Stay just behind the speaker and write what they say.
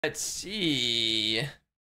Let's see.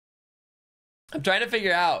 I'm trying to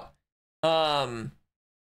figure out.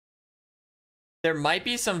 There might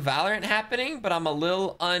be some Valorant happening, but I'm a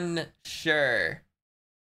little unsure.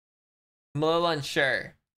 I'm a little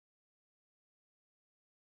unsure.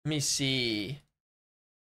 Let me see.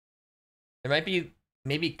 There might be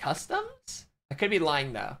maybe customs? I could be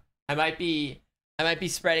lying though. I might be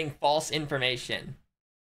spreading false information.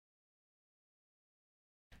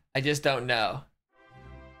 I just don't know.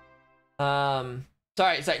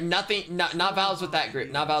 Sorry, nothing, not Valves with that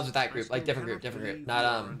group, not Valves with that group, like different group,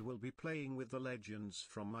 not will be playing with the legends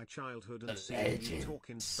from my childhood, and seeing you talk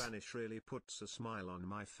in Spanish really puts a smile on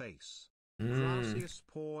my face. Gracias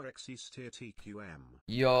por existir TQM.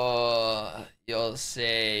 Yo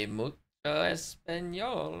sé mucho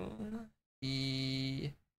español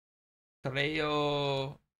y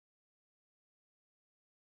creo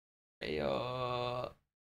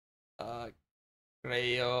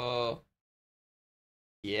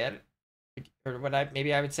yeah, or what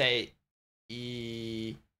maybe I would say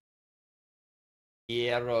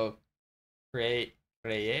quiero creer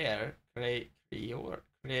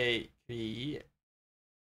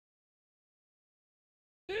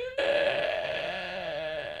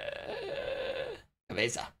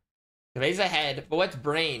cabeza head, but what's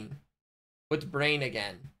brain? What's brain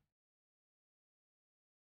again?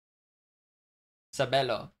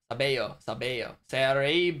 Sabello,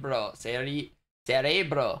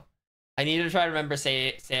 cerebro. I need to try to remember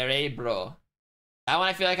cerebro. That one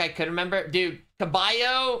I feel like I could remember. Dude,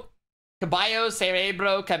 caballo,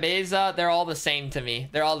 cerebro, cabeza, they're all the same to me.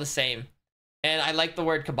 They're all the same. And I like the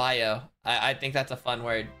word caballo. I think that's a fun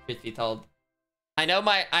word, truth be told. I know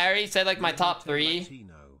I already said like my top 3.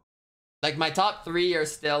 Like my top 3 are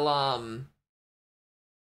still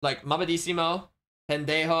like mamadissimo,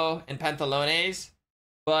 pendejo, and pantalones.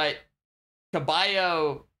 But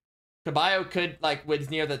caballo could like was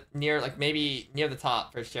maybe near the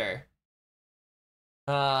top for sure.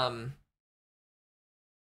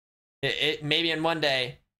 It maybe in one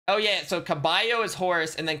day. Oh yeah, so caballo is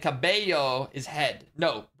horse, and then cabello is head.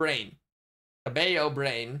 No, brain. Cabello,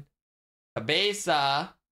 brain.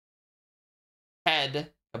 Cabeza,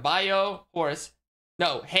 head. Caballo, horse.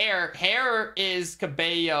 No, hair. Hair is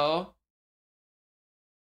cabello.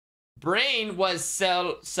 Brain was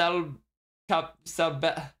cabello.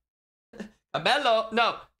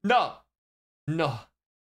 No.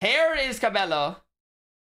 Hair is cabello.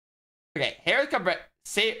 Okay, hair is cabello.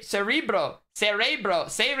 Cerebro,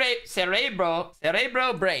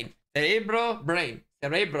 brain.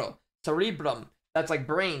 Cerebrum. That's like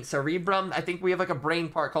brain. Cerebrum. I think we have like a brain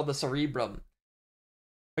part called the cerebrum.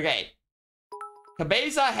 Okay.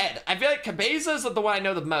 Cabeza, head. I feel like cabeza is the one I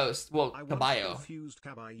know the most. Well, caballo. Confused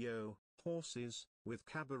caballo, horses with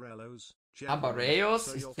caballeros. Caballeros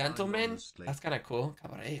is gentlemen. That's kind of cool.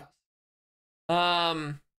 Caballeros.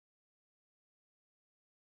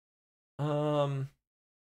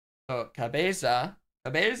 Oh, cabeza,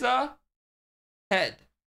 head,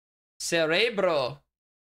 cerebro,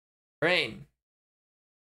 brain,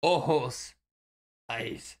 ojos,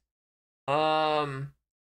 eyes,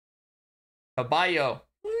 caballo,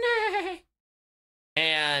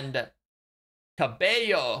 and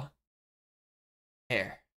cabello,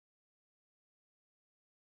 hair.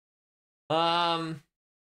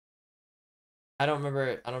 I don't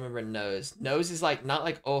remember nose. Nose is like not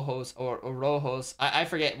like ojos or rojos. I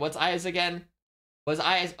forget what's eyes again. Was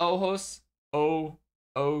eyes ojos? O-O-J-O-S.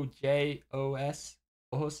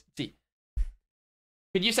 Ojos. See.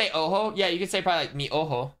 Could you say ojo? Yeah, you could say probably like mi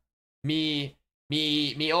ojo. Mi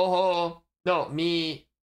ojo. No, mi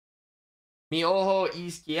ojo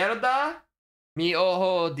izquierda. Mi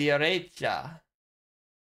ojo derecha.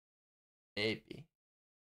 Maybe.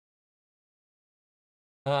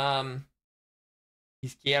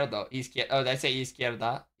 Izquierdo. Oh, did I say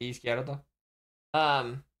izquierda? Izquierdo.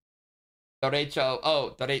 Derecho.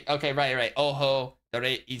 Oh, okay, right. Ojo,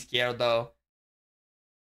 izquierdo.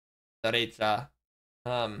 Derecha.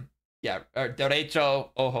 Yeah, or derecho,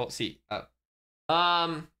 ojo, sí.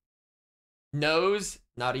 Oh. Nose,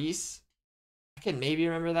 nariz. I can maybe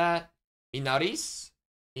remember that. Mi nariz.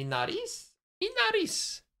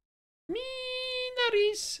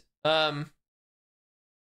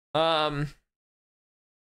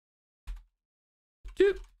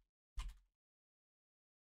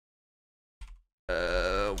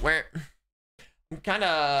 Where I'm kind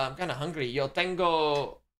of hungry. Yo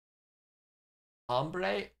tengo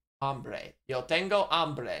hambre. Yo tengo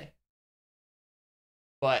hambre.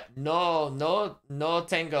 But no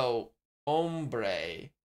tengo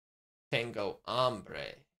hombre. Tengo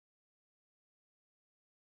hambre.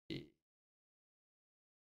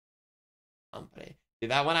 Hombre.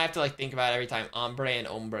 Dude, that one I have to like think about every time. Hombre and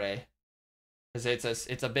hombre. Because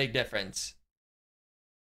it's a big difference.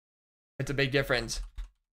 It's a big difference.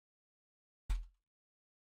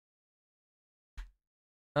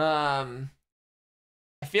 I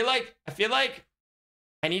feel like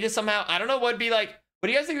I need to somehow, I don't know what would be like, what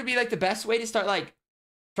do you guys think would be like the best way to start like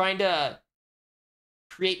trying to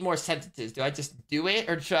create more sentences? Do I just do it,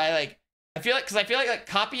 or should I like, I feel like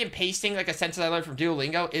copy and pasting like a sentence I learned from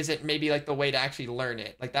Duolingo isn't maybe like the way to actually learn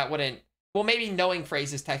it. Like that wouldn't, well, maybe knowing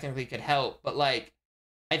phrases technically could help, but like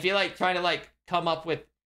I feel like trying to like come up with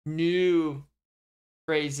new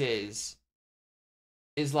phrases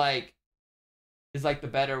is like the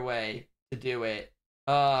better way to do it.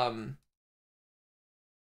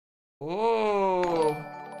 Oh,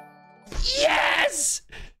 yes,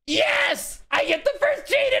 yes, I get the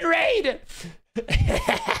first Jaden raid.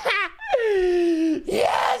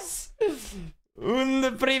 Yes,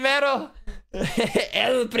 un primero,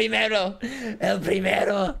 el primero, el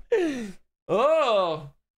primero. Oh,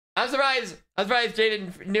 I'm surprised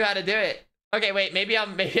Jaden knew how to do it. Okay, wait, maybe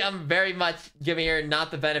I'm very much giving her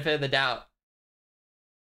not the benefit of the doubt.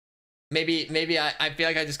 Maybe I feel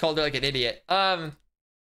like I just called her like an idiot. Boop.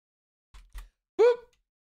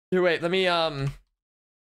 Here, wait, let me boop.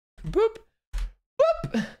 Boop.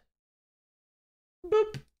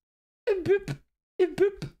 Boop. Boop.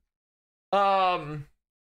 Boop. Oh.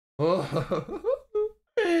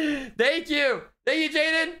 Thank you,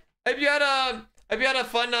 Jaden. Hope you had a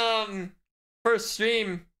fun first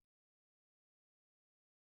stream.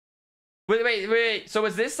 Wait. So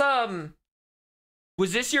was this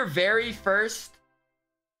your very first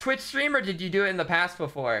Twitch stream, or did you do it in the past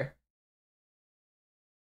before?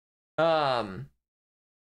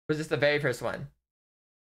 Was this the very first one?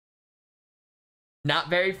 Not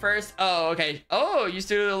very first? Oh, okay. Oh, you used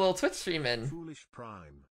to do a little Twitch streaming. Foolish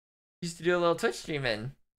Prime. Used to do a little Twitch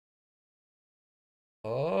streaming.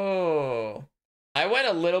 Oh. I went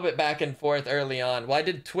a little bit back and forth early on. Well, I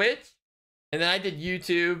did Twitch, and then I did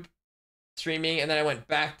YouTube streaming, and then I went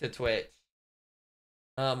back to Twitch.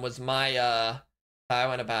 Was my how I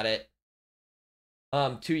went about it.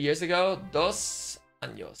 2 years ago. Dos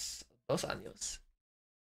años.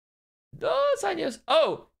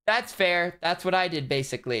 Oh, that's fair. That's what I did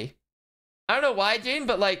basically. I don't know why, Jane,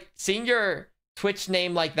 but like seeing your Twitch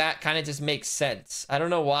name like that kind of just makes sense. I don't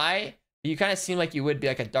know why, but you kind of seem like you would be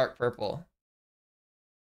like a dark purple.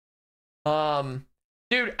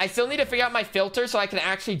 Dude, I still need to figure out my filter so I can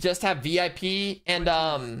actually just have VIP and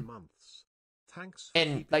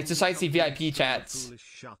like just so I can see VIP chats.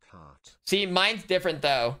 See, mine's different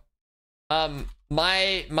though.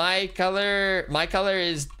 My color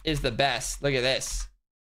is the best. Look at this.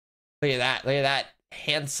 Look at that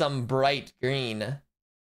handsome bright green.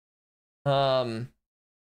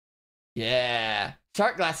 Yeah,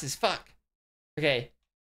 shark glasses. Fuck. Okay.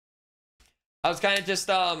 I was kind of just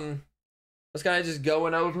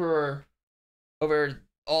going over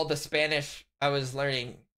all the Spanish I was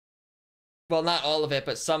learning. Well, not all of it,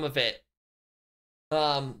 but some of it.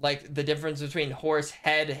 Like the difference between horse,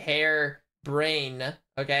 head, hair, brain.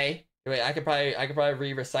 Okay. Wait, I could probably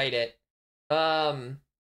re-recite it. What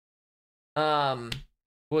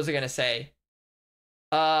was I gonna say?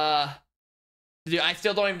 Dude, I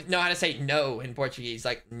still don't even know how to say no in Portuguese.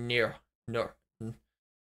 Like no. No,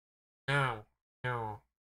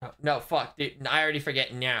 fuck, dude. I already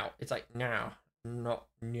forget now. It's like now. No.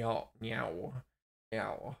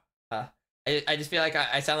 I just feel like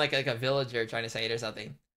I sound like a villager trying to say it or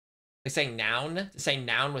something. Like saying noun, saying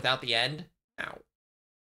noun without the end. Now.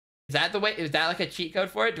 Is that the way? Is that like a cheat code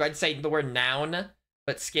for it? Do I just say the word noun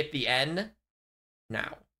but skip the N?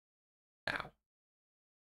 Now.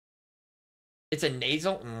 It's a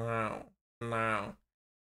nasal. No.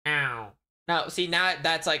 No, see, now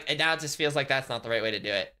that's like, now it just feels like that's not the right way to do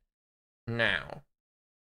it. Now.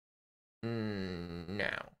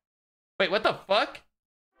 Now. Wait, what the fuck?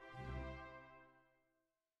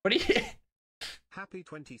 What are you? Happy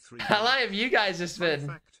 23. How long have you guys just been?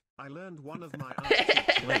 Fact, I learned one of my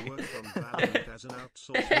work from Valorant as an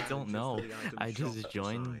outsourced I don't know. I just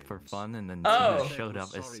joined for fun and then showed up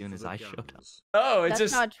as soon as I showed up. Oh, it's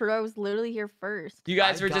That's just not true. I was literally here first. You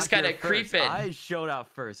guys were just kind of creeping. I showed up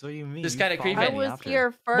first. What do you mean? Just kind of creeping. I was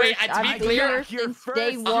here first. Wait, to be clear, since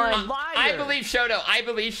day one. I believe Shoto.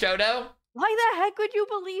 Why the heck would you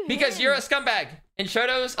believe him? Because you're a scumbag, and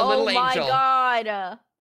Shoto's a little angel. Oh my god.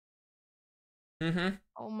 Mm-hmm.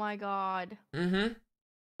 Oh my god. Mm-hmm.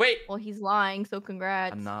 Wait. Well, he's lying, so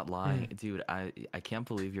congrats. I'm not lying, dude. I can't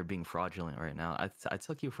believe you're being fraudulent right now. I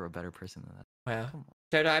took you for a better person than that. Wow.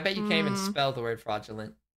 Shoto, I bet you can't even spell the word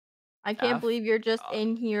fraudulent. I can't believe you're just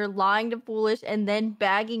in here lying to Foolish and then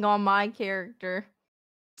bagging on my character.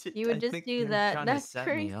 You would just do that. That's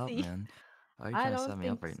crazy. Up, man. Why are you I trying to don't set me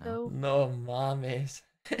think up right so. No mames.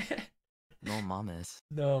 now? No mames.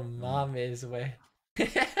 No mames, way.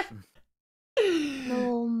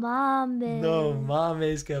 No mames. No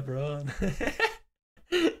mames, cabrón.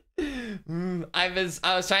 I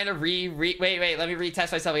was trying to wait, let me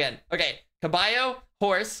retest myself again. Okay, caballo,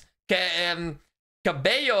 horse,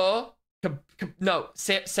 cabello,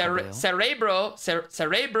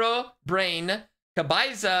 cerebro, brain,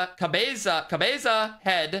 cabeza,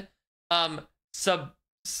 head, caballo,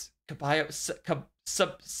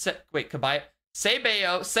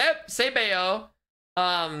 sebeo,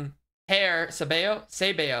 hair, sabeo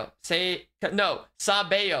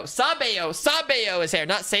is hair,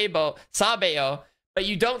 not sabo, sabeo, but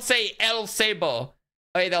you don't say el sabo.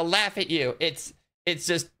 Okay, they'll laugh at you. It's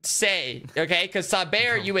just say, okay? Because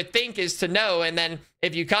saber you would think is to know, and then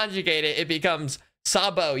if you conjugate it, it becomes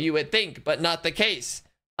sabo, you would think, but not the case.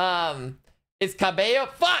 It's cabello.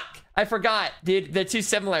 Fuck! I forgot, dude. They're too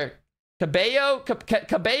similar. Cabello.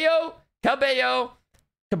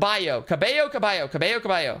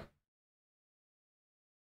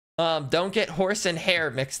 Don't get horse and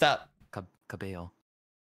hair mixed up. Cabello.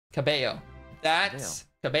 That's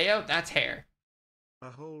cabello. That's hair. A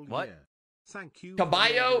whole what? year. Thank you.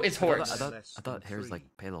 Caballo is horse. I thought hair is like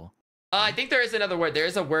pelo. I think there is another word. There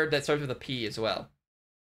is a word that starts with a P as well.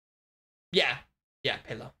 Yeah,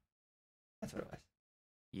 pelo. That's what it was.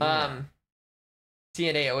 Yeah. C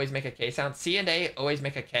and A always make a K sound. C and A always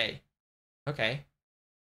make a K. Okay.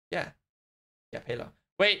 Yeah, pelo.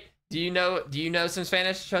 Wait, do you know some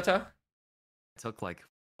Spanish, Shoto? It took like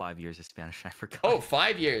 5 years of Spanish. I forgot. Oh,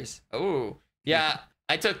 5 years. Oh, yeah.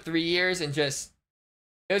 I took 3 years and just.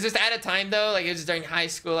 It was just at a time though, like it was just during high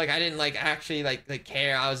school. Like I didn't like actually like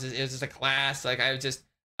care. It was just a class. Like I would just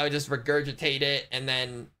regurgitate it, and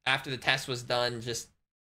then after the test was done, just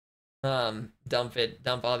dump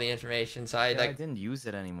all the information. So I didn't use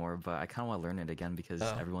it anymore, but I kind of want to learn it again because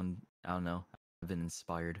everyone, I don't know, I've been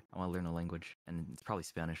inspired. I want to learn a language, and it's probably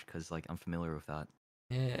Spanish because like I'm familiar with that.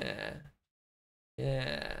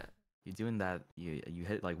 Yeah. You're doing that. You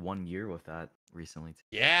hit like 1 year with that recently.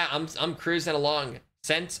 Yeah, I'm cruising along.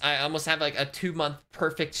 Since I almost have like a 2-month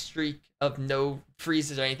perfect streak of no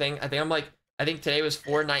freezes or anything. I think today was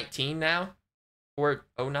 419 now.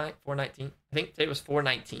 419. I think today was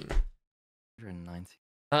 419.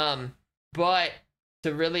 119. But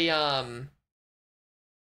to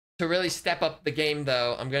really step up the game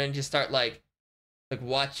though, I'm gonna just start like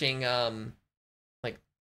watching like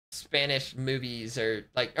Spanish movies or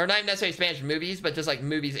not necessarily Spanish movies, but just like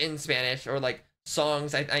movies in Spanish or like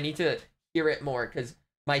songs. I need to hear it more because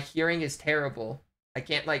my hearing is terrible. I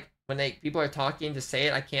can't when people are talking to say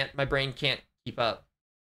it. My brain can't keep up.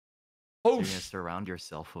 Oh, so you're gonna surround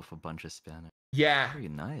yourself with a bunch of Spanish. Yeah. Very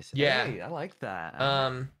nice. Yeah. Hey, I like that.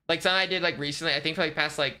 Like something I did like recently. I think for like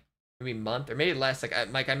past like maybe month or maybe less.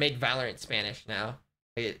 Like I made Valorant Spanish now.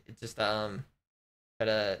 It just try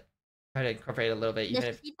to incorporate a little bit.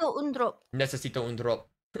 Even Necesito un drop. Necesito un drop.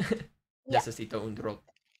 Yeah. Necesito un drop.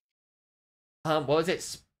 What was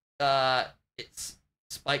it? It's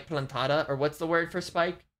spike plantada, or what's the word for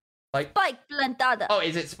spike? Spike plantada. Oh,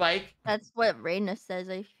 is it spike? That's what Reina says.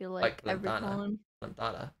 I feel like every time.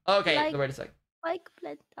 Plantada. Oh, okay, the word is like spike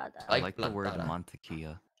plantada. I like the word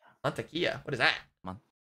mantequilla. Mantequilla. What is that?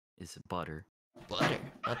 Is butter. Butter.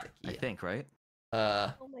 Mantequilla. I think, right?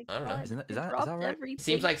 Oh my God. I don't know. Is that right? Everything.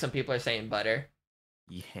 Seems like some people are saying butter.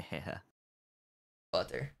 Yeah.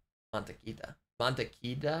 Butter. Mantequilla.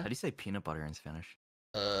 Mantequilla. How do you say peanut butter in Spanish?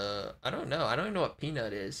 I don't know. I don't even know what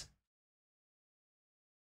peanut is.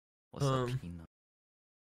 What's a peanut?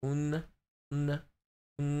 Un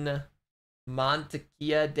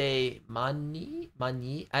mantequilla de mani?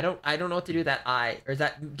 I don't know what to do with that I. Or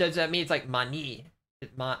does that mean it's like mani?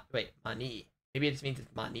 Wait, mani. Maybe it just means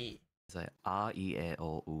it's mani. It's like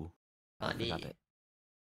A-E-O-U. Mani.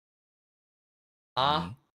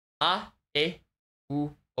 A-E-U-O-A.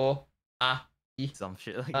 Some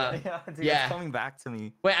shit like that. Yeah, dude, yeah. It's coming back to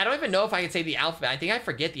me. Wait, I don't even know if I can say the alphabet. I think I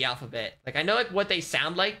forget the alphabet. Like I know like what they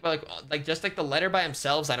sound like, but like just like the letter by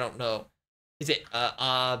themselves, I don't know. Is it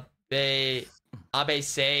A B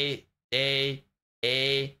C D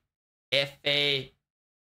E F A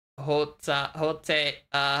Hote?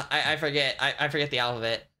 I forget. I forget the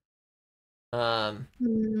alphabet. I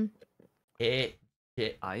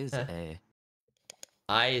is A.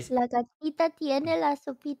 I is. La gatita tiene la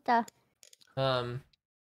sopita.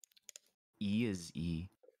 E is E.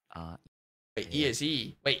 Wait, E is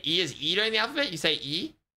E. Wait, E is E during the alphabet? You say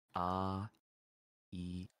E?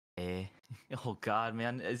 E. A. Oh God,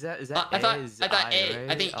 man, is that I thought A.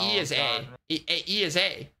 right? I think E is God, A. E is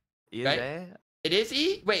A. E is right? A. It is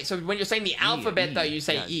E. Wait, so when you're saying the alphabet though, you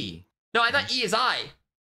say yeah, E. E. No, I thought E is I.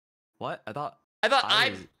 What? I thought I.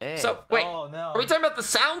 was A. So wait, Oh, no. are we talking about the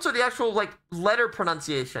sounds or the actual like letter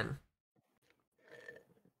pronunciation?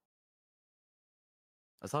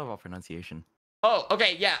 Let's talk about pronunciation. Oh,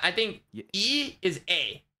 okay, yeah. I think Yeah. E is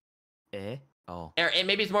A. A. Oh. Or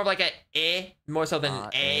maybe it's more of like a more so than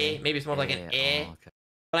A. Maybe it's more of like an A. Oh, okay.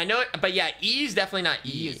 But I know it. But yeah, E is definitely not E.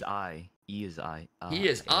 E is I. E is I. E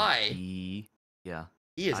is I. E. Yeah.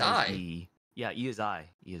 E is I. E. Yeah. E is I.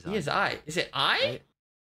 E is I. E is I. Is it I? Right?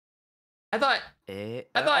 I thought. A.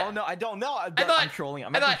 I thought. Oh no, I don't know. I thought. I'm trolling. I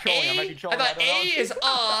might be trolling. I thought A is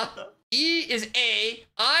E is A.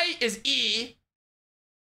 I is E.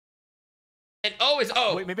 And O is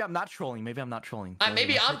O. Wait, maybe I'm not trolling. Maybe I'm trolling.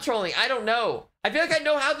 Maybe I'm trolling. I don't know. I feel like I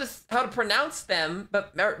know how to pronounce them,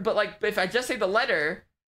 but like if I just say the letter,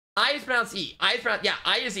 I is pronounced E. I is pronounced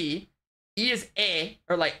I is E. E is A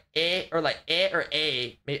or like A or like A or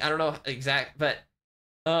A. Maybe, I don't know exact, but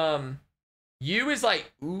U is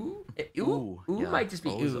like ooh. Ooh yeah. Might just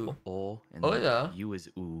be ooh. O and yeah. U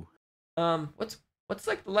is ooh. What's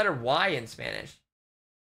like the letter Y in Spanish?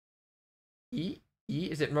 E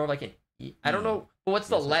is it more like an E? I don't know. But what's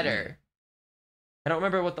the letter? I don't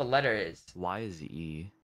remember what the letter is. Y is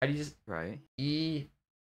E. How do you just right? E.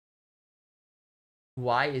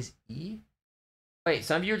 Y is E. Wait,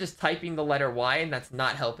 some of you are just typing the letter Y, and that's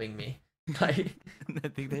not helping me. Like, I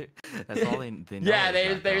think that's all they know. Yeah,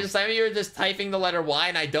 there's some of you are just typing the letter Y,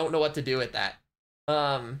 and I don't know what to do with that.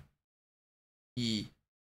 E.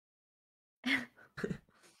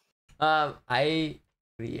 I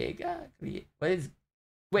Griega. What is?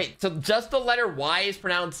 Wait, so just the letter Y is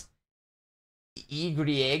pronounced E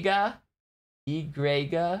Griega? E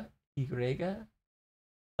Grega? E Grega?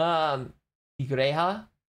 Igreja?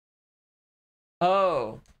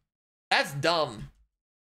 Oh. That's dumb.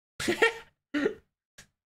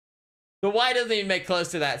 The Y doesn't even make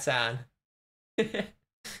close to that sound.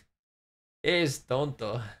 Es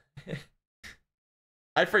tonto.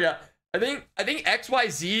 I forgot. I think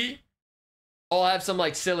XYZ all have some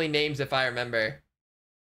like silly names if I remember.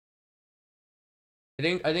 I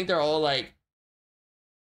think they're all like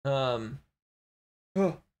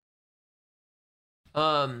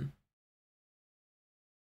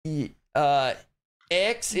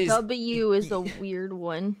X is W is a weird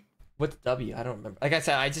one. What's W? I don't remember. Like I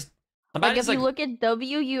said, like if you look at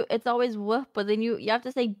W, it's always woof, but then you have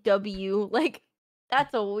to say W. Like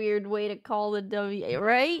that's a weird way to call the W,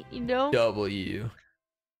 right? You know? W.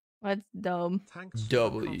 That's dumb.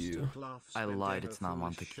 W. I lied. It's not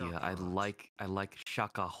mantequilla. I like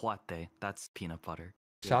cacahuate. That's peanut butter.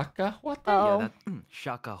 Cacahuate? Oh. Yeah,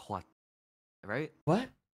 that cacahuate. Right? What?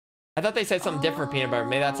 I thought they said something different for peanut butter.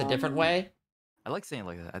 Maybe that's a different way. I like saying it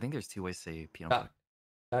like that. I think there's two ways to say peanut butter.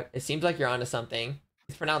 It seems like you're onto something.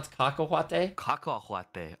 It's pronounced cacahuate.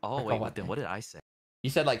 Cacahuate. Oh wait, then what did I say?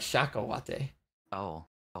 You said like shacahuate. Oh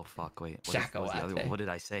fuck. Wait. Shacahuate. What did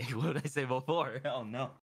I say? What did I say before? Oh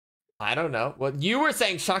no. I don't know. Well, you were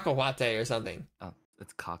saying shacahuate or something. Oh,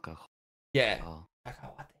 it's caca. Yeah. Oh.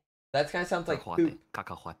 Cacahuate. That kind of sounds like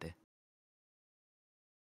cacahuate.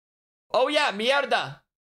 Oh yeah, mierda.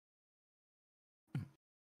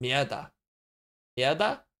 Mierda.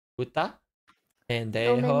 Mierda. Puta.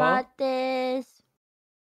 Pendejo. No me mates.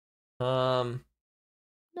 No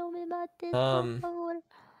me mates, por favor.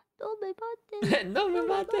 No me mates. No me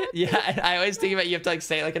mates. Yeah, and I always think about you have to like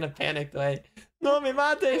say it like in a panicked way. No me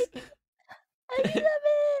mates.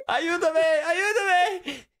 Ayúdame.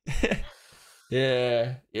 Ayúdame.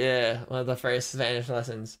 Yeah. One of the first Spanish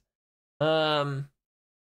lessons. No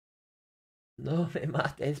me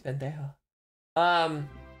mates, pendejo. I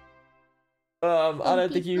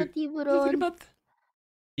don't think you think about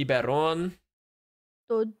tiburon.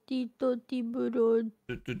 Totito tiburon.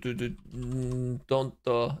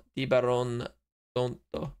 Tonto. Tiburon.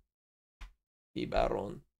 Tonto.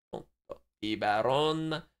 Tiburon. Tonto.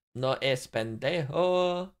 Tiburon no es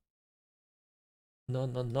pendejo.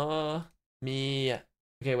 No.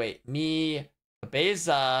 Okay, wait. Mi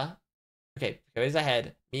cabeza. Okay, cabeza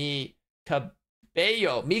head. Mi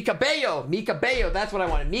cabello. That's what I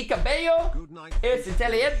wanted. Mi cabello es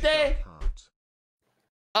inteligente.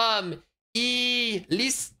 Y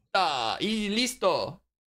listo.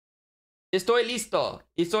 Estoy listo.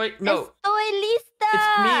 Estoy lista. It's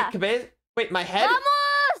mi cabeza. Wait, my head.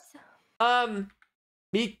 Vamos.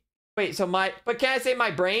 Wait, so but can I say my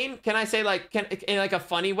brain? Can I say like in like a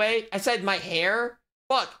funny way? I said my hair.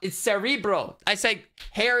 Fuck, it's cerebro. I said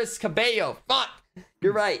hair is cabello. Fuck,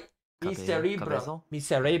 you're right. Mi Cabello? cerebro. Cabezzo? Mi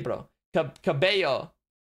cerebro. Cabello.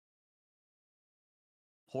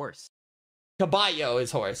 Horse. Caballo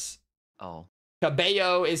is horse. Oh.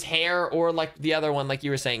 Cabello is hair, or like the other one, like you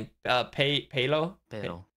were saying, pelo.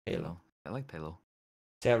 Pelo. Pelo. I like pelo.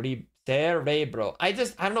 Cerebro. I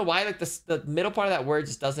don't know why, like the middle part of that word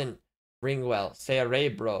just doesn't ring well.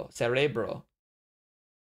 Cerebro. Cerebro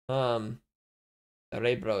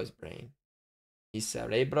is brain. Mi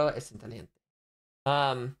cerebro es inteligente.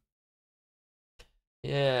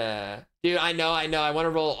 Yeah. Dude, I know. I want to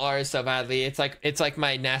roll R's so badly. It's like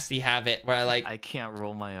my nasty habit where I can't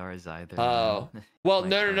roll my R's either. Oh. Man. Well, My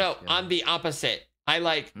no. gosh, yeah. I'm the opposite.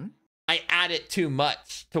 I add it too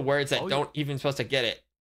much to words that don't even supposed to get it.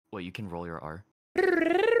 Wait, you can roll your R?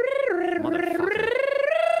 Motherfucker.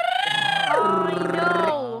 I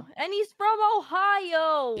know. And he's from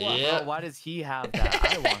Ohio. Yeah. Bro, why does he have that?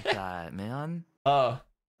 I want that, man. Oh.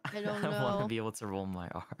 I don't I want to know. be able to roll my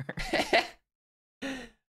R.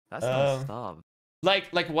 That's not stop.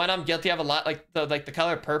 Like when I'm guilty of a lot, like the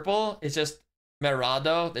color purple is just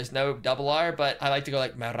merado. There's no double R, but I like to go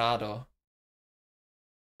like merado.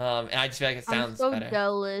 And I just feel like it sounds I'm so better.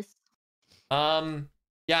 jealous.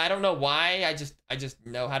 Yeah, I don't know why. I just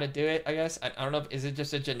know how to do it, I guess. I don't know. Is it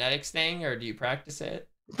just a genetics thing, or do you practice it?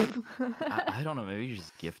 I don't know. Maybe you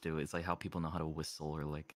just gift it. It's like how people know how to whistle, or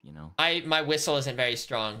like, you know. My whistle isn't very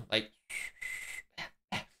strong. Like,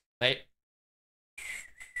 right?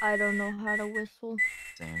 I don't know how to whistle.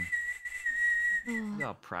 Same. You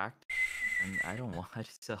gotta practice. And I don't want.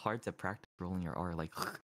 It's hard to practice rolling your R. Like.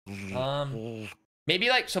 Maybe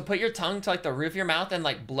like, so put your tongue to like the roof of your mouth and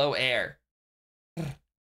like blow air.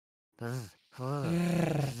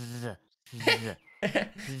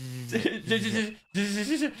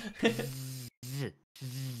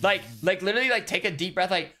 like literally like take a deep breath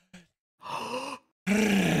like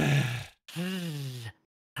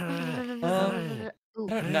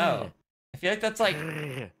no. I feel like that's like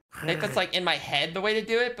in my head the way to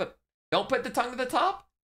do it, but don't put the tongue to the top.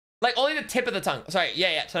 Like only the tip of the tongue. Sorry,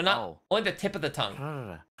 yeah. So not only the tip of the tongue.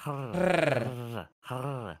 I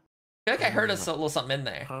feel like I heard a little something in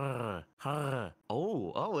there. Hold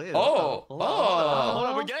Oh,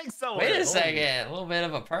 on, we're getting somewhere. wait a second. A little bit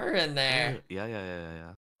of a purr in there.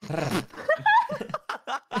 Yeah.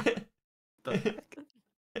 The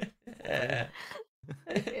heck?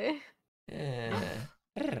 Okay.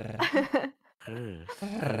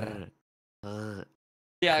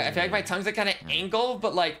 Yeah, I feel like my tongue's like kind of angled,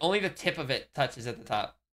 but like only the tip of it touches at the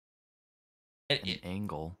top. An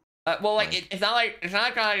angle. Well, like it's not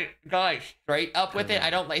gonna go like straight up with it.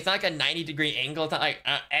 I don't like. It's not like a 90-degree angle. It's not like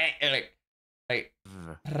like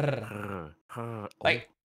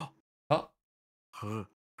oh.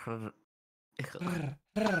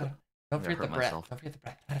 Don't forget the breath. Don't forget the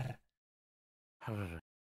breath.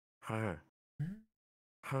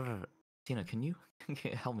 Tina, can you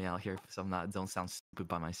help me out here so don't sound stupid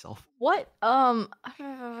by myself? What?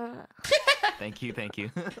 Thank you.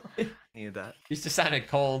 Needed that. You just sounded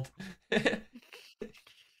cold.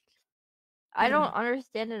 I don't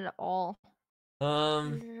understand it at all.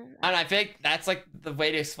 And I feel like that's like the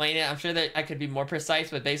way to explain it. I'm sure that I could be more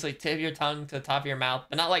precise, but basically tip your tongue to the top of your mouth,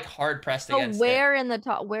 but not like hard pressed against where it. in the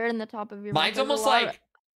top? Where in the top of your Mine's mouth? almost like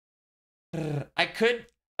I could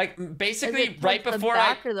like basically right before the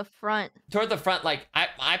back or the front. Toward the front. Like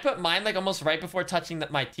I put mine like almost right before touching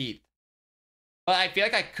my teeth. But I feel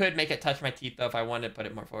like I could make it touch my teeth though if I wanted to put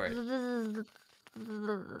it more forward.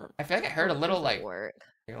 I feel like I heard a little like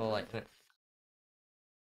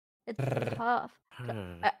it's tough.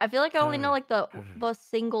 I feel like I only know like the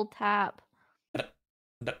single tap.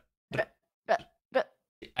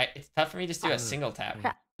 It's tough for me just to do a single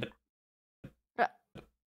tap.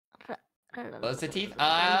 Close the teeth. Oh,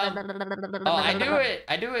 I do it.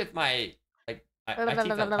 I do it with my like my teeth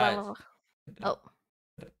don't touch. Oh.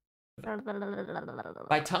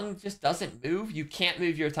 My tongue just doesn't move. You can't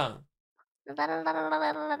move your tongue. Rada.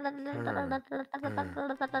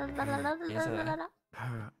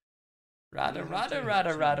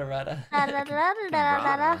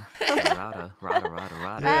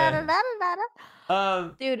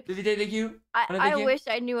 Dude, thank you. I wish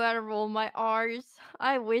I knew how to roll my R's.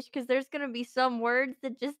 I wish, because there's gonna be some words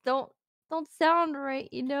that just don't sound right,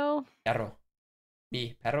 you know? Perro.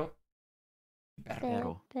 Mi perro.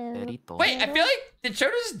 Perro. Perito. Wait, I feel like did Shoto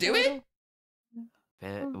just do it?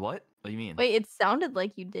 What? What do you mean? Wait, it sounded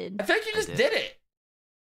like you did. I feel like you just did it.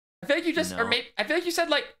 I feel like you just, or maybe I feel like you said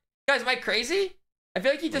like, guys, am I crazy? I feel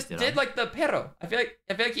like he just did like the perro. I feel like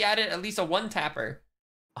he added at least a one tapper.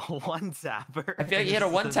 A one tapper. I feel like he had a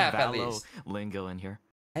one tap at least. Lingo in here.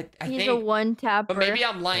 I He's think a one tapper. But maybe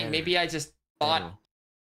I'm lying. Maybe I just thought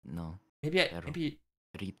No. Maybe Pero. maybe.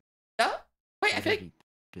 Rit. No? Wait, I think.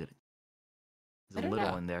 There's I a don't little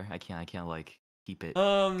know. in there. I can't like keep it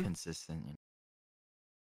consistent.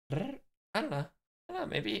 I don't know.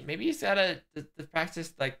 Maybe you just gotta to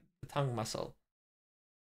practice like the tongue muscle.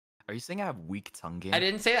 Are you saying I have weak tongue game? I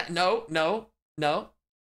didn't say that. No. You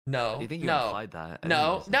think you implied that?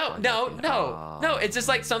 No. It's just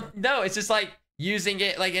like it's just like using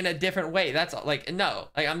it like in a different way. That's all. Like no.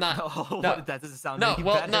 Like I'm not. No, that doesn't sound. No.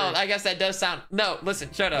 Well, better. no. I guess that does sound. No. Listen.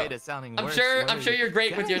 Shut up. Made it sounding I'm worse. sure. I'm sure you're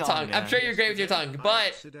great with your tongue. There. I'm sure you're great with your tongue,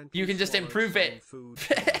 but you can just improve it.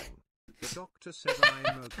 The doctor says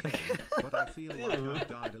I'm okay, but I feel like I've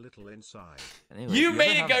died a little inside. Anyway, You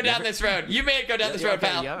made it go down this road. You made it go down this road,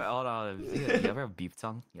 pal. Hold on. You ever have beef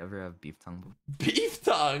tongue? You ever have beef tongue? Beef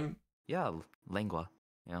tongue? Yeah, lengua.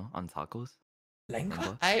 You know, on tacos.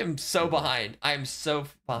 Lengua? I am so behind. I am so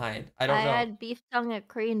behind. I don't know. I had beef tongue at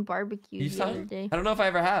Korean barbecue Beef the other tongue? day. I don't know if I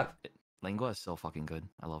ever have. Lengua is so fucking good.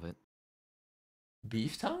 I love it.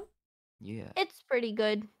 Beef tongue? Yeah. It's pretty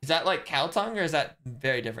good. Is that like cow tongue or is that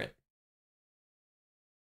very different?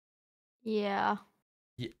 Yeah.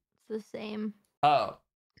 Yeah. It's the same. Oh.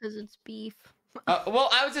 Because it's beef. Well,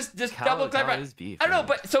 I was just double clarifying. Beef, I don't know,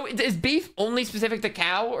 but so is beef only specific to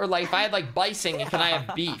cow, or like if I had like bison, can I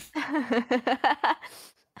have beef? I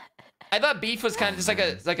thought beef was kind of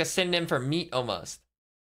just like a synonym for meat almost.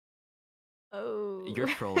 Oh. You're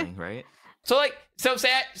trolling, right? So like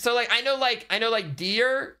I know like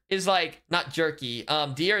deer is like not jerky.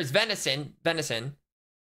 Deer is venison.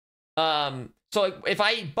 So like if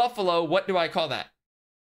I eat buffalo, what do I call that?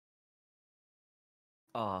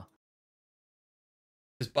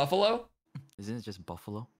 Just buffalo? Isn't it just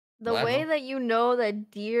buffalo? The way that you know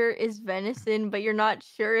that deer is venison, but you're not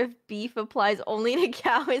sure if beef applies only to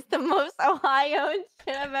cow is the most Ohio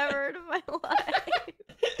shit I've ever heard in my life.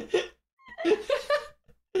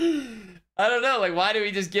 I don't know. Like, why do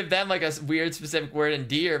we just give them like a weird specific word in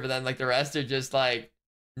deer, but then like the rest are just like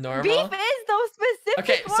normal? Beef is those specific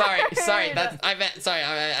Okay, words. sorry.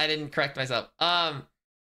 I didn't correct myself. No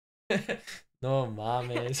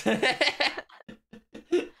mames.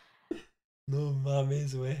 No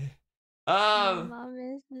mames way.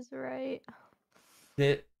 Mames is right.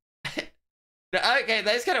 Okay,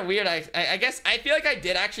 that's kind of weird. I guess I feel like I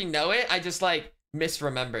did actually know it. I just like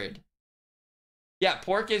misremembered. Yeah,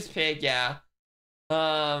 pork is pig. Yeah.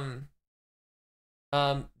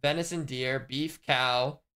 Venison deer, beef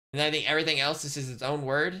cow, and I think everything else is its own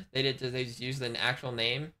word. They just used an actual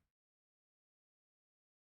name.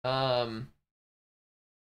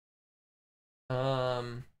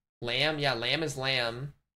 Lamb. Yeah, lamb is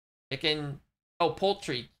lamb. Chicken. Oh,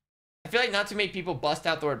 poultry. I feel like not too many people bust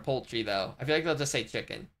out the word poultry though. I feel like they'll just say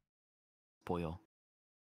chicken. Pollo.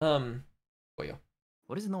 Pollo.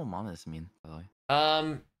 What does no mames mean, by the way?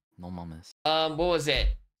 No mames. What was it?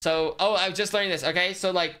 So, I was just learning this. Okay,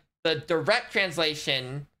 so like the direct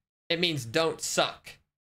translation, it means don't suck,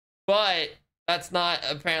 but that's not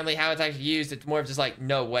apparently how it's actually used. It's more of just like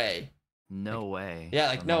no way. No way. Yeah,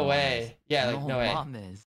 like no way. Yeah, like no way.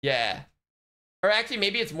 Mames. Yeah. Or actually,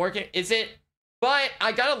 maybe it's more. Is it? But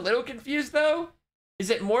I got a little confused though. Is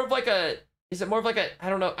it more of like a? I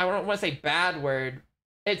don't know. I don't want to say bad word.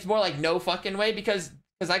 It's more like no fucking way because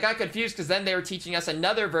I got confused because then they were teaching us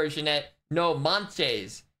another version at no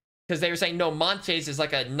manches because they were saying no manches is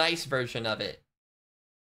like a nice version of it.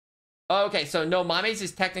 Okay, so no mames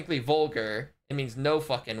is technically vulgar. It means no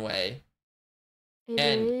fucking way. It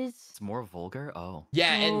is. It's more vulgar. Oh.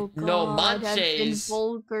 Yeah, and no manches.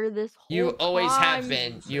 Vulgar this whole You always have time.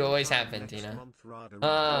 been. You always have been, Tina.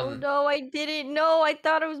 Oh no, I didn't know. I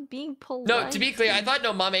thought I was being polite. No, to be clear, I thought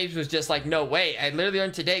no mames was just like no way. I literally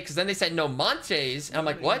learned today because then they said no manches, and I'm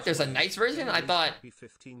like, what? There's a nice version? I thought. No,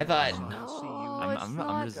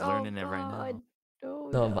 I'm just learning it right now.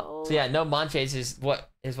 No. So yeah, no manches is what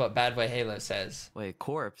Bad Boy Halo says. Wait,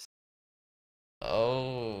 corpse.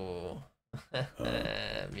 Oh.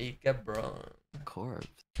 Mika Braun. Corpse.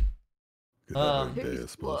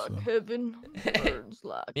 Tastes like heaven, burns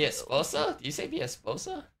like Mi esposa? Do you say mi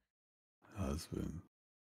esposa? Husband.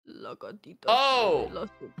 Oh!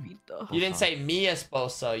 You didn't say mi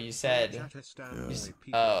esposo, you said...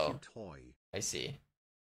 Oh. I see.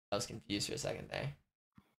 I was confused for a second there.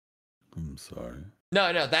 I'm sorry.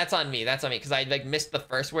 No, that's on me. That's on me, because I like missed the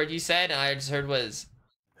first word you said, and I just heard was...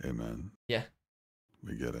 Hey, man. Yeah.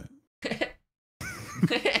 We get it.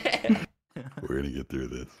 We're gonna get through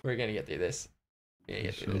this. We're gonna get through this.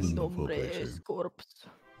 Show them the full picture.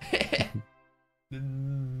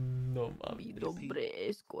 No, mami.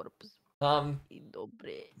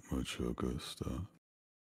 Mucho gusto.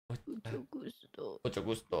 Mucho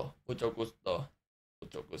gusto.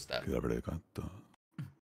 Che avrei fatto?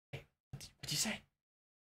 What'd you say?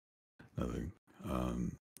 Nothing.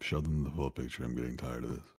 Show them the full picture. I'm getting tired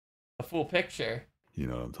of this. A full picture. You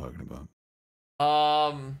know what I'm talking about.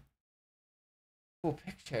 Full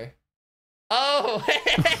picture. Oh. Full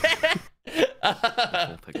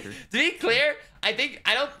picture. To be clear, I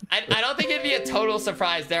don't think it'd be a total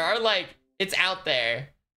surprise. There are like, it's out there.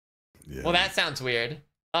 Yeah. Well, that sounds weird.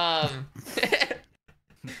 What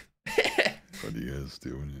are you guys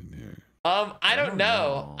doing in here? I don't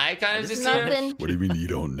know. I kind of just Nothing. What do you mean you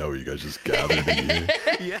don't know? You guys just gathered in here?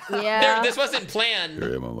 Yeah. Yeah. This wasn't planned.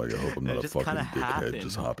 Here I am. I'm like, I hope I'm not a just fucking kinda dickhead happened.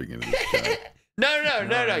 just hopping into this chat. No,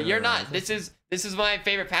 you're no. not. This is my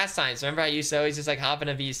favorite pastimes. Remember, I used to always just like hop in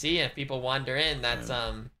a VC, and if people wander in, that's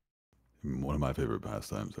One of my favorite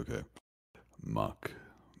pastimes. Okay. Muck.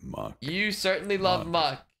 You certainly love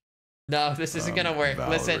muck. No, this isn't gonna work. Valorant.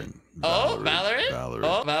 Listen. Oh, Valorant.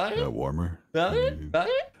 Oh, Valorant. Warmer. Valorant. Valorant?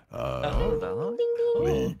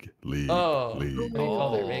 League. Oh. League. Maybe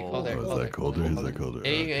colder. Oh, is that colder? Is that colder?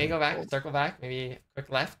 Maybe go back. Circle back. Maybe quick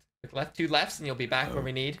left. 2 lefts, and you'll be back where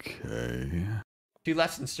we need. Okay. 2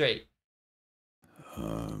 lefts and straight.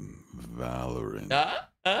 Valorant.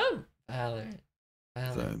 Valorant.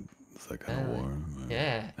 Is that kind of warm?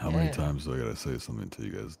 Yeah. How many times do I gotta say something till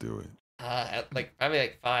you guys do it? Probably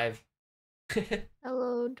like 5.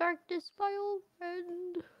 Hello, darkness, my old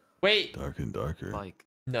friend. Wait. Darker and darker. Like,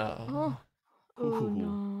 No. Oh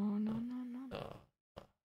no. No.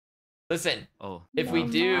 Listen. oh. If we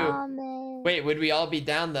do. Mame. Wait, would we all be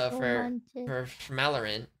down though for Romantic.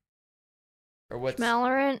 Valorant? Or what's?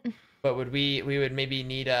 Valorant. But would we would maybe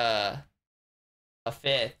need a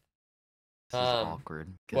 5th. This is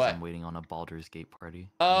awkward because what? I'm waiting on a Baldur's Gate party.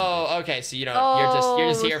 Oh, okay. So you don't. you're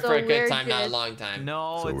just here so for a good we're time, not a just- long time.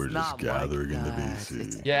 No, So it's we're just not gathering like in the that. VC.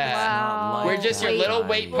 It's Yeah. not like We're just your Wait, little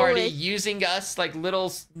wait party, foolish. using us like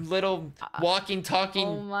little walking, talking.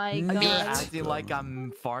 Oh my You're meat. god. acting like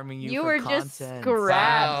I'm farming you You for were content. just scraps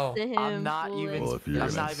Wow. to him. I'm not foolish. even. Well, if you're I'm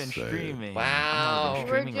gonna not even say it. streaming. Wow. I'm not even We're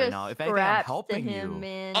streaming just right now. If anything, I'm scraps helping to him, you.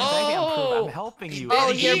 man. If anything, Oh. I'm helping you. Oh,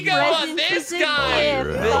 If the anything, ego you on this guy.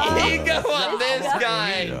 The The ego on this Not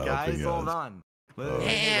guy. me, Yeah, guys, helping hold us. on.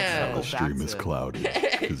 Damn. The stream is cloudy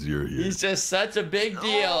because you're here. He's just such a big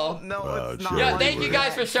deal. No, Wow, it's Joe, not. Yo, like thank you that.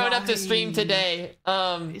 guys for showing up to stream today.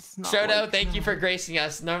 It's not Shoto, like thank you that. for gracing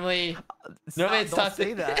us. Normally it's Don't tough say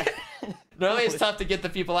to that. normally it's tough to get the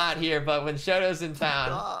people out here, but when Shoto's in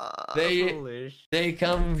town, they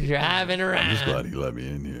come driving I'm just glad around. he let me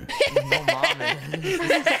in here. No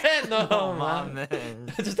mames. No, No mames.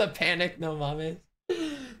 mames. Just a panic, no mames.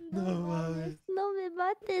 No mames. No me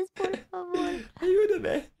mates, por favor.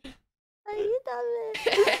 Ayúdame.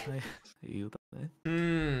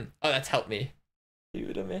 Ayúdame. Oh, that's helped me.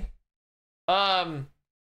 Ayúdame.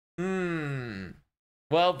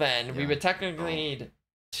 Well then, we Yeah. would technically need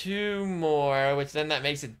 2 more, which then that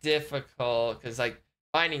makes it difficult, because like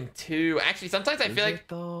finding 2. Actually, sometimes I feel like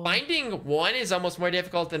finding 1 is almost more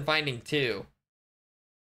difficult than finding 2.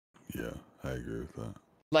 Yeah, I agree with that.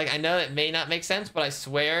 Like, I know it may not make sense, but I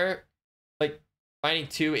swear, like, finding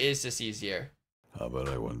 2 is just easier. How about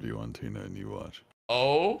I 1v1 Tina and you watch?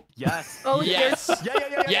 Oh, Yes. Oh, yes.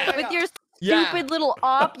 Yeah. With your Yeah. stupid little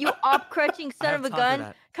op, you op crutching I son have of a time for gun. that. I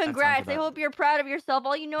have time for Congrats. I that. hope you're proud of yourself.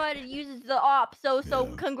 All you know how to use is the op. So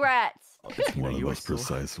Yeah. congrats. One of the you are most so-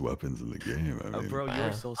 precise weapons in the game. I mean, Bro, you Wow.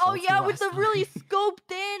 were so Oh salty yeah, with the last really time.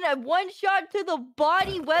 scoped in, a one shot to the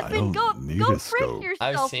body weapon. don't need Go a frick scope.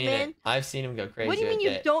 I've yourself, seen man. it. I've seen him go crazy. What do you mean with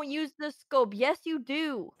you it. don't use the scope? Yes, you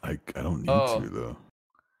do. I don't need Oh. to though.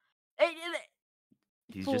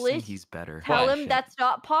 He's just saying Foolish. he's better. Tell What? him that's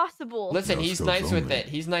not possible. Listen, No he's scopes nice with only. it.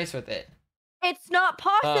 He's nice with it. It's not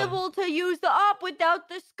possible to use the op without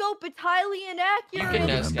the scope. It's highly inaccurate. You can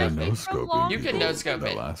no It's scope been it. so long You can ago. no scope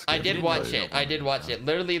it. I did watch it. I did watch it.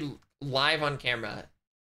 Literally live on camera.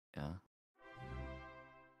 Yeah.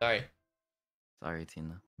 Sorry. Sorry,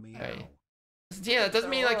 Tina. Sorry. Yeah, that doesn't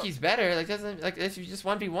mean like he's better. Like doesn't like if you just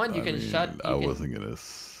 1v1, you I can mean, shut. I You can... wasn't gonna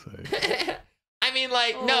say. I mean,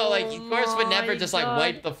 like no, like of course would never my just like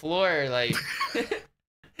wipe God. the floor. Like.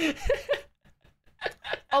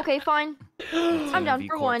 Okay, fine. I'm down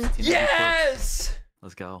for one. Yes.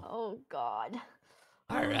 Let's go. Oh God.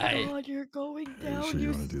 All Oh, right. God, you're going Are you down, sure you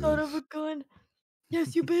you wanna do son of this? a gun.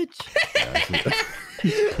 Yes, you bitch.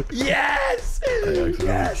 Yes. I accidentally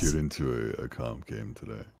Yes. queued into a comp game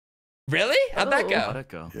today. Really? How'd that Oh. How'd go? it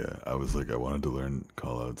go? Yeah, I was like, I wanted to learn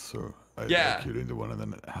callouts, so I queued into one, and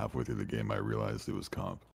then halfway through the game, I realized it was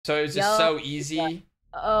comp. So it was just Yup. so easy.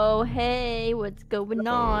 Oh, hey, what's going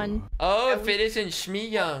on? Oh, if it isn't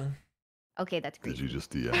Miyoung. Okay, that's Did crazy. you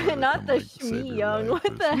just DM her to Not come, the like, save your Miyoung. life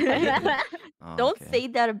What or the something? heck? Oh, Don't okay. say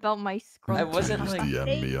that about my scrum. I wasn't So you like- just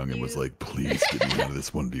Thank DM Miyoung and was you. like, please get me out of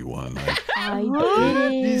this 1v1. Like, I He's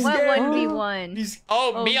didn't. What scared. 1v1?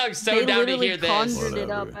 Oh, Miyoung's so they down to literally hear this. conjured it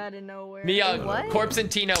Whatever. up out of nowhere. Miyoung, What? Corpse and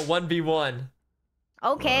Tina 1v1.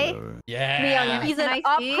 Okay. whatever. Yeah. Miyoung, He's Can an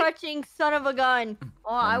I see? up-crutching son of a gun.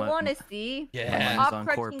 Oh, I My- want to see. Yeah. money's on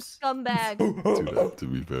Up-crutching Corpse. scumbag. Dude, to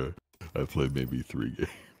be fair, I played maybe 3 games.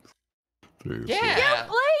 3 or 4. Yeah. Yeah,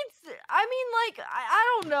 Blades. I mean, like,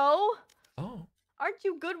 I don't know. Oh. Aren't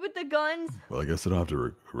you good with the guns? Well, I guess I don't have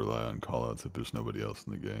to rely on callouts if there's nobody else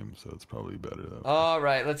in the game, so it's probably better though. All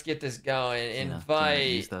right, let's get this going. Tina, Invite,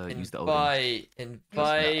 use the Odin. invite,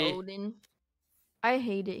 invite. Odin. I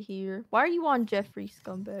hate it here. Why are you on Jeffrey,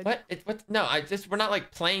 scumbag? What? What? No, we're not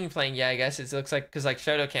like playing. Yeah, I guess it looks like because like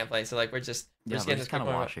Shoto can't play, so like we're just Yeah, getting but this just kind of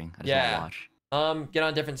quick one. watching. I just Yeah. want to watch. Get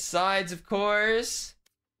on different sides, of course.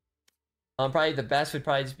 Probably the best would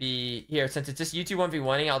probably just be here since it's just you two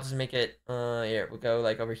 1v1ing. I'll just make it. Here we'll go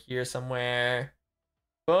like over here somewhere.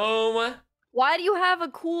 Boom. Why do you have a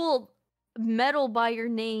cool medal by your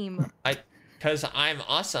name? Cause I'm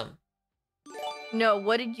awesome. No,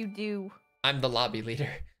 what did you do? I'm the lobby leader.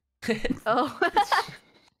 Oh.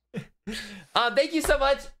 Thank you so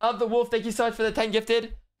much, the wolf. Thank you so much for the 10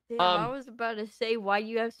 gifted. Damn, I was about to say, why do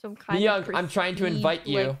you have some kind Miyoung, of I'm trying to invite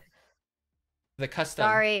you. like, The custom.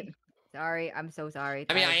 Sorry, I'm so sorry.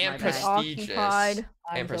 I mean, That I was am my bad. prestigious. occupied.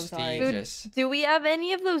 I am I'm so sorry. prestigious. Do we have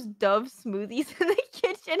any of those Dove smoothies in the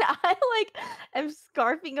kitchen? I like am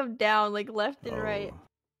scarfing them down like left and right.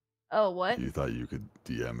 Oh, what? You thought you could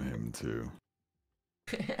DM him too.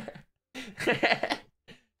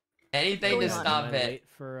 Anything Going to on. stop Am I it. late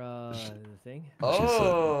for the thing?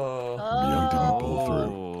 Oh. Miyoung didn't pull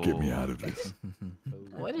Oh. through. Get me out of this.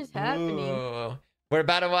 What is happening? Ooh. We're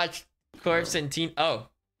about to watch Corpse and Teen. Oh.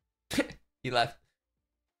 He left.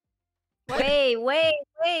 Wait. Why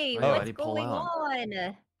What's did he pull going out?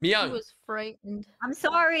 on? He Miyoung. was frightened. I'm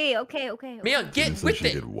sorry. Okay. Miyoung, get Didn't with say she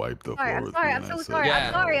it. could wipe the Sorry, floor I'm with sorry. me, I'm and so I said, sorry. Yeah.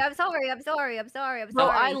 I'm sorry. I'm sorry. I'm sorry. No,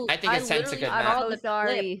 sorry. I think it sends a literally good saw map. I'm the so clip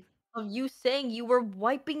sorry. of you saying you were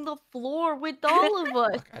wiping the floor with all of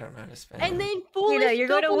us, Fuck, I don't know how to spell. and then You foolish know, you're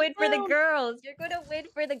gonna double win for the down. girls. You're gonna win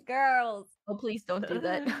for the girls. Oh, please don't do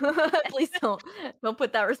that. Please don't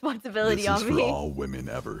put that responsibility this is on for me. all women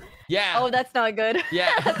ever. Yeah. Oh, that's not good. Yeah.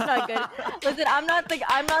 That's not good. Listen, I'm not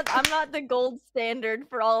the gold standard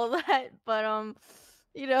for all of that, but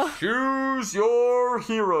you know. Choose your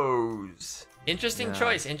heroes. Interesting Yeah.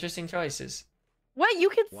 choice. Interesting choices. Wait, you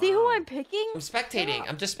can see who Wow. I'm picking? I'm spectating.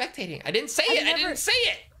 I'm just spectating. I didn't say I've it. I never- didn't say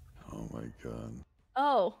it. Oh my god.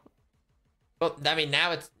 Oh. Well, I mean,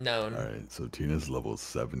 now it's known. Alright, so Tina's level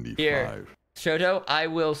 75. Here. Shoto, I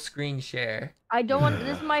will screen share. I don't want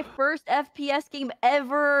this is my first FPS game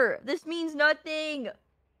ever. This means nothing.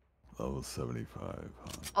 Level 75,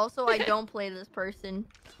 huh? Also, I don't play this person.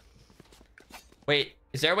 Wait,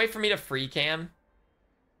 is there a way for me to free cam?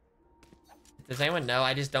 Does anyone know?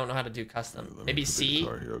 I just don't know how to do custom. Let me Maybe put the C?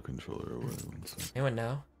 Guitar Hero controller away. One sec. Anyone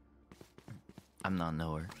know? I'm not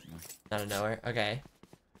nowhere. Not a knower. Okay.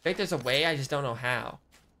 I think there's a way, I just don't know how.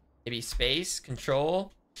 Maybe space,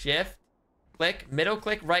 control, shift, click, middle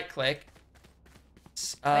click, right click.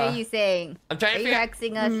 What are you saying? I'm trying Are to you figure out...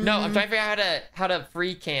 hexing us? No, I'm trying to figure out how to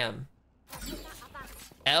free cam.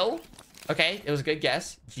 L? Okay, it was a good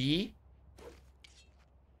guess. G?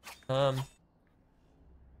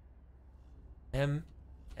 M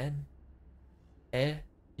N E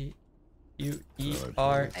U E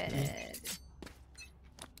R E.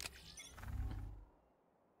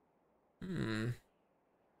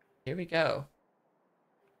 Here we go.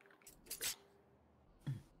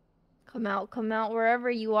 Come out wherever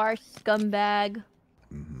you are, scumbag.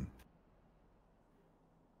 Mhm.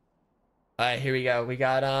 Alright, here we go. We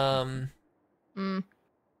got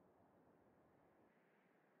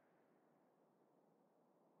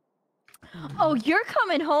Oh, you're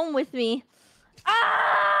coming home with me.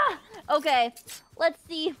 Ah! Okay, let's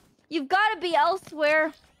see. You've got to be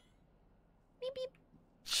elsewhere. Beep beep.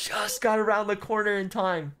 just got around the corner in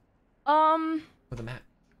time. With the map.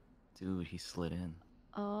 Dude, he slid in.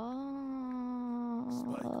 Oh.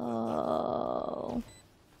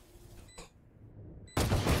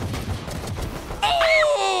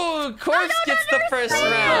 Oh! Corpse gets the first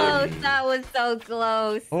round. Close. That was so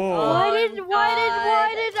close. Oh. Why did God.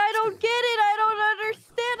 I don't get it? I don't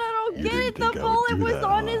understand. I don't You get didn't it. The think I would bullet do was that,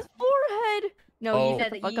 on huh? his forehead. No, Oh. you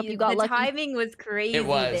shut the fuck up. You got the lucky. timing was crazy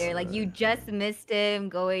was. there. Like you just missed him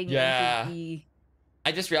going Yeah. into the...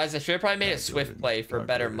 I just realized I should have probably made a swift Calculating, play for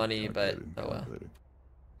better calculating, money, but calculating, oh well.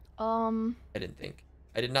 calculating. I didn't think.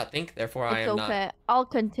 I did not think, therefore I It's am okay. not. I'll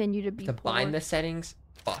continue to be Combine poor. the settings?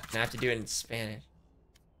 Fuck, now I have to do it in Spanish.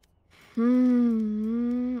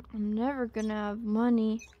 I'm never gonna have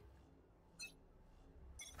money.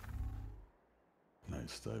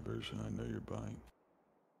 Nice diversion. I know you're buying.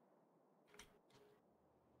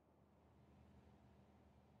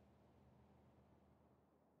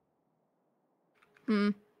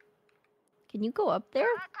 Can you go up there?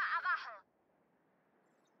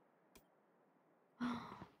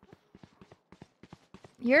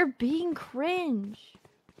 You're being cringe.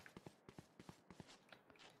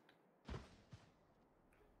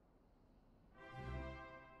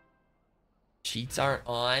 Cheats aren't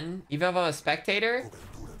on? Even if I'm a spectator?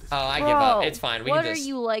 Oh, I give Bro, up. It's fine. We what can just... are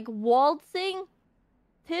you, like, waltzing?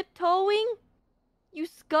 Tiptoeing? You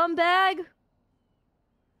scumbag?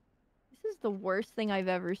 This is the worst thing I've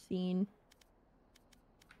ever seen.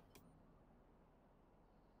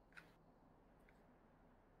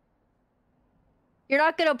 You're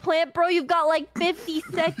not gonna plant, bro? You've got like 50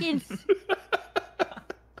 seconds.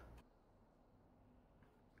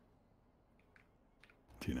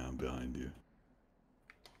 Tina, I'm behind you.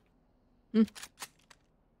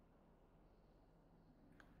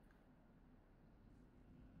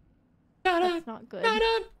 That's not good.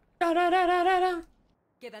 Quedan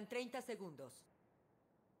 30 segundos.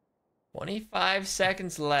 25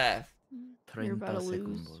 seconds left. You're about to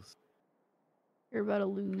lose. You're about to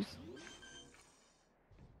lose.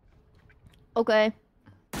 Okay.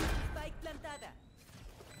 Spike plantada.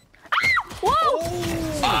 Whoa!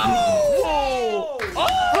 Oh!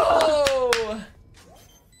 Oh!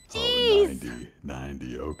 Jeez!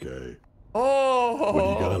 90, okay. Oh! What do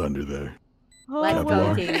you got under there? Let's go,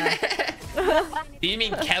 Kevlar. Tina. Do you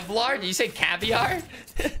mean Kevlar? Did you say caviar?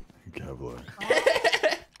 Kevlar.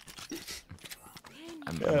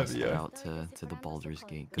 I'm gonna start out to the Baldur's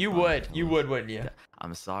Gate. You Goodbye, would. fellas. You would, wouldn't you?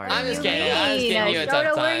 I'm sorry. I'm just Miyoung. kidding. I'm just giving you a tough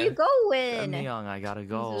Shoto, where are you time. going? Miyoung, I gotta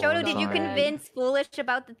go. Shoto, I'm did you sorry. convince Foolish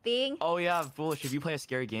about the thing? Oh yeah, foolish. If you play a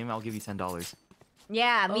scary game, I'll give you $10.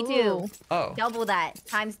 Yeah, me too. Oh. Double that,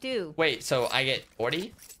 times 2. Wait, so I get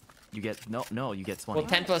 40? You get no, you get 20. Well,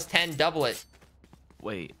 10 plus 10, double it.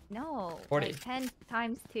 Wait, No, 40. like 10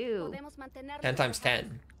 times 2. 10 times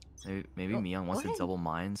 10. maybe Miyoung wants to what? double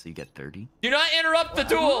mine, so you get 30. Do not interrupt the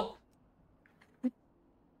duel!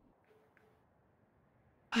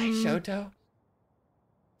 Hi, Shoto.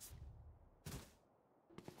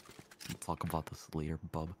 We'll talk about this later,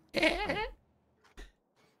 bub.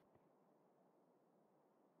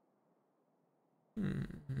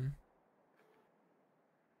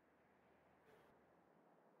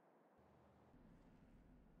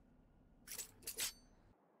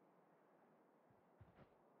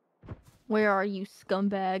 Where are you,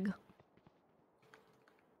 scumbag?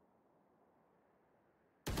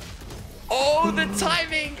 Oh, the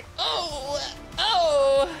timing! Oh!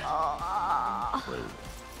 Oh!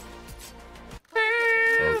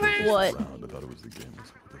 What? Round. I thought it was the game. What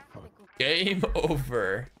the fuck? Game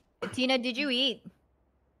over. Tina, did you eat?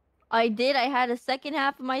 I did. I had a second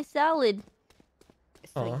half of my salad.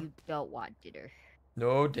 So you don't want dinner.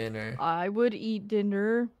 No dinner. I would eat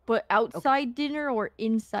dinner, but outside dinner or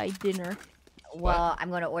inside dinner? Well, I'm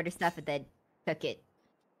gonna order stuff and then cook it.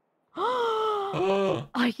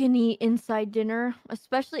 I can eat inside dinner,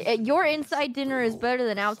 especially your inside dinner is better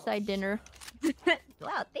than outside dinner.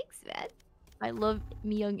 Wow, thanks, man. I love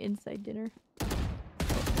Miyoung inside dinner.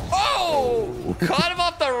 Oh! Caught him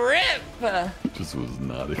off the rip! Just was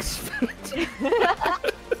not expecting.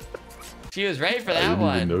 She was ready for I that didn't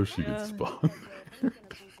one. even know she could spawn.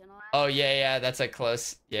 Oh, yeah, that's a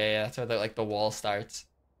close. Yeah, that's where the wall starts.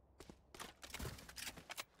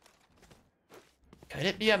 Could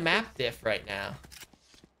it be a map diff right now?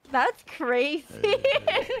 That's crazy.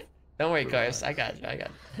 Don't worry, Cars. I got you.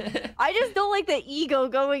 I just don't like the ego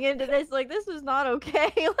going into this. Like, this is not okay.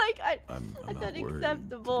 Like, I'm that's not worried,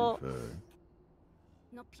 unacceptable. to be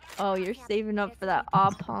fair. Oh, you're saving up for that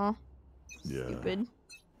op, huh? Yeah. Stupid.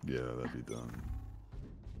 Yeah, that'd be done.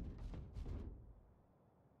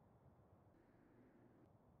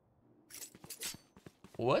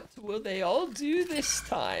 What will they all do this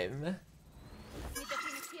time?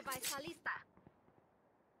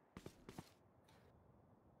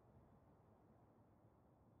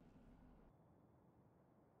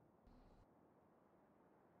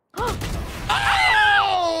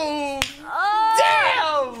 Oh!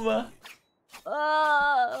 Damn!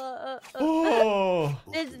 Oh!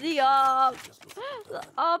 It's the op. The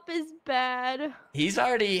op is bad. He's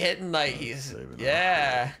already hitting like he's Saving up.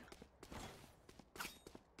 yeah.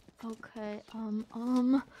 Okay. Ow,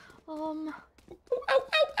 ow, ow, ow, ow,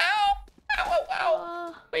 ow,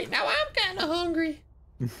 ow. Wait, now I'm kind of hungry.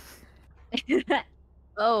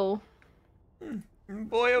 Oh.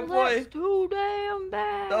 Boy, oh Well, boy. that's too damn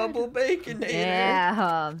bad. Double baconator.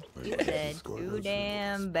 Yeah, Wait, you what does the said score too go to?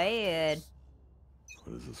 damn bad.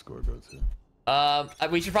 What does the score go to?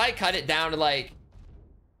 We should probably cut it down to like,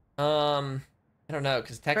 I don't know,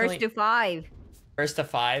 because technically First to 5. first to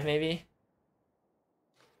 5 maybe.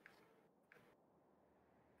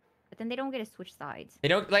 But then they don't get to switch sides. They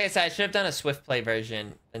don't, like I said, I should have done a swift play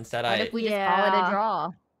version instead. What if we just call it a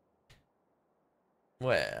draw?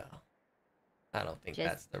 Well, I don't think Just-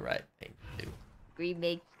 that's the right thing to do.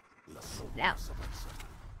 Remake. Now.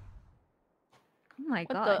 Oh my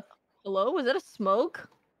What god. the? Hello? Was that a smoke?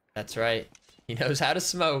 That's right. He knows how to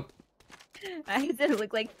smoke. I said it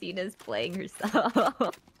looked like Tina's playing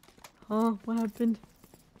herself. Oh, what happened?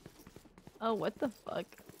 Oh, what the fuck?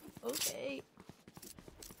 Okay.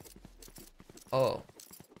 Oh,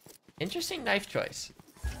 interesting knife choice.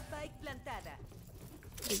 Spike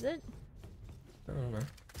plantada. Is it? I don't know.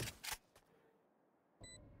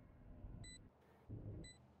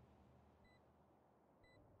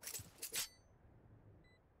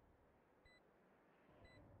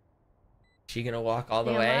 She gonna walk all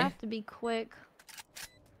the Damn, way? I have to be quick.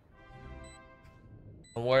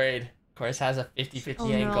 I'm worried. Of course, has a 50-50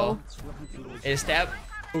 Oh, angle. no. It stab.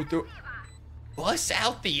 Oh, through. Bust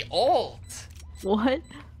out the ult. What?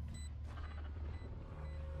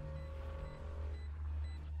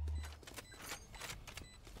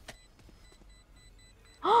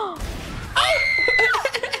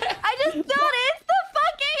 I just thought it's the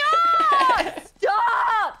fucking op!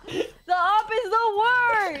 Stop! The op is the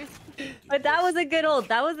worst! But that was a good ult.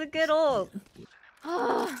 That was a good ult.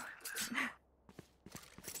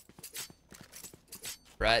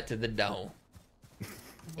 Right to the dome.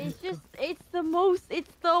 It's just, it's the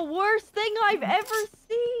worst thing I've ever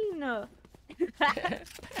seen!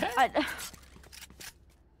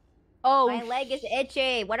 Oh, My leg is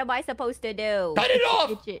itchy. What am I supposed to do? Cut it off.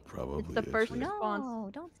 itch it. Probably It's the first itchy. response. No,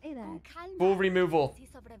 don't say that. Full removal.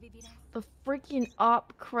 The freaking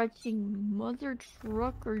op crutching mother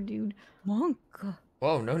trucker, dude. Monk.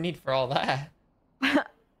 Whoa, no need for all that.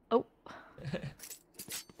 Oh.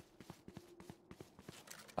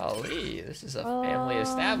 Golly, this is a family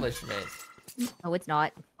establishment. No, it's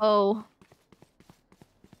not. Oh.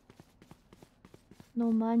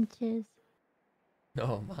 No manches.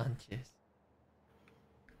 No manches.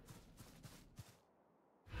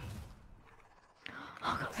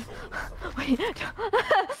 Wait. Dude, the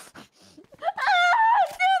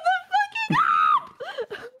fucking op!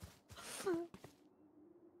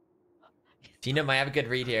 Tina might have a good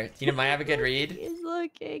read here. Tina might have a good read. He's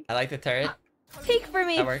looking. I like the turret. Peek for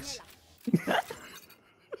me. That works.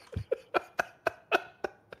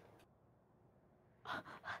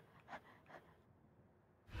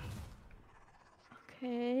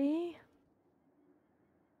 Okay.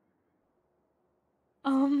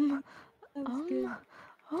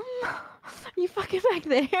 You fucking back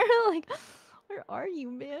there? Like, where are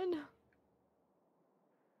you, man?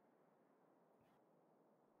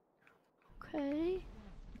 Okay.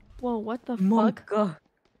 Whoa, what the fuck?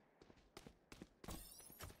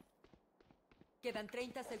 Quedan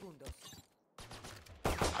 30 segundos.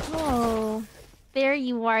 Oh, there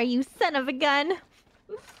you are, you son of a gun.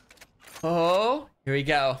 Oh, here we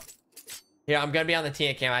go. Here, I'm gonna be on the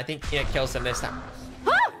Tina cam. I think Tina kills him this time.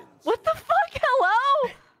 Huh? What the fuck?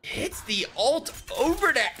 Hello? Hits the ult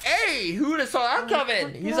over to A. Who would have saw that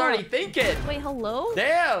coming? He's already thinking. Wait, hello?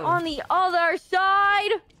 Damn. On the other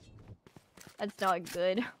side? That's not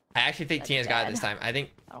good. I actually think That's Tina's got it bad. this time. I think.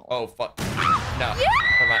 I don't- Oh fuck. No. Yeah!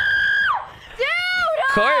 Come on. Dude!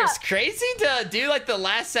 Of course, crazy to do like the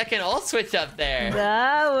last second ult switch up there.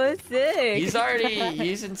 That was sick. He's already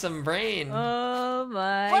using some brain. Oh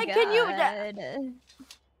my Like, god. can you-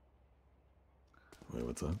 Wait,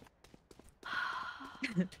 what's up?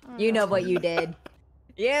 You know what you did.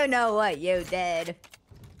 You know what you did.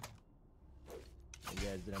 Hey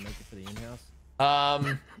guys, did I make it for the in-house?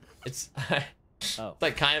 It's Oh,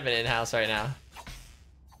 like kind of an in-house right now.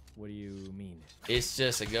 what do you mean? It's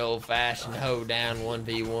just a good old-fashioned hoedown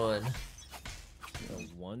 1v1. A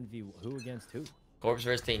 1v... Who against who? Corpse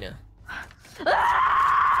versus Tina.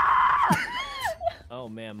 Oh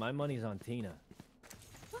man, my money's on Tina.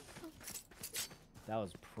 That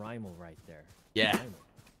was primal right there. Yeah. Primal.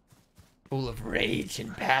 Full of rage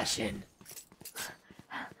and passion.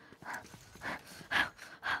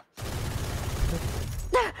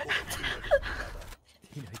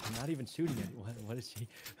 Tina, you're not even shooting anyone. What is she?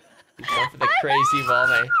 He's going for the crazy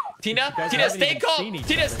volley. Tina, guys Tina, haven't stay even calm. seen each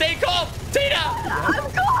Tina, other. stay calm. Tina. I'm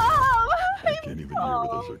calm! I can't even hear where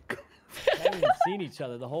those are. I haven't even seen each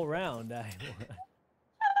other the whole round.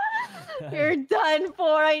 You're done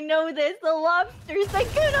for. I know this. The lobsters.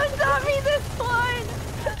 Sykkuno got me this one.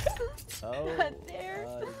 Oh, Not there.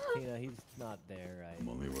 Tina, he's not there, right? I'm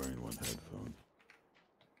only wearing one headphone.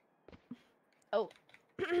 Oh.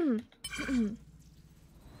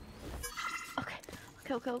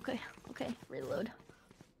 Okay. Reload.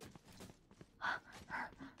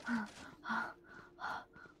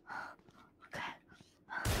 Okay.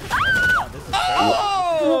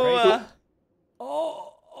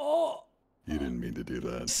 Oh! You didn't mean to do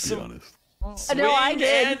that, to be honest. Swing No, I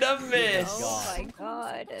did. and a miss. Oh my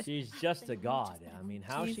god. She's just a god. I mean,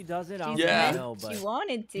 how she does it, I don't Yeah. really know, but She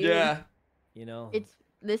wanted to. Yeah. you know.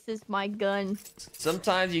 This is my gun.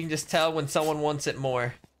 Sometimes you can just tell when someone wants it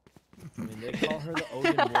more. I mean, they call her the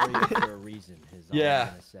Odin warrior for a reason. Is all Yeah. I'm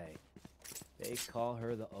gonna say. They call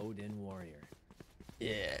her the Odin warrior.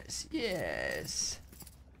 Yes. Yes.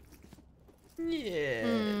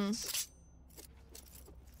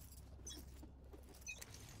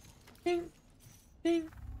 Ding. Ding.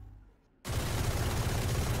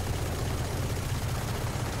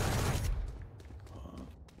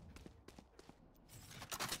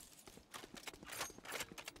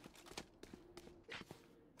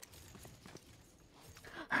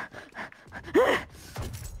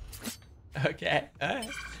 Okay.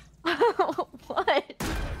 What?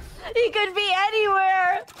 He could be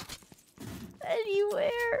anywhere.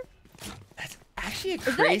 Anywhere. That's actually a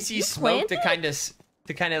that crazy you smoke to planted?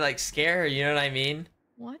 kind of like scare her. You know what I mean?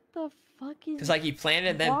 What the fuck is? Because like he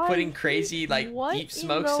planted, then Why putting is crazy like what deep in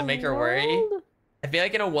smokes to the make her worry. world? I feel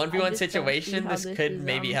like in a 1v1 just don't see situation, how this this could is,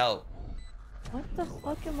 maybe help. What the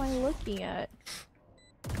fuck am I looking at?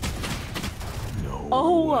 No.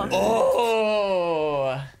 Oh. way.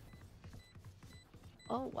 Oh.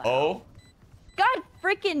 Oh wow. Oh. God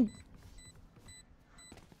freaking.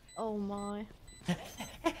 Oh my.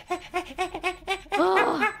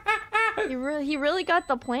 Ugh. He really got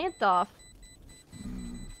the plant off.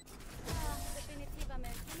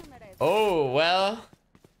 Oh well.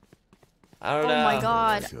 I don't know. Oh my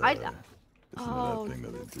god. Like, I. It's Oh. that thing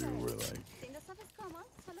that they do where like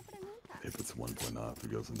if it's 1 point off,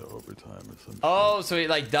 it goes into overtime or something. Oh, so it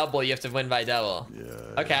like double. You have to win by double.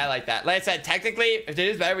 Yeah. Okay, I like that. Like I said, technically, if it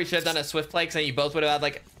is better, we should have done a swift play because then you both would have had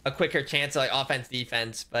like a quicker chance of like offense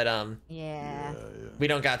defense. But Yeah. we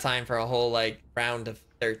don't got time for a whole like round of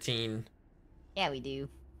 13. Yeah, we do.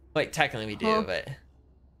 Wait, technically we do, Huh. but.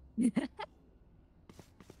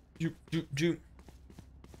 Joop.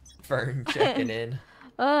 Fern checking in.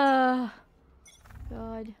 God.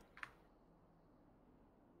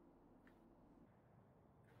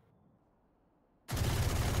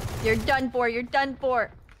 You're done for. You're done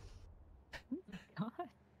for. God.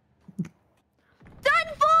 Done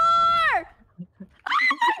for! Oh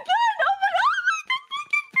my god! Oh my god!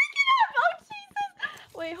 Pick it up! Oh Jesus!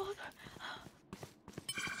 Wait, hold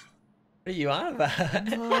What are you on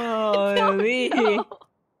about? Oh, on. Lee. No.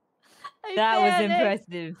 I That was panicked.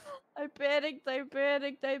 impressive.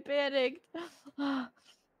 I panicked.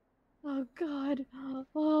 Oh god.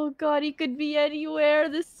 Oh god, he could be anywhere,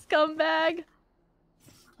 this scumbag.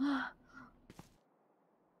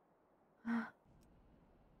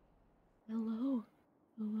 Hello.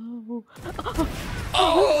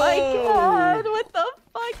 Oh my god, what the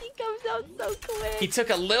fuck? He comes out so quick. He took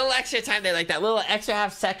a little extra time there, like that little extra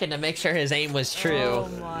half second to make sure his aim was true. Oh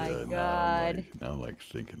my Yeah, god. Now I'm like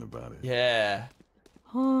thinking about it. Yeah.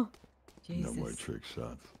 Huh. No more Jesus. trick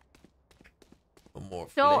shots. One more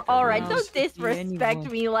Don't, flicker. alright, No, don't it's just disrespect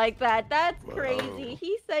anymore. me like that. That's Wow. crazy.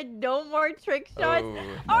 He said no more trick shots.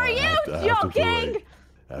 Oh. Are I you have to- I have to put, joking? like-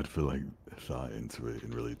 I have to put like thought into it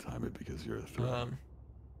and really time it because you're a threat.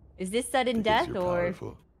 Is this sudden Because death you're or?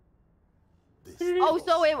 powerful. Oh,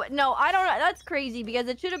 so it no, I don't know. That's crazy because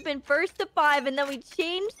it should have been first to 5 and then we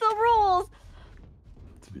changed the rules.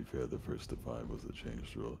 To be fair, the first to 5 was the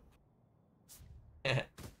changed rule.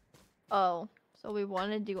 Oh, so we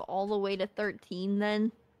want to do all the way to 13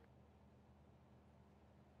 then?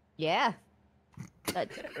 Yeah.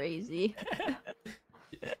 That's crazy.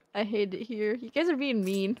 I hate it here. You guys are being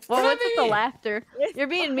mean. What Well, do I what's with the mean? laughter? You're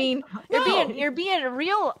being mean. No. You're being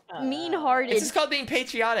real mean-hearted. It's just called being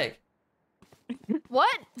patriotic.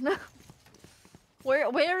 What?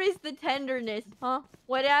 Where is the tenderness, huh?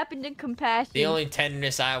 What happened to compassion? The only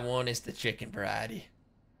tenderness I want is the chicken variety.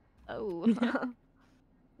 Oh.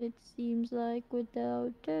 It seems like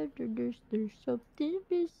without tenderness, there's something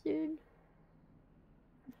missing.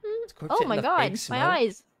 Scorch Oh it in my the god, fake my smoke.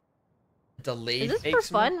 eyes. Delayed Is this fake for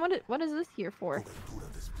smoke. fun? What is this here for?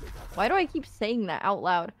 Why do I keep saying that out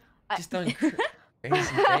loud? Just done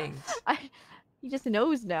crazy things. He just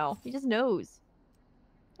knows now. He just knows.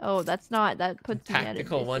 Oh, that's not. That puts me at a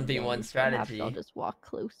Tactical 1v1 disadvantage. strategy. Perhaps I'll just walk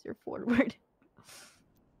closer forward.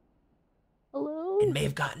 Hello? It may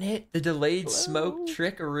have gotten it. The delayed Hello? smoke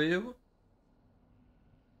trickaroo.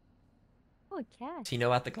 Oh, a cat. Does he know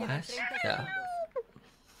about the glass? No.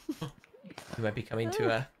 He might be coming to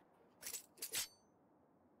a...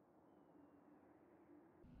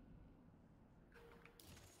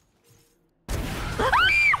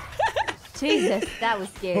 Jesus, that was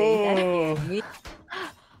scary. Oh. That scared me.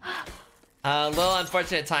 A little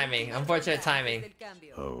unfortunate timing. Unfortunate timing.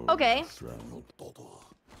 Oh, Okay. this round.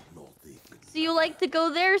 So you like to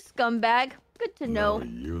go there, scumbag? Good to know. No,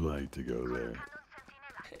 you like to go there.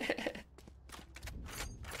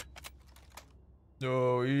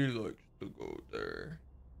 No, he likes to go there.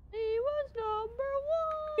 He was number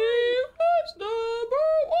one. He was number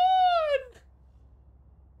one.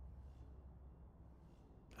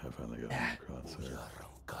 I finally got my crosshair.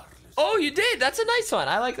 Oh, you did. That's a nice one.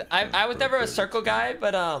 I like. I was never a circle guy,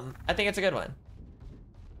 but I think it's a good one.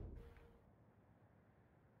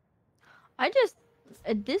 I just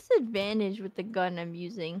a disadvantage with the gun I'm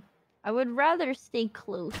using. I would rather stay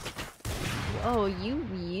close. Oh,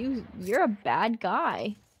 you're a bad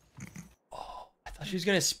guy. Oh, I thought she was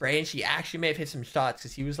gonna spray, and she actually may have hit some shots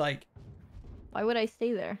because he was like, Why would I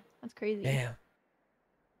stay there? That's crazy. "Damn."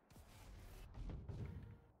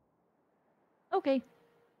 Okay.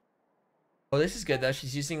 Oh, this is good though.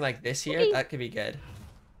 She's using like this here. Okay. That could be good.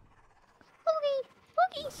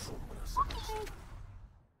 Okay.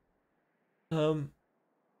 Um.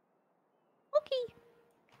 Okay.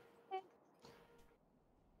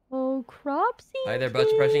 Oh, crop seed. Alright, they're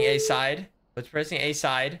both pressing A side. Both pressing A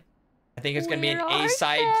side. I think it's gonna be an Where A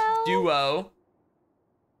side are duo.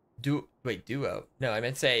 Wait, duo? No, I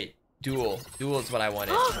meant to say duel. Duel is what I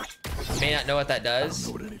wanted. You may not know what that I don't does.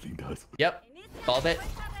 know what anything does. Yep, called it.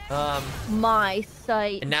 My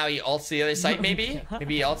sight. And now he ults the other side, maybe?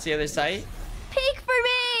 Maybe he ults the other side. Peek for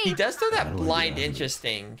He me. does throw I that don't blind get it.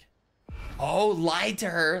 interesting. Oh, lied to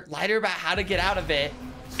her. Lied to her about how to get out of it.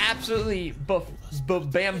 Absolutely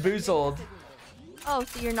bamboozled. Oh,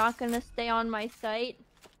 so you're not gonna stay on my site?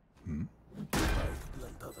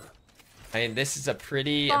 I mean, this is a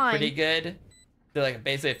pretty Fine. good. So like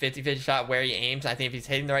basically a 50-50 shot where he aims. I think if he's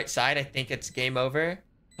hitting the right side, I think it's game over.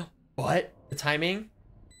 What? The timing?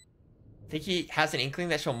 I think he has an inkling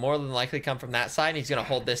that she'll more than likely come from that side, and he's gonna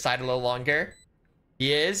hold this side a little longer.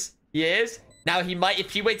 He is. He is. Now he might,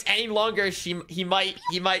 if he waits any longer, he might.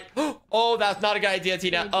 Oh, that's not a good idea,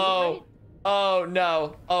 Tina. Oh. Oh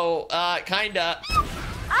no. Oh, kinda.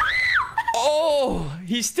 Oh,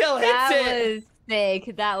 he still hits That it. was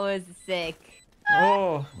sick. That was sick.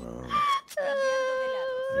 Oh. Well,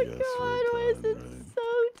 Oh Yes, god, why we're is it done,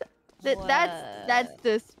 so that's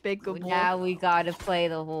despicable. Now we gotta play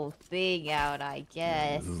the whole thing out, I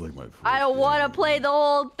guess. this is like my I don't fourth want to game. play the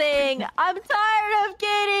whole thing. I'm tired of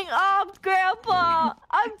getting off, Grandpa.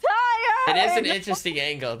 I'm tired. It is an interesting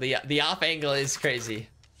angle. The off angle is crazy.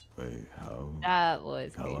 Wait, That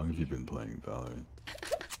was how crazy. long have you been playing Valorant?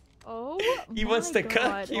 Oh, He wants my to cook.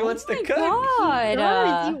 God. He Oh wants to my cook. God.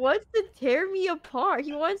 God, He wants to tear me apart.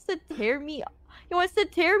 He wants to tear me. He wants to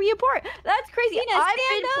tear me apart. That's crazy. Tina, I've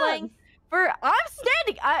stand been up. playing for. I'm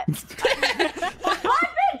standing. I've been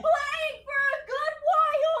playing for a good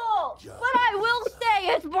while, but I will say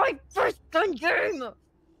it's my first gun game.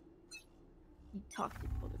 You toxic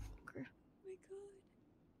motherfucker.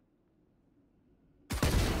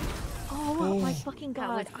 Oh my fucking That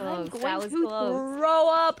god! was close. I'm That going was to close. throw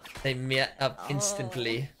up. They met up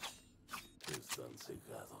instantly.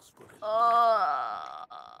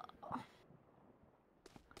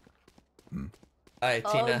 Alright,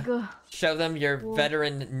 Tina. Ugh. Show them your Whoa.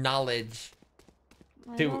 veteran knowledge.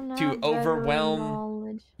 I To- don't to have veteran overwhelm-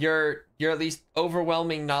 knowledge. Your at least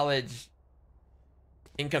overwhelming knowledge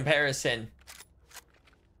in comparison.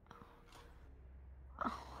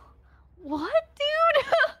 What,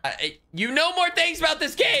 dude? You know more things about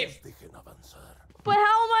this game. But how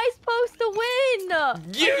am I supposed to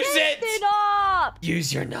win? Use it! It up.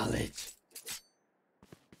 Use your knowledge.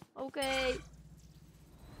 Okay.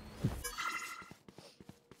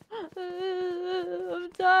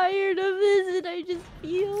 I'm tired of this, and I just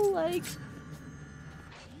feel like.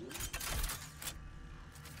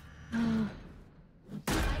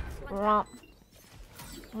 Womp.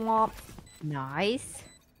 Womp. Nice.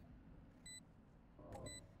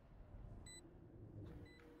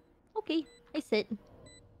 Okay, I sit.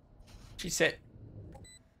 She said,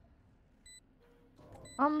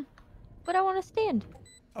 But I want to stand.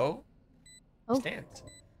 "Oh, Oh. stands."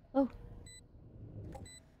 Oh.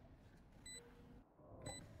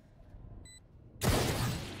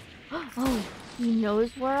 Oh, He knows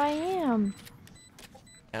where I am.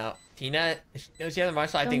 Now, Tina, if she knows you have the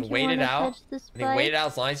Marshall, I Don't think you wait it wanna out. touch the I think wait it spike? out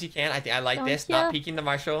as long as you can. I think I like Don't this, ya? not peeking the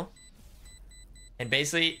Marshall. And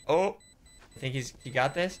basically, oh, I think he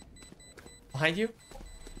got this. Behind you.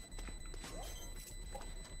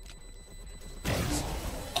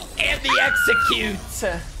 Oh, and the execute.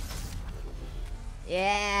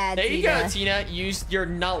 Yeah. There you go, Tina. Use your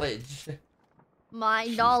knowledge. My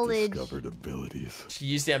She's knowledge. discovered abilities. She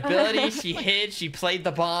used the ability. She hid. She played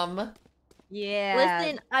the bomb. Yeah.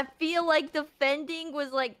 Listen, I feel like defending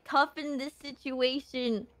was like tough in this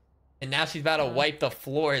situation. And now she's about to wipe the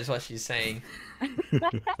floor, is what she's saying.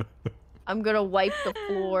 I'm gonna wipe the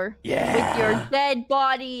floor Yeah. with your dead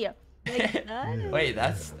body. Like, Wait,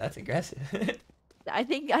 that's aggressive.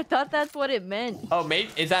 I thought that's what it meant. Oh, maybe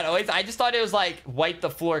is that always? I just thought it was like wipe the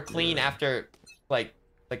floor clean after, like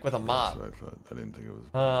with a mop. That's what I thought. I didn't think it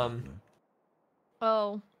was.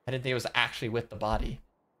 Oh. I didn't think it was actually with the body.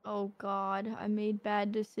 Oh God, I made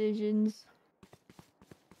bad decisions.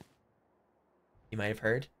 You might have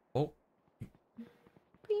heard. Oh, Be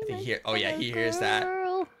he my hear. Oh yeah, he little hears that.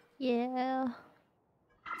 girl. Yeah.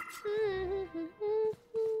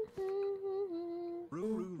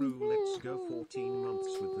 Roo, let's go 14 months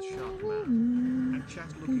with the shark man. And chat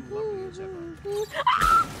looking lovely as ever.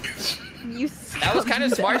 You That was kind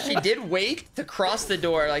of smart. She scumbag. did wait to cross the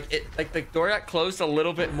door. Like the door got closed a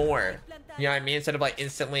little bit more. You know what I mean? Instead of like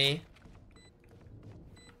instantly.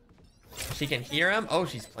 She can hear him. Oh,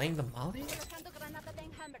 she's playing the molly.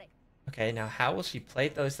 Okay, now how will she play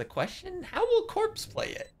it though is the question. How will Corpse play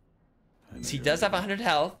it? He does have 100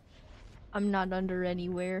 health. I'm not under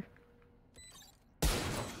anywhere.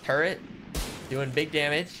 Turret, doing big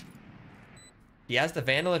damage. He has the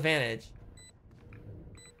Vandal advantage.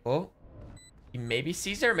 Oh, he maybe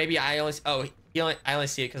sees her. Maybe I only. Oh, I only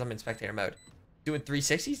see it because I'm in spectator mode. Doing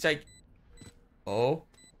 360s. Like, oh,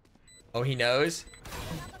 he knows.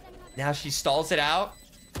 Now she stalls it out.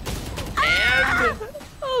 And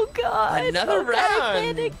Oh God! another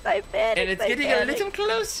round. I panicked. And it's getting a little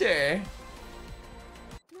closer.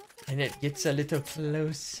 And it gets a little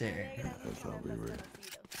closer. I thought we were.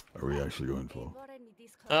 Are we actually going full?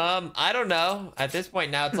 I don't know. At this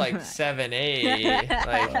point now it's like 7-8.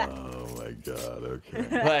 Like, Oh my god.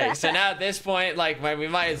 Okay. like so now at this point, like we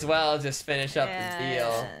might as well just finish up the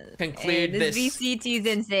deal. Conclude This this. VCT is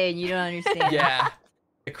insane. You don't understand. Yeah.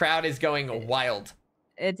 The crowd is going wild.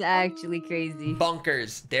 It's actually crazy.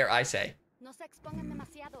 Bunkers, dare I say.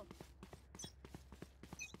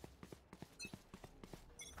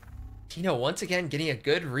 Tina once again getting a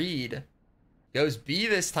good read. Goes B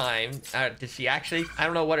this time. Did she actually? I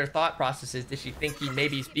don't know what her thought process is. Did she think he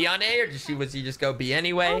maybe be on A, or was he just go B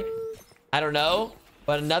anyway? I don't know.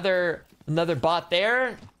 But another bot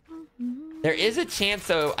there. There is a chance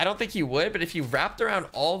though. I don't think he would, but if he wrapped around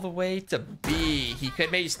all the way to B, he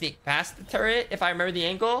could maybe sneak past the turret if I remember the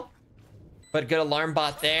angle. But good alarm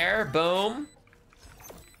bot there. Boom.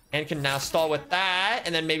 And can now stall with that,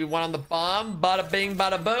 and then maybe one on the bomb. Bada bing,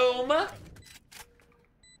 bada boom.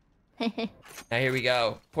 Now here we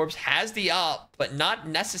go. Corpse has the up, but not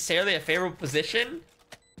necessarily a favorable position.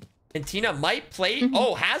 And Tina might play.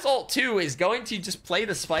 Oh, has ult too. Is going to just play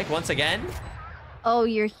the spike once again. Oh,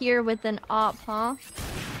 you're here with an op, huh?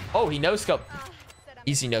 Oh, he no scope.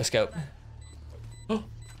 Easy no scope. And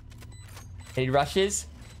he rushes.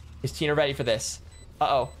 Is Tina ready for this?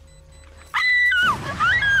 Uh-oh.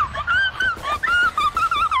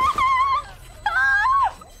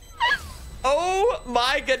 Oh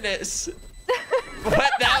my goodness.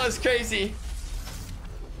 What? That was crazy.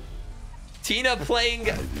 Tina playing.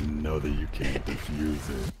 I didn't know that you can't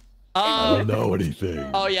defuse it. I don't know anything.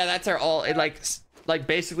 Oh yeah, that's our ult. It like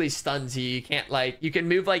basically stuns you. You can't you can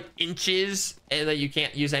move like inches, and then you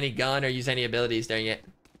can't use any gun or use any abilities during it.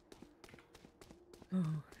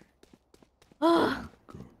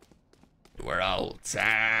 We're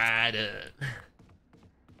outside.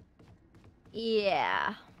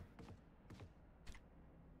 Yeah.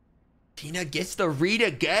 Tina gets the read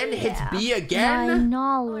again. Hits B My again.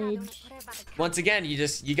 knowledge. Once again, you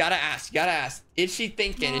gotta ask. Is she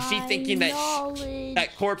thinking? Is she thinking that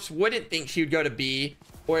Corpse wouldn't think she would go to B,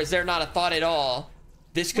 or is there not a thought at all?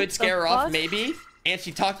 This could scare her off, maybe. And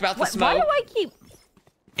she talked about the Why smoke. do I keep?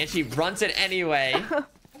 And she runs it anyway.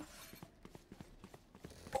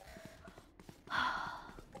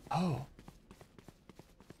 Oh.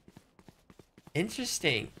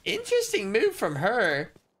 Interesting move from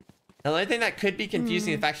her. The only thing that could be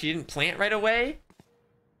confusing is the fact she didn't plant right away.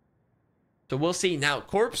 So we'll see. Now,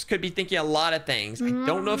 Corpse could be thinking a lot of things. I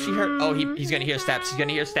don't know if she heard. Oh, he's gonna hear steps. He's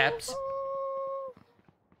gonna hear steps.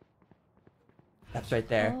 Steps right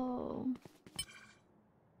there. Oh.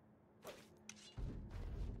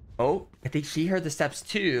 Oh, I think she heard the steps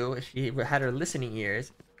too. If she had her listening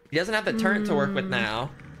ears. She doesn't have the turret to work with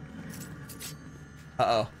now.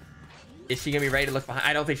 Uh-oh. Is she gonna be ready to look behind?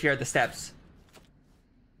 I don't think she heard the steps.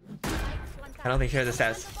 I don't think she heard the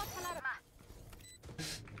steps.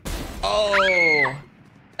 Oh,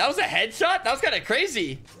 that was a headshot? That was kind of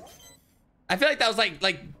crazy. I feel like that was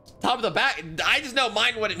like top of the back. I just know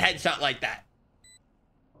mine wouldn't headshot like that.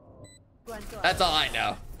 That's all I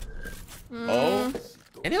know. Oh,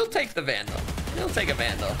 and he'll take the Vandal. He'll take a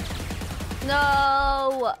Vandal.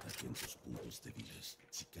 No.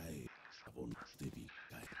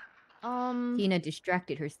 Tina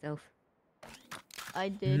distracted herself. I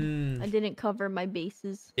did. I didn't cover my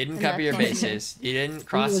bases. Didn't cover your bases. You didn't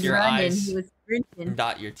cross your I's and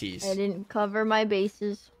dot your T's. I didn't cover my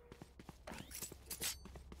bases.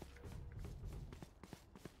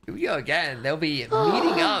 Here we go again. They'll be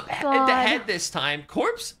meeting up head to head this time.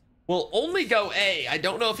 Corpse will only go A. I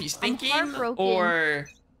don't know if he's thinking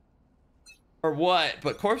or what,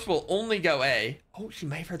 but Corpse will only go A. Oh, she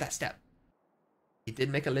might have heard that step. He did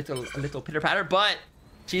make a little pitter patter, but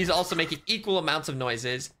she's also making equal amounts of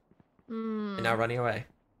noises and now running away.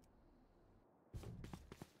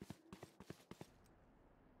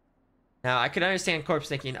 Now I could understand Corpse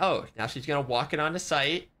thinking, oh, now she's gonna walk it onto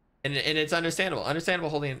site, and it's understandable.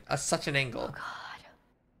 Understandable holding such an angle. Oh God.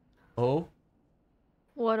 Oh.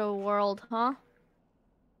 What a world, huh?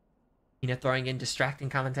 Tina throwing in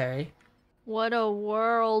distracting commentary. What a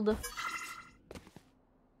world.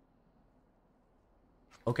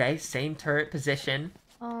 Okay, same turret position.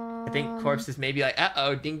 I think Corpse is maybe like,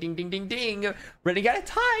 uh-oh, ding, ding, ding, ding, ding. Running out of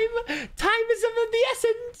time. Time is of the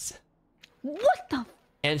essence. What the?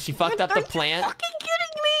 And she fucked up the plant. Are you fucking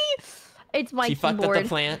kidding me? It's my She keyboard. fucked up the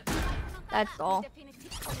plant. That's all.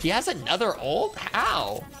 She has another ult?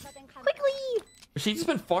 How? Quickly. Has she just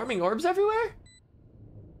been farming orbs everywhere?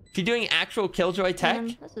 She doing actual Killjoy tech?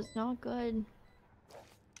 This is not good.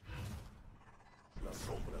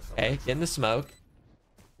 Okay, get in the smoke.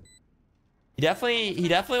 He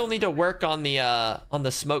definitely will need to work on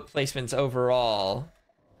the smoke placements overall.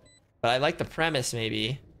 But I like the premise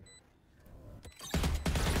maybe.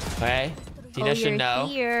 Okay, Tina should know.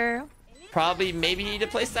 Here. Probably maybe need to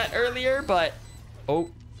place that earlier, but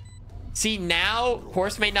oh. See, now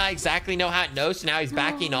Corpse may not exactly know how it knows, so now he's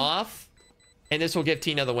backing off. And this will give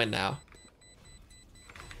Tina the win now.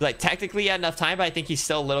 Like technically he had enough time, but I think he's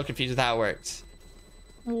still a little confused with how it works.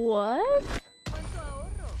 What?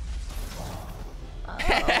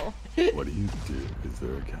 Oh. What do you do? Is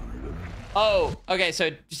there a counter to that? Oh, okay. So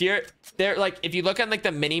here, there, like, if you look on like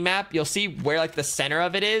the mini map, you'll see where like the center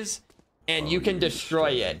of it is, and you can destroy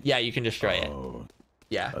it. Yeah, you can destroy it.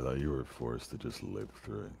 Yeah. I thought you were forced to just live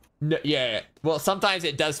through it. No, yeah. Well, sometimes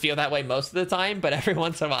it does feel that way most of the time, but every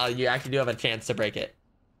once in a while, you actually do have a chance to break it.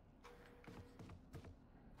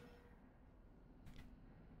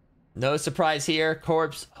 No surprise here.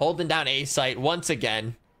 Corpse holding down A site once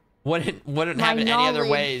again. Wouldn't have it any other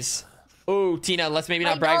ways. Oh, Tina, let's maybe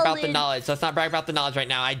not brag about the knowledge. Let's not brag about the knowledge right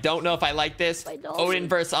now. I don't know if I like this. Odin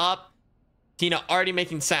versus Op. Tina already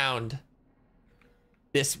making sound.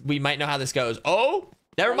 This, we might know how this goes. Oh,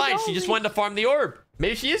 never mind. She just wanted to farm the orb.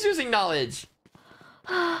 Maybe she is using knowledge.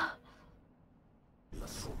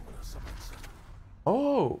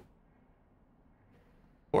 Oh.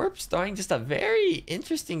 Corpse throwing just a very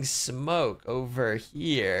interesting smoke over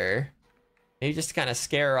here. Maybe just kind of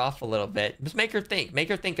scare her off a little bit. Just make her think. Make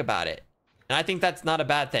her think about it. And I think that's not a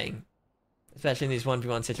bad thing. Especially in these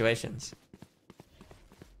 1v1 situations.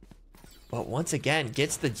 But once again,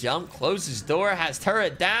 gets the jump, closes door, has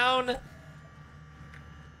turret down.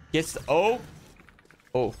 Gets the... Oh.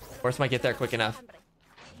 Oh, Corpse might get there quick enough.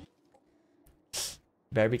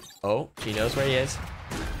 Better be... Oh, she knows where he is.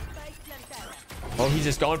 Oh, he's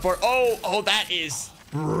just going for it. Oh, oh, that is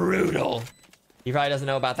brutal. He probably doesn't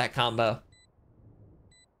know about that combo.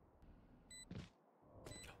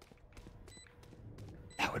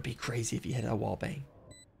 That would be crazy if he hit a wall bang.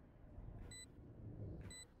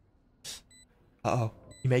 Uh-oh.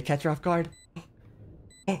 You may catch her off guard.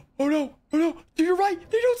 Oh, oh no. Oh no. You're right.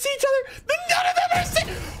 They don't see each other. None of them are see.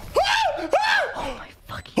 Oh my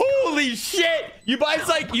fucking Holy God. Shit. You guys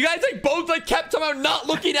like both like kept somehow not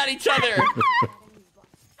looking at each other.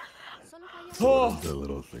 Oh. The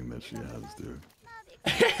little thing that she has, dude.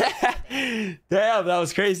 Damn, that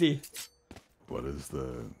was crazy. What is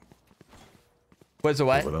the... What's the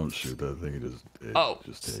what? If I don't shoot that thing, it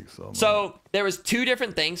just takes so much. So there was two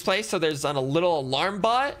different things placed. So there's on a little alarm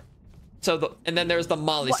bot. So and then there's the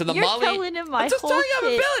molly. What? So the You're molly. telling him my I'm just whole telling him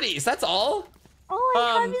shit. abilities. That's all. All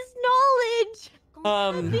I have is knowledge.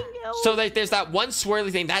 So like there's that one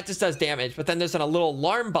swirly thing that just does damage, but then there's a little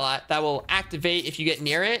alarm bot that will activate if you get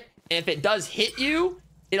near it, and if it does hit you,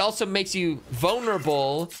 it also makes you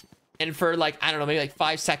vulnerable, and for like, I don't know, maybe like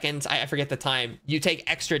 5 seconds, I forget the time, you take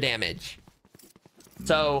extra damage.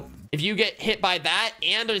 So if you get hit by that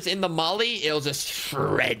and it's in the molly, it'll just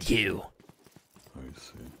shred you. I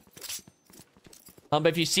see. But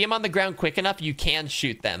if you see them on the ground quick enough, you can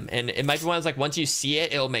shoot them. And it might be one of those, like, once you see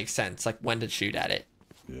it, it'll make sense, like, when to shoot at it.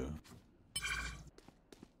 Yeah.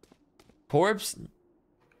 Corbs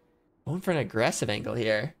going for an aggressive angle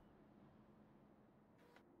here.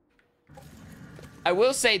 I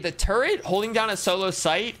will say the turret holding down a solo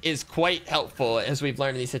sight is quite helpful, as we've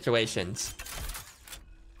learned in these situations.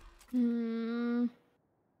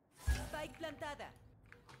 Spike plantada.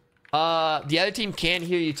 The other team can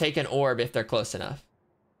hear you take an orb if they're close enough.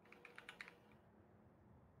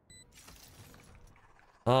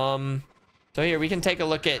 So here we can take a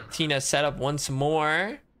look at Tina's setup once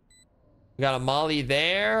more. We got a molly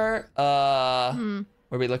there. What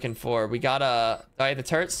are we looking for? We got a... Alright, the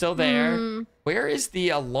turret's still there. Where is the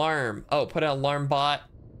alarm? Oh, put an alarm bot.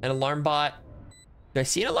 An alarm bot. Do I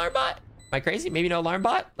see an alarm bot? Am I crazy? Maybe no alarm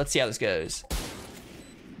bot? Let's see how this goes.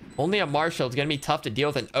 Only a Marshall. It's gonna be tough to deal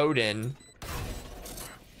with an Odin.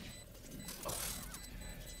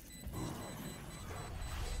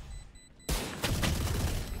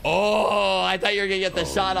 Oh, I thought you were gonna get the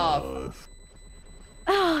shot off.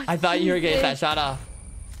 Oh, I thought you were gonna get that shot off.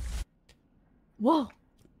 Whoa.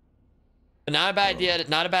 Not a bad idea.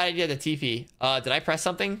 Not a bad idea to TP. Did I press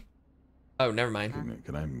something? Oh, never mind.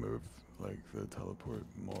 Can I move like the teleport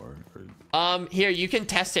more? Or... Here, you can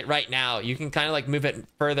test it right now. You can kind of like move it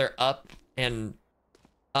further up and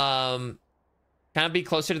kind of be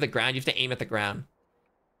closer to the ground. You have to aim at the ground.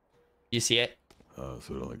 You see it? So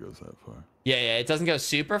it only goes that far. Yeah, it doesn't go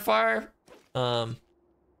super far.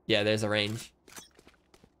 Yeah, there's a range.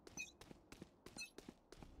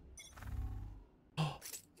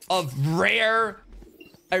 A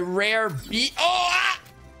rare beat. Oh! Ah!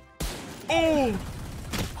 Oh!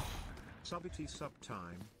 Subity sub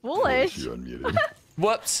time. Foolish. You unmuted.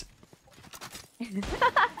 Whoops.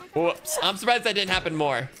 Whoops. I'm surprised that didn't happen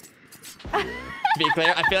more. To be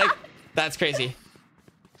clear, I feel like that's crazy.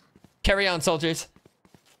 Carry on, soldiers.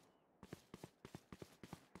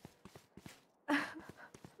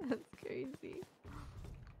 That's crazy.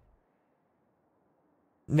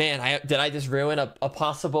 Man, did I just ruin a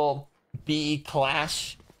possible BE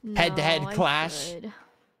clash? Head-to-head clash?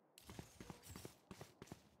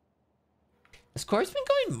 This core's been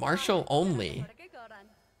going Marshall only.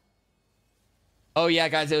 Oh yeah,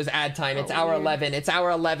 guys, it was ad time. It's hour 11. It's hour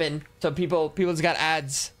 11. So people's got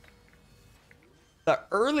ads. The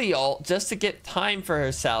early ult just to get time for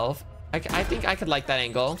herself. I think I could like that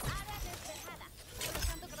angle.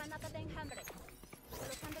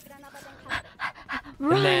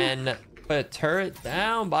 And then put a turret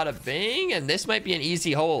down, bada bing, and this might be an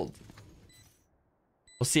easy hold.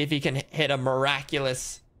 We'll see if he can hit a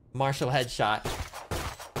miraculous Marshall headshot.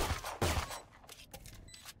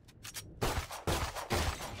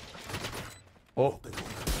 Oh.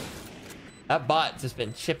 That bot's just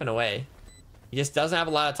been chipping away. He just doesn't have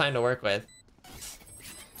a lot of time to work with.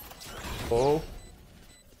 Oh.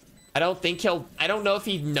 I don't know if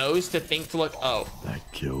he knows to think to look. Oh. That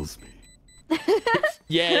kills me.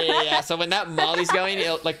 Yeah. So when that molly's going,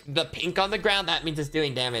 like the pink on the ground, that means it's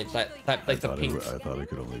doing damage. Like the pink. I thought it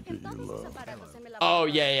could only get you low. Oh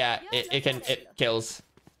yeah. It kills.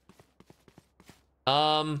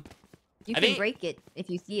 You can break it if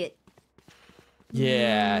you see it.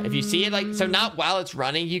 Yeah, if you see it, like, so not while it's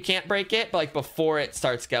running, you can't break it, but like before it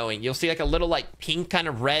starts going, you'll see like a little like pink kind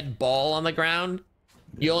of red ball on the ground.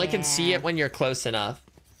 You only can see it when you're close enough.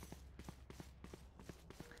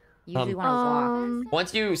 Usually when I walk.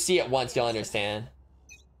 Once you see it once, you'll understand.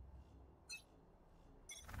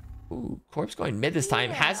 Ooh, Corpse going mid this time.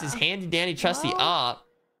 Has his handy dandy trusty up.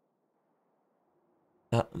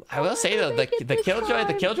 I will say though, the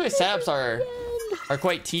Killjoy setups are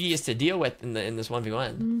quite tedious to deal with in this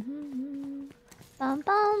 1v1.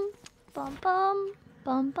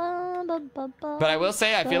 But I will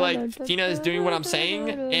say, I feel like Tina is doing what I'm saying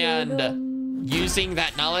and using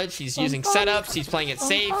that knowledge. He's using setups. He's playing it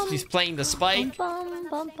safe. He's playing the spike.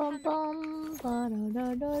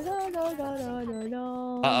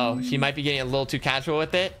 Uh-oh, she might be getting a little too casual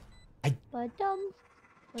with it.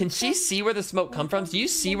 Can she see where the smoke come from? Do you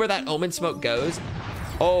see where that omen smoke goes?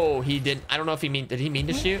 Oh, he didn't. I don't know if did he mean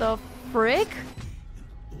to shoot? The frick?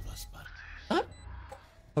 Huh?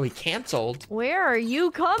 Oh, he canceled. Where are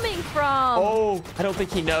you coming from? Oh, I don't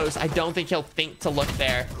think he knows. I don't think he'll think to look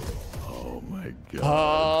there. Oh my god.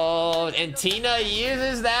 Oh, and Tina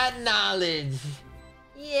uses that knowledge.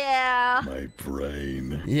 Yeah. My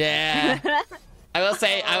brain. Yeah. I will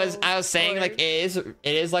say, I was saying Lord. like it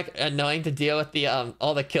is like annoying to deal with the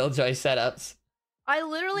all the Killjoy setups. I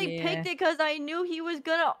literally picked Yeah. it because I knew he was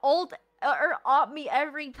gonna ult or op me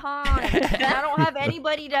every time. And I don't have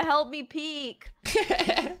anybody to help me peek.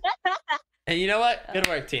 And you know what? Good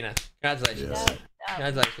work, Tina. Congratulations. Yeah.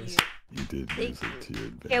 Congratulations. You did use it to your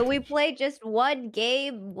advantage. Can we play just one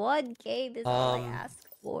game? One game is all I ask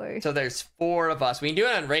for. So there's 4 of us. We can do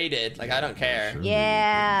it unrated. Like, I don't care. Sure.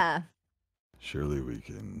 Yeah. Surely we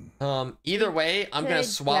can. Either way, I'm gonna Could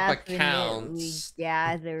swap definitely accounts.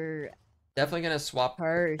 Gather Definitely gonna swap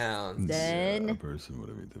person. accounts. Then- Yeah, a person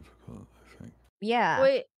would be difficult, I think. Yeah.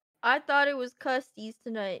 Wait, I thought it was Custies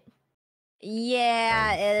tonight.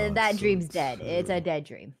 Yeah, I thought that so dream's dead. It's a too. dead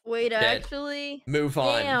dream. Wait, Dead. actually? Move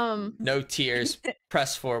on. Damn. No tears.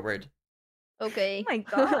 Press forward. Okay. Oh my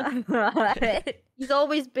god. He's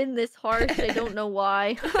always been this harsh. I don't know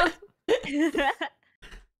why.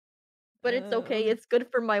 But it's okay. It's good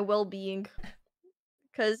for my well-being.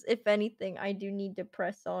 Because if anything, I do need to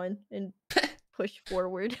press on and push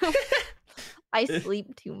forward. I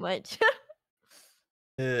sleep too much.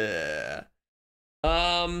 Yeah.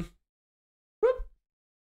 Whoop.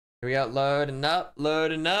 Here we go. Loading up.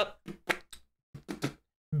 Loading up.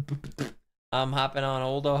 I'm hopping on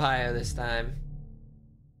Old Ohio this time.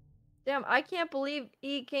 Damn, I can't believe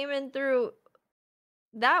he came in through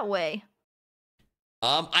that way.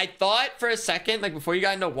 I thought for a second, like before you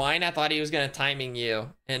got into wine, I thought he was gonna timing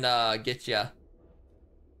you and get you.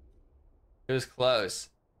 It was close.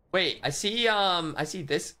 Wait, I see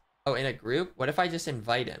this. Oh, in a group. What if I just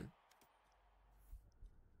invite him?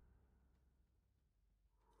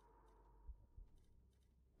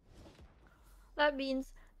 That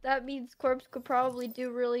means Corpse could probably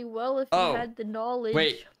do really well if he Oh, had the knowledge.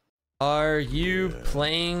 Wait, are you Yeah.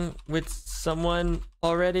 playing with someone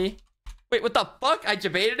already? Wait, what the fuck? I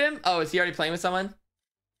debated him? Oh, is he already playing with someone?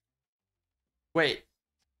 Wait.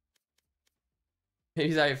 Maybe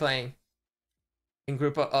he's already playing. In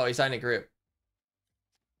group oh, he's in a group.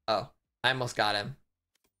 Oh, I almost got him.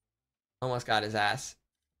 Almost got his ass.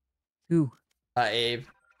 Who? Abe.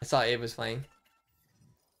 I saw Abe was playing.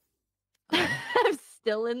 I'm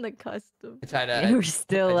still in the custom. I tried to. We're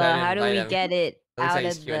still. I tried to How do we invite him. get it Looks out like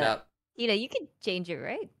he's of queuing the? up. You know, you can change it,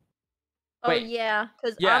 right? Oh Wait. yeah,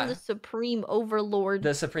 because Yeah. I'm the supreme overlord.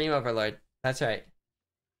 The Supreme Overlord. That's right.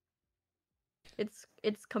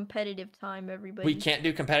 It's competitive time, everybody. We can't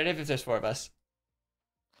do competitive if there's 4 of us.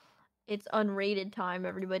 It's unrated time,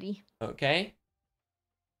 everybody. Okay.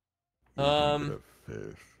 We can get a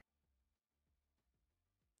fifth.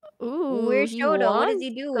 Ooh, Where's he Shoto? What is wants he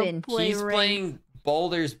to doing? play He's ranked. playing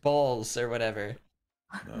Boulder's Balls or whatever.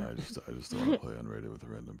 No, I just don't want to play unrated with a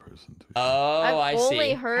random person. Too. Oh, I've I only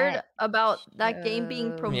see. heard That about that game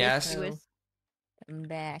being show. Yes. promiscuous. I'm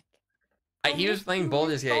back. He was playing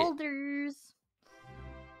Boulder's Gate. Boulders.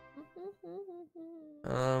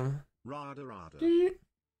 Rada rada.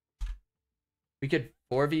 We could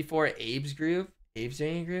 4v4 Abe's group. Abe's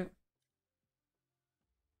doing a group.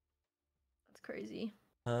 That's crazy.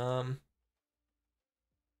 Oh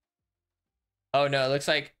no, it looks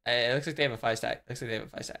like they have a 5-stack. Looks like they have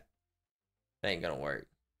a 5-stack. That ain't gonna work.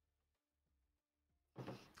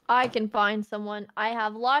 I can find someone. I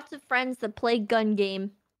have lots of friends that play gun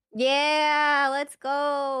game. Yeah, let's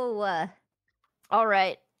go. All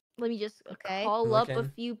right, let me just Okay. call up a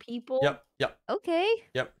Looking. few people. Yep. Okay.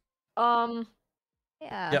 Yep. Um.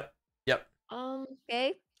 Yeah. Yep.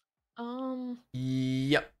 Okay.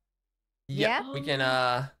 Yep. Yeah? We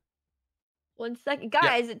can 1 second,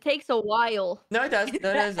 guys. It takes a while. No, it does. No,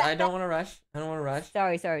 it does. I don't want to rush. I don't want to rush.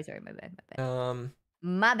 Sorry. My bad.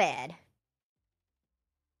 My bad.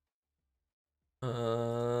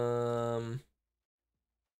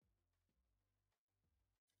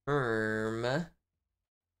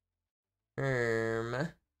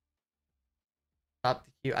 Stop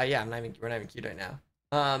the queue. Yeah, we're not even queued right now.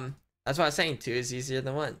 That's why I was saying 2 is easier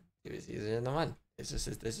than 1. 2 is easier than 1. This is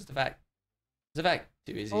the fact. It's a fact.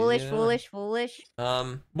 2 is easier than 1. Foolish.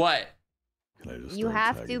 What? Can I just You start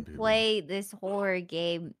have to tagging people? play this horror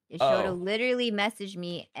game. Oh. Shoto literally messaged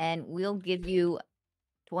me, and we'll give you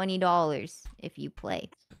 $20 if you play.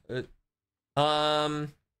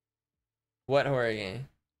 What horror game?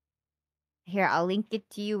 Here, I'll link it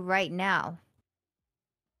to you right now.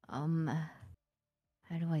 How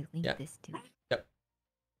do I link Yeah. this to? Yep.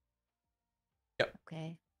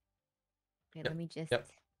 Okay. Yep. Let me just Yep.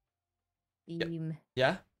 beam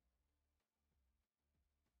Yeah.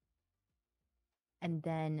 and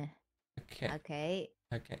then Okay. okay.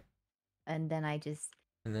 Okay. and then I just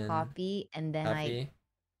And then copy, and then copy.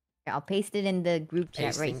 I'll paste it in the group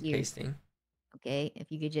chat right here. Pasting. Okay,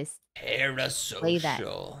 if you could just Play that.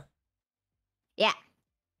 Yeah.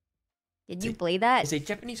 Did you play that? It's a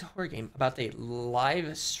Japanese horror game about a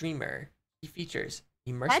live streamer. Key features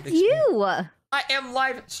immersive. That's experience. you. I am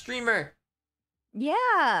live streamer.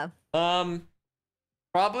 Yeah.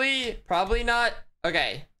 Probably not.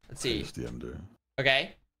 Okay, let's see. Just DM'd her.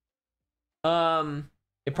 Okay.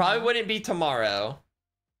 It probably wouldn't be tomorrow.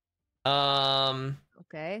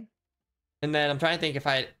 Okay. And then I'm trying to think if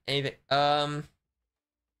I had anything.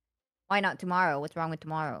 Why not tomorrow? What's wrong with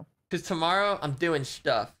tomorrow? Because tomorrow I'm doing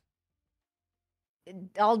stuff.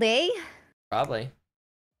 All day? Probably.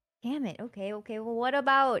 Damn it. Okay. Well, what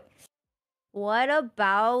about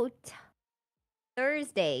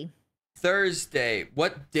Thursday? Thursday.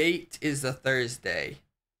 What date is the Thursday?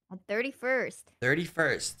 31st.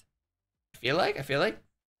 31st. I feel like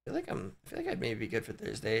I'd maybe be good for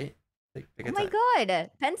Thursday. Pick a Oh my time.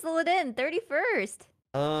 god. Pencil it in. 31st.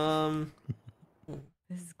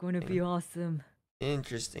 This is going to be awesome.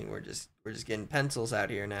 Interesting. We're just getting pencils out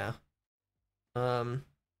here now. Oh.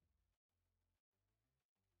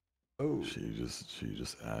 She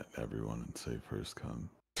just at everyone and say first come.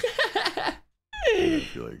 I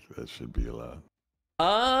feel like that should be allowed.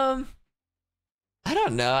 I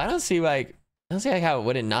don't know. I don't see like how it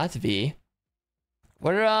wouldn't not to be.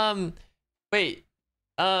 What are wait.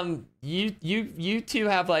 You two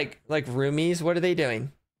have like roomies. What are they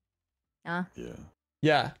doing? Huh?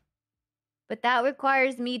 Yeah. But that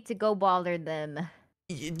requires me to go bother them.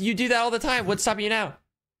 You do that all the time. What's stopping you now?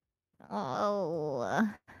 Oh,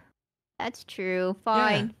 that's true.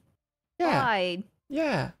 Fine. Yeah. Fine.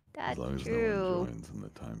 Yeah. That's as long as true. no one joins in the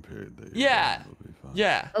time period that Yeah. will be fine.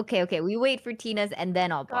 Yeah. Okay. We wait for Tina's and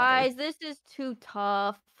then I'll bother. Guys, this is too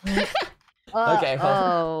tough. Okay.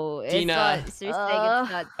 Oh, Tina. Seriously, it's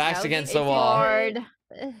not Backs against the it's wall. hard.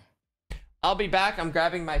 I'll be back. I'm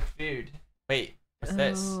grabbing my food. Wait. What's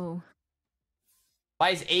this? Oh. Why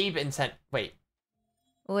is Abe in sent?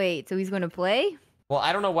 Wait, so he's gonna play? well,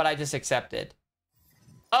 I don't know what I just accepted.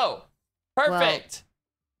 Oh, perfect.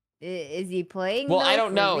 Is he playing? Well, though, I don't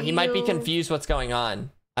for know. He might be real? confused what's going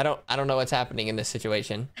on. I don't know what's happening in this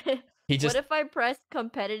situation. He just What if I pressed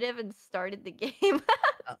competitive and started the game?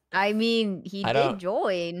 I mean, he I did don't-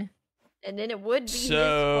 join. And then it would be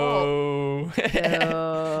so.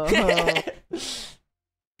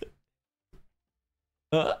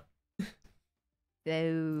 Huh?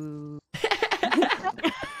 So.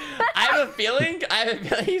 I have a feeling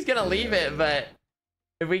he's gonna leave it, but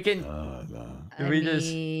if we can, No. if we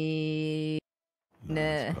just. No, Nah.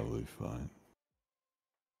 it's probably fine.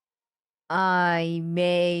 I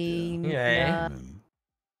may. Okay. not- And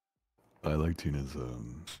I like Tina's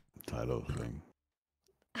title thing.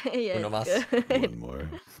 full. Yeah, Uno mas. it's good. One more.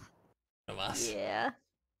 Yeah.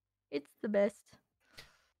 It's the best.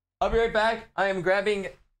 I'll be right back. I am grabbing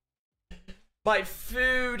my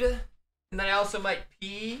food, and then I also might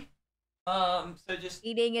pee. So just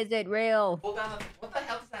Eating isn't real. hold down. What the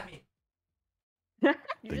hell does that mean? You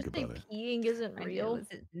Think just think about it. peeing isn't I real?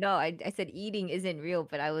 wasn't- No, I said eating isn't real,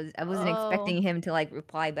 but I wasn't Oh. expecting him to like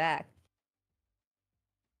reply back.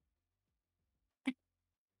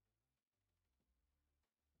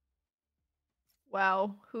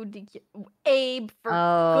 Wow. Who did you... Abe, for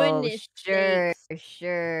Oh, goodness sure, sakes.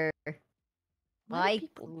 sure. Why do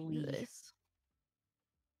people do Likely. this?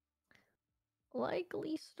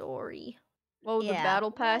 Likely story. Oh, the Yeah,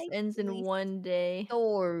 battle pass ends in likely 1 day.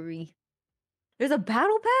 Story. There's a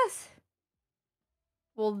battle pass?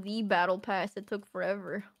 Well, the battle pass, it took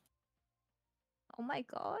forever. Oh my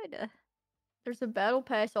god. There's a battle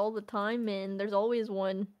pass all the time, man. There's always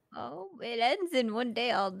one. Oh, it ends in 1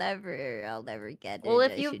 day. I'll never get it. Well, I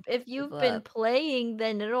if should you've give been up. playing,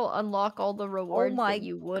 then it'll unlock all the Oh rewards my that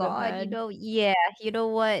you would have god, had. yeah, you know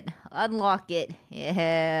what? Unlock it.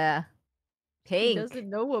 Yeah. He Pink. doesn't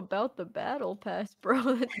know about the battle pass,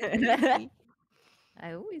 bro. That's crazy.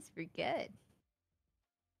 I always forget.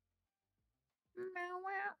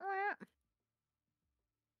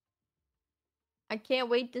 I can't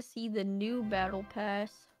wait to see the new battle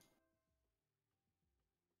pass.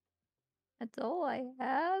 That's all I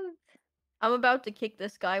have. I'm about to kick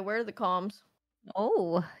this guy. Where are the comms?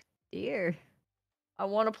 Oh, dear. I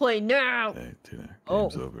want to play now. Hey, Tina, Oh.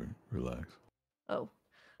 game's over. Relax. Oh.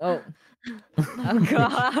 Oh. Oh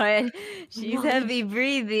god. She's heavy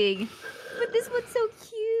breathing. But this one's so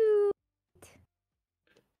cute.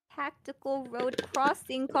 Tactical road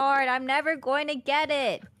crossing card. I'm never going to get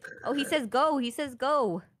it. Oh, he says go. He says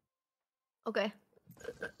go. Okay.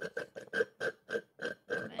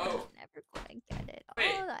 Oh. I'm never going to get it.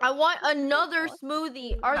 Wait. Oh, I want another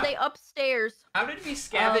smoothie. Are they upstairs? How did we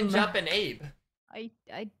scavenge up an Abe? I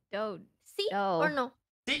don't. See No. or no?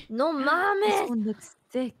 See? No This mames. one looks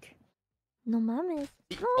thick. No mames.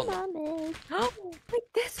 See? No Oh, no. mames. Oh, wait,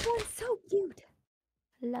 this one's so cute.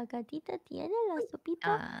 La gatita tiene la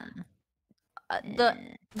sopita.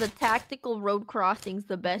 Eh. The tactical road crossing's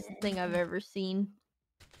the best thing I've ever seen.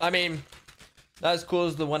 I mean, not as cool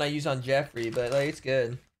as the one I use on Jeffrey, but like it's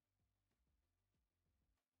good.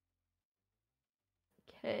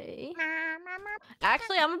 Okay.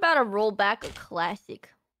 Actually, I'm about to roll back a classic.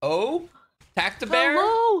 Oh, Tactibear?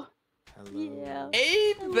 Hello. Hello. Yeah.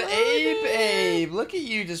 Abe, I love Abe, it. Abe. Look at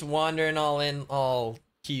you just wandering all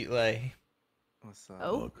cute like. What's up?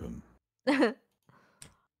 Oh. Welcome.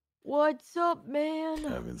 What's up, man?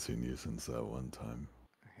 Haven't seen you since that one time.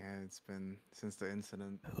 Yeah, it's been since the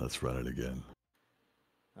incident. Let's run it again.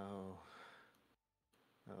 Oh.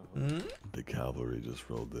 Oh. Hmm? The cavalry just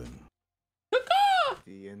rolled in.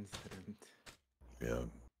 The incident. Yeah.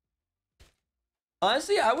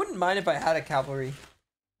 Honestly, I wouldn't mind if I had a cavalry.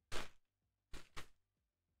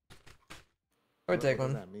 I would take What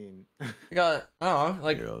one. does that mean? I got, I don't know,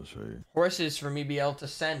 like Here, I'll show you. horses for me to be able to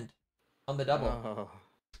send on the double. Oh.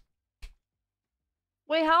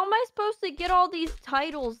 Wait, how am I supposed to get all these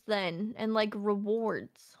titles then? And like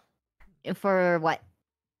rewards? For what?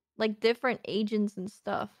 Like different agents and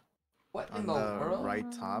stuff. What in On the the world?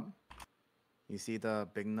 right top, you see the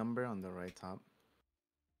big number on the right top.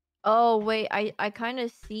 Oh, wait, I kind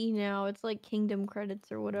of see now. It's like kingdom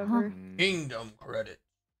credits or whatever. Mm, Kingdom credit.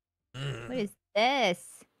 Mm. What is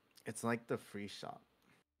this? It's like the free shop.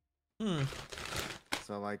 Hmm.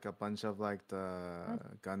 So like a bunch of like the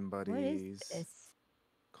gun What buddies. is this?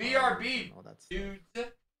 BRB, cards, and all that stuff.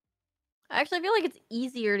 Dudes. Actually, I feel like it's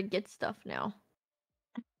easier to get stuff now.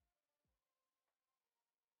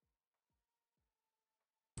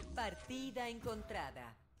 Partida encontrada.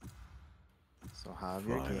 So how have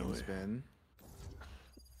your games Finally. been?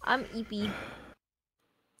 I'm EP. Yeep.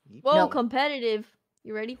 Whoa, No. competitive.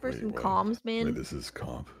 You ready for Wait, some what? comms, man? Wait, this is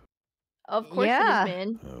comp. Of course Yeah. it is,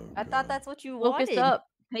 man. Oh, I thought God. that's what you Focus wanted. up.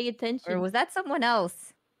 Pay attention. Or was that someone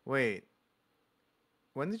else? Wait.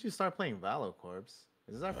 When did you start playing Valo Corps?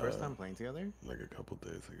 Is this our first time playing together? Like a couple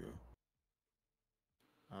days ago.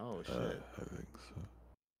 Oh shit. I think so.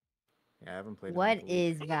 Yeah, I haven't played. What in like a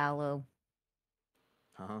is week. Valo?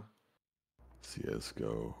 Huh?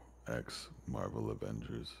 CS:GO X Marvel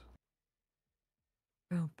Avengers.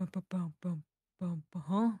 Boom, boom, boom, boom, boom, boom,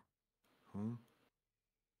 huh? Huh?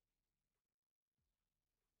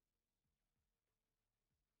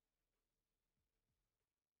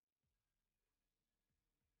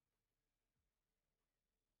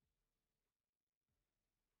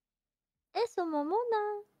 Eso,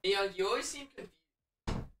 mamona. Miyoung, you always seem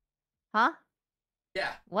confused. Huh?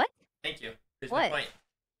 Yeah, What? thank you. Here's What? my point.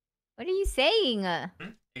 What are you saying?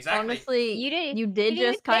 Exactly. Honestly, You didn't- you did you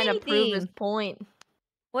didn't just say kind of prove his anything. point.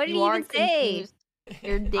 What did You you are even say? confused.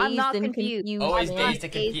 You're dazed I'm not and confused. confused. Always man. dazed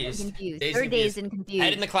and confused. Dazed You're and dazed confused. and confused.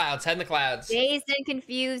 Head in the clouds. Head in the clouds. Dazed and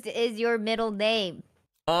confused is your middle name.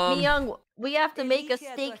 Miyoung, we have to make a Elige a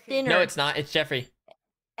tu steak agente. dinner. No, it's not. It's Jeffrey.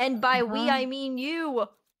 And by we, Uh-huh. I mean you.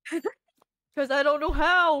 Because I don't know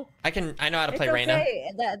how. I know how to play It's Reyna.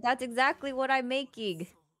 okay. That's exactly what I'm making.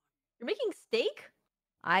 You're making steak?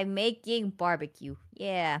 I'm making barbecue.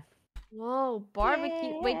 Yeah. Whoa,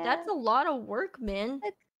 barbecue. Wait, that's a lot of work, man.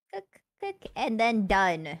 Cook, cook, and then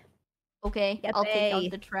done. Okay, Yep, I'll take hey.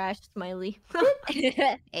 out the trash, Smiley.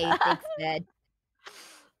 Hey, thanks, Dad.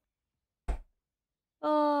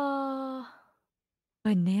 Oh,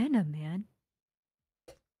 Banana Man.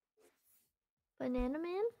 Banana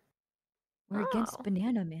Man? We're against Oh.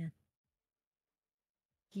 Banana Man.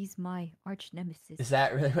 He's my arch nemesis. Is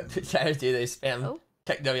that really what the chatters do? They spam Oh.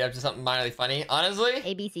 tech W up to something minorly funny. Honestly,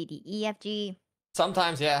 A B C D E F G.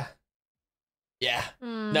 sometimes, yeah. Yeah.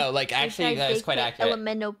 Hmm. No, like actually, that's quite accurate.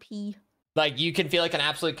 Elemento P. Like you can feel like an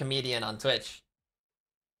absolute comedian on Twitch.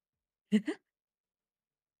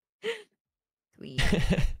 Sweet.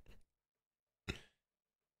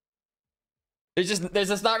 there's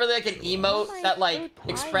just not really like an emote my that like good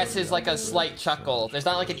expresses like a slight chuckle. There's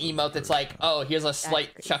not like an emote that's like, oh, here's a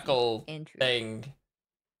slight crazy. chuckle Interesting. thing.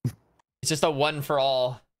 It's just a one for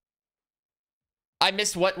all. I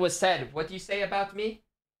missed what was said. What do you say about me?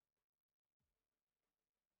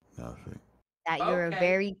 Nothing. That you're Okay. a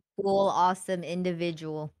very cool, awesome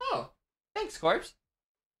individual. Oh, thanks, Corpse.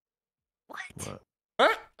 What? What?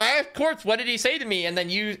 Huh? I asked Corpse, what did he say to me? And then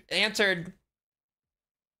you answered.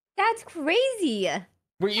 That's crazy.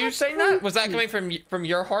 Were you That's saying that? Was that crazy. coming from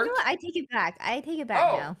your heart? You know what? I take it back. I take it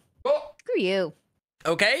back Oh. now. Oh, Screw you.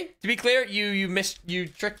 Okay, to be clear, you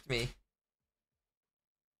tricked me.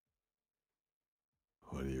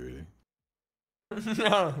 What are you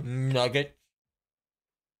eating? Nugget.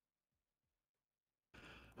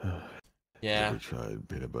 Yeah. Ever tried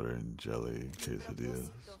peanut butter and jelly quesadillas?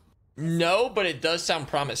 No, but it does sound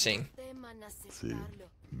promising. See,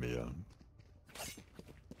 Miyoung.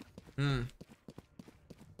 Hmm.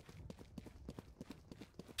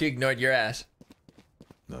 She ignored your ass.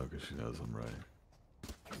 No, because she knows I'm right.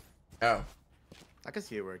 Oh. I can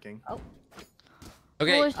see it working. Oh.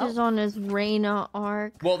 Okay. Bush is on his Reyna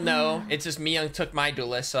arc. Well, no, it's just Miyoung took my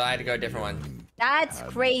duelist, so I had to go a different one. That's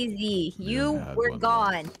crazy. You had were one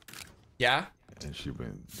gone. Yeah? And she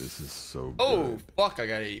went, this is so Oh, good. fuck, I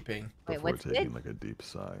gotta eat ping. Wait, Before what's taking it? like a deep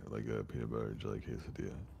sigh, like a peanut butter and jelly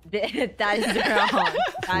quesadilla. That is wrong.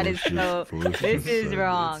 That is so. Foolishness This is said,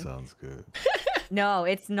 wrong. It sounds good. No,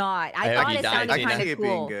 it's not. I I hope thought you it died, sounded I Tina. can kind see of it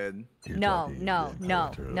being cool. good. You're No, talking no, again, no,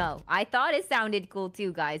 Arturo. no. I thought it sounded cool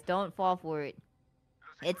too, guys. Don't fall for it.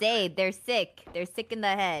 It's Abe. They're sick. They're sick in the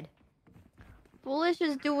head. Foolish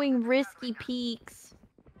is doing risky peaks.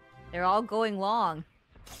 They're all going long.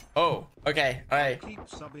 Oh, okay, alright. Keep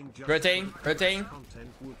subbing just Rotating, for rotating. content,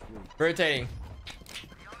 whoop whoop. Rotating.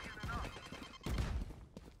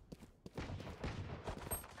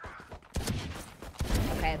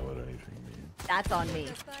 Okay, What anything means. that's on me.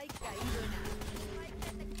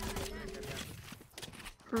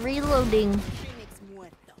 Reloading.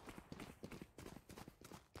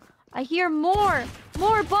 I hear more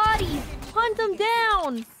bodies. Hunt them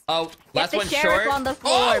down. Oh, Get last the one sheriff short. on the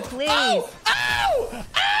floor, Oh, please. Ow! Ow!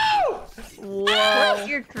 Ow! Whoa,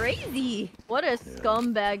 you're crazy. What a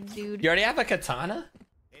scumbag, dude. You already have a katana?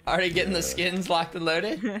 Already getting the skins locked and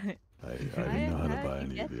loaded? I didn't know how to buy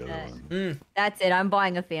any of the other that? ones. Mm. That's it. I'm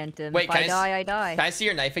buying a phantom. Wait, if I die, I die. Can I see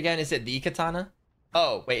your knife again? Is it the katana?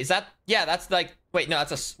 Oh, wait, is that? Yeah, that's like. Wait, no,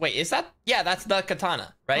 that's a. Wait, is that? Yeah, that's the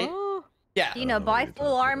katana, right? Oh, Yeah, Tina, know buy what you're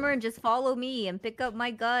full talking armor about. and just follow me and pick up my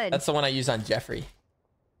gun. that's the one I use on Jeffrey.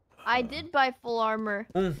 I did buy full armor.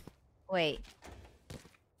 Wait.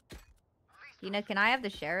 Tina, can I have the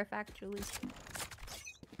sheriff actually?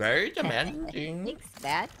 Very demanding. Thanks,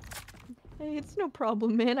 Dad. Hey, it's no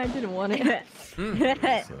problem, man. I didn't want it.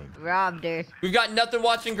 Robbed her. We've got nothing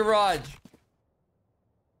watching Garage.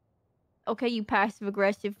 Okay, you passive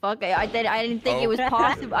aggressive fuck. I didn't think Oh. it was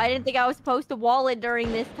possible. I didn't think I was supposed to wall it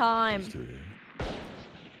during this time. Just do it.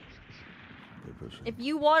 They're pushing. If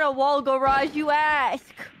you want a wall garage, you ask.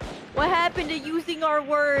 What happened to using our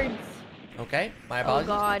words? Okay, my Oh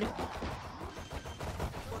apologies. god.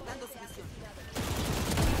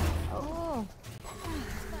 Oh.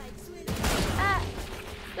 Ah,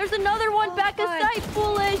 there's another one back of God. sight,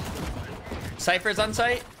 foolish. Cypher's on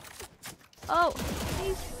site. Oh.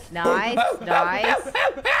 Nice, nice.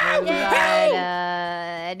 We Yay! got,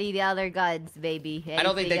 any other guns, baby? I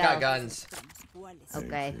don't think they Anything got else? guns.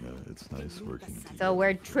 Okay. Thanks, Tina. It's nice working together. So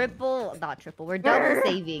we're we're double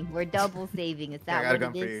saving. We're double saving. Is I that got a what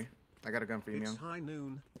gun it for is? you. I got a gun for you, It's Miyoung. high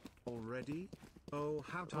noon already. Oh,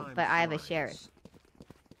 how time but I have a flies. sheriff.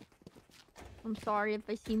 I'm sorry if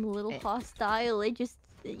I seem a little Eh. hostile. It just,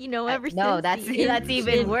 you know, ever since. No, that's the that's even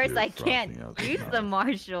incident- worse. You're I can't frothing out the use the mouth.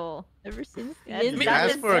 marshal. Ever since the That's- You incident. that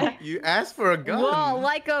asked is- for you asked for a gun. Well,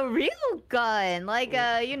 like a real gun, like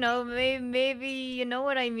a maybe you know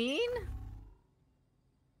what I mean.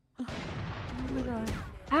 Oh my god.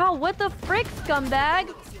 Ow, what the frick,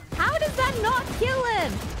 scumbag? How does that not kill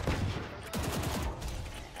him?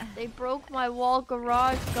 They broke my wall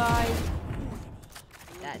garage, guys.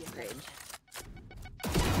 That's cringe.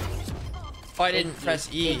 Oh, I didn't press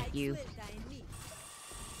E. Thank you.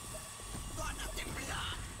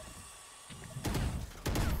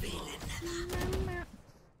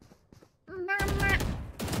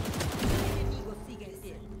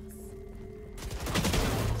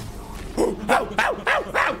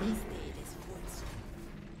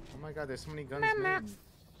 Oh my god, there's so many guns,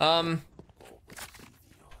 man.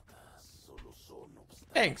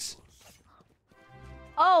 Thanks.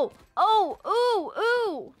 Oh,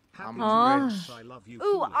 ooh. Happy Huh? Reds, I love you,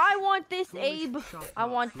 Ooh, foolish. I want this, Foolish Abe. shut I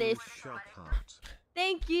up, want foolish this. shut heart.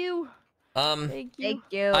 Thank you. Thank you. Thank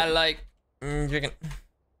you. I like chicken.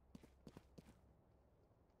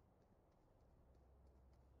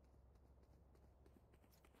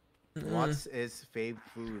 What's his fave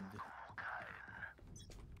food?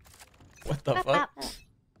 What the fuck?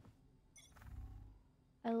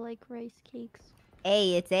 I like rice cakes.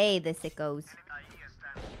 It's the sickos.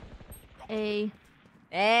 A.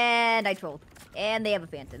 And I trolled. And they have a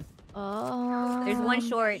phantom. There's one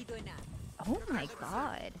short. Oh my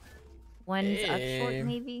god. One's up short, Hey.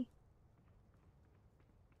 maybe?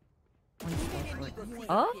 One's still short.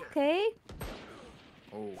 Okay.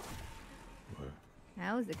 Oh.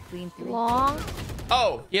 That was a clean 3. Long.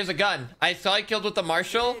 Oh, he has a gun. I saw he killed with the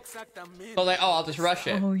Marshall. So like, oh, I'll just rush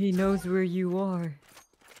it. Oh, he knows where you are.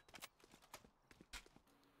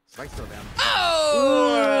 Spike's still down.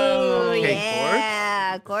 Oh! Ooh, Okay,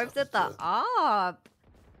 yeah. Corpse at the op.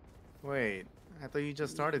 Wait, I thought you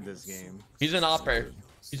just started this game. He's an opper.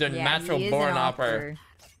 He's a Yeah, natural he is born an opper.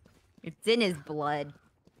 It's in his blood.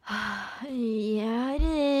 Yeah, it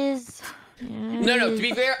is. No, no, to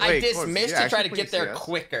be fair, I Wait, Corpse, dismissed you to try actually to get play there CS?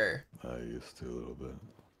 quicker. I used to a little bit.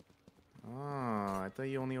 Oh, I thought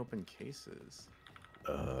you only opened cases.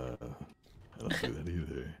 I don't do that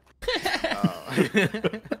either.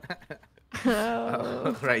 Oh.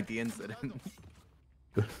 Oh, right, the incident.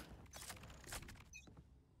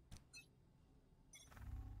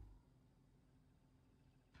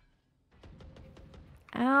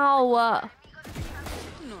 Ow.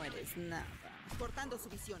 No eres nada. Cortando su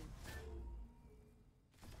visión.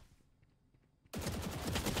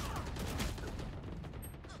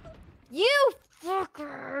 You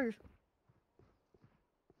fucker.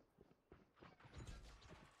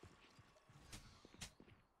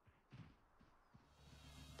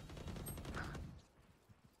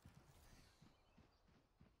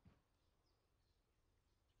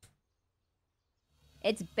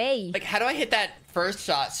 It's bait. Like, how do I hit that first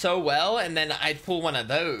shot so well and then I'd pull one of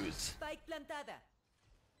those? Spike plantada.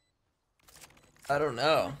 I don't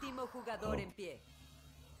know. Último jugador en pie.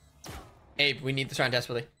 Abe, we need this round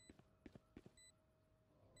desperately.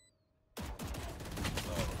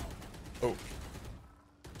 Oh.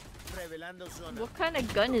 What kind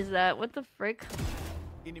of gun is that? What the frick?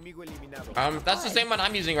 That's the same one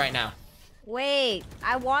I'm using right now. Wait,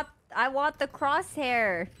 I want the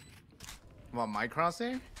crosshair. What, my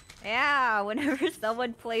crosshair? Yeah, whenever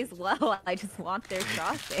someone plays well, I just want their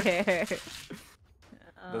crosshair.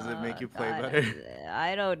 Does it make you play God, better?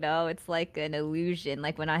 I don't know. It's like an illusion.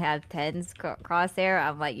 Like when I have 10's crosshair,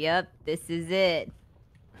 I'm like, yep, this is it.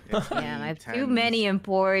 Yeah, I have too many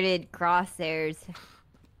imported crosshairs.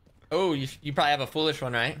 Oh, you probably have a foolish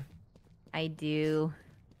one, right? I do.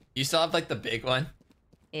 You still have like the big one?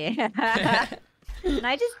 Yeah. And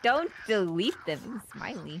I just don't delete them.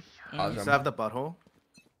 Smiley. Awesome. You still have the butthole?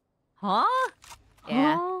 Huh?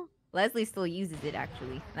 Yeah. Huh? Leslie still uses it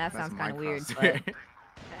actually. That That's sounds my kind of weird, crosshair.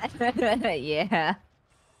 but yeah.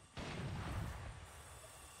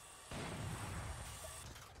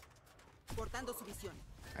 Cortando su visión.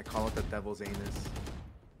 I call it the devil's anus.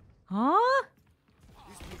 Huh?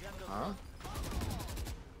 Huh?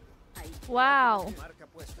 Wow.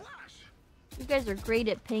 You guys are great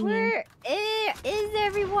at pinging. Where is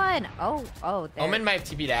everyone? Oh, there. Omen might have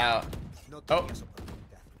TP'd out. Oh.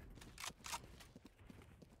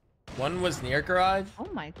 One was near garage. Oh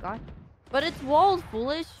my god. But it's walls,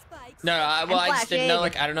 foolish. Spikes. No, I just didn't know.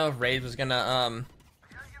 flashing. Like, I don't know if Raid was gonna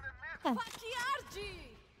No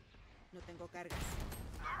tengo cargas.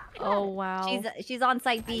 Oh, wow. She's on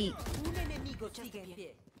site B. Un enemigo sigue en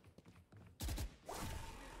pie.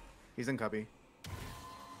 He's in cubby.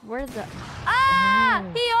 Where's the... Ah!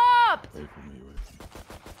 Oh. He upped! Wait for me, wait.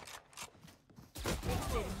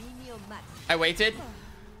 Exterminio max. I waited.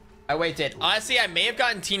 I waited. Honestly, I may have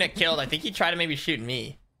gotten Tina killed. I think he tried to maybe shoot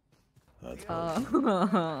me. That's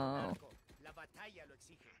Oh.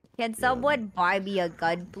 Can someone buy me a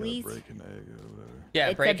gun, please? Break an egg or whatever. Yeah,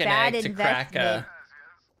 It's break a an bad egg to crack investment.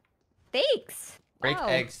 Thanks. break Wow.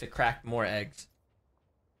 eggs to crack more eggs.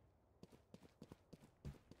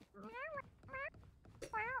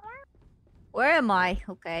 Where am I?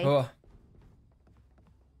 Okay. Oh.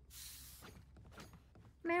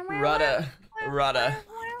 Rudda. Rudda.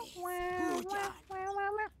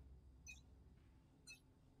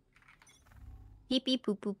 Pee pee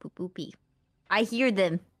poo poo poo poo pee. I hear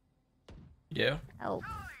them. You? Oh,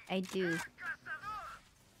 I do.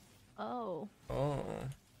 Oh. Oh.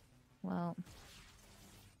 Well,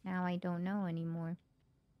 now I don't know anymore.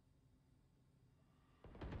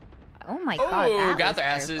 Oh my god, Oh, that got was their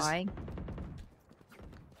asses. terrifying.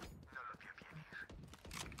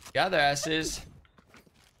 Got their asses.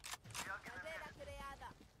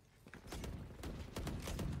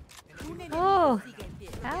 Oh, Sigue en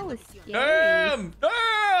pie. that was scary. Damn!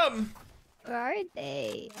 Damn! Where are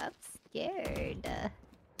they? I'm scared.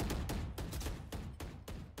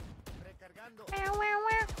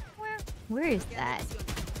 Where is that?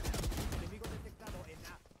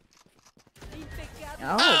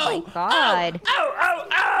 Oh my god. Ow! Ow!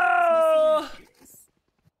 Ow!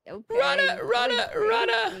 Okay, Rudda! Rudda!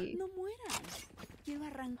 Rudda! crazy. No mueran. Quiero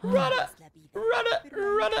arrancarles Rudda! la vida. Rudda! Pero a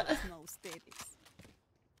Rudda! ellos, no a ustedes.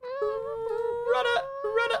 Rudda!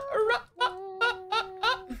 Rudda! Rudda!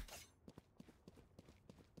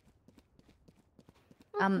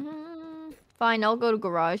 Fine, I'll go to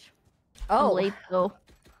garage. I'm Oh, late though.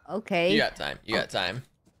 okay. You got time. You got time.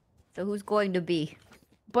 So who's going to be?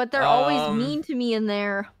 But they're always mean to me in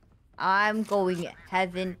there. I'm going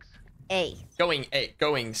heaven A. Going A,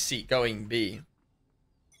 going C, going B.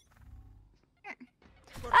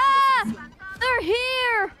 Ah! They're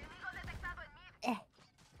here!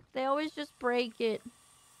 They always just break it.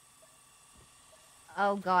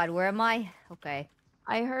 Oh god, where am I? Okay.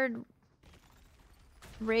 I heard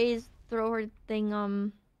Ray's throw her thing,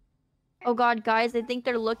 Oh god, guys, I think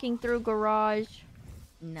they're looking through garage.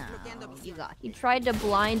 No, you got He this. tried to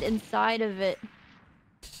blind inside of it.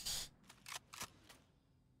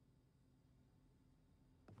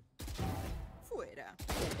 Fuera.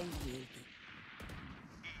 Ya tengo mi ulti.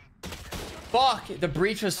 Fuck! The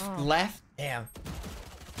breach was left. Damn.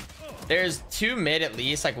 There's 2 mid at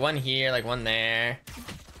least, like 1 here, like 1 there.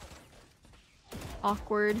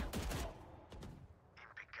 Awkward.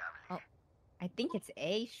 Oh, I think it's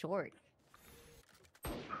A short.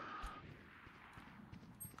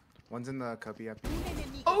 One's in the cubby up.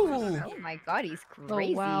 Oh! Oh my god, he's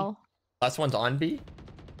crazy. Oh wow. Last one's on B.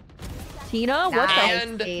 Tina, what Nice,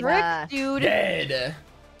 And- the Tina. frick, dude? Dead.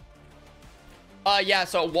 Yeah,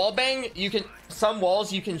 so wall bang, you can, some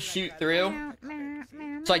walls you can shoot through.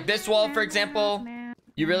 So like this wall, for example,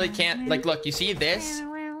 you really can't, like, look, you see this?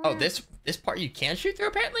 Oh, this part you can shoot through,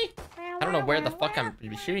 apparently? I don't know where the fuck I'm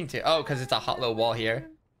shooting to. Oh, because it's a hot little wall here.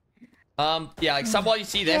 Yeah, like some wall you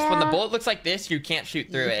see this, when the bullet looks like this, you can't shoot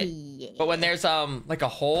through it. But when there's, like a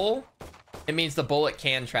hole, it means the bullet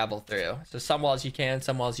can travel through. So some walls you can,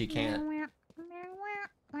 some walls you can't.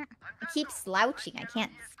 I keep slouching. I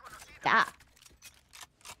can't stop.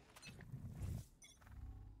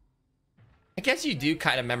 I guess you do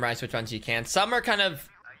kind of memorize which ones you can. Some are kind of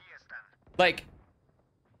like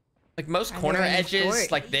most corner learned edges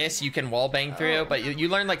short. like this you can wall bang through, but you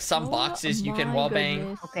learn like some boxes you can my wall bang.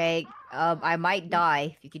 goodness. Okay, I might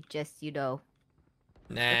die if you could just, you know.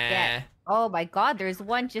 Nah. that. Oh my god, there's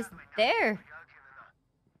one just there.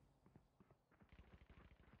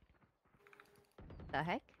 The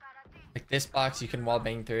heck? Like this box you can wall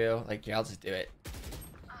bang through. Like, yeah, I'll just do it.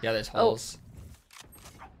 Yeah, there's Oh. holes.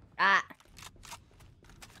 Ah.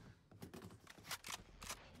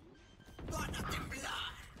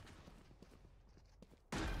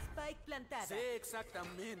 Spike plantada. Hey,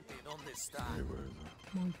 where is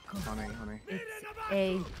it? Honey.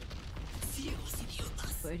 A.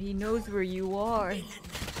 But he knows where you are.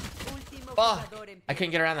 Último Fuck! jugador en I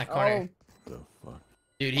couldn't get around that corner. Oh. The fuck?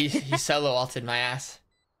 Dude, he solo ulted my ass.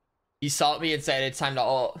 He saw me and said it's time to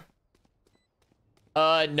ult.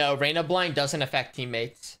 No, Reyna blind doesn't affect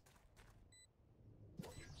teammates.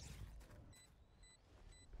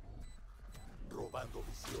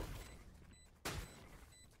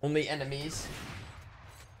 Only enemies.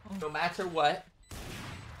 No matter what.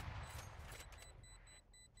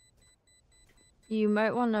 You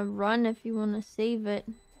might want to run if you want to save it.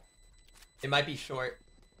 It might be short.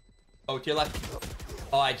 Oh, to your left.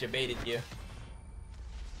 Oh, I debated you.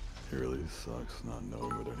 It really sucks not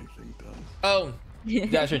knowing what anything does. Oh,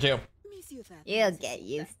 yeah, sure too. mi ciudad. You'll get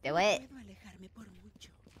used to it. Puedo alejarme por mucho.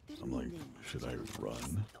 I'm like, Terminemos should I esto.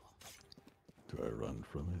 run? Do I run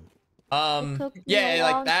from it? took me Yeah, a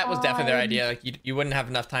like long that was definitely their time. idea. Like you wouldn't have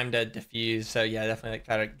enough time to defuse, so yeah, definitely like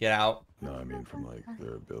try to get out. No, I mean from like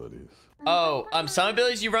their abilities. Oh, some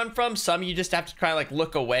abilities you run from, some you just have to kind of like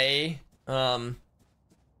look away. Some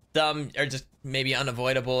are just maybe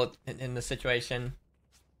unavoidable in the situation.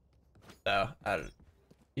 So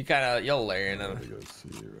you'll learn. I gotta go see,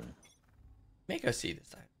 right? Make us see this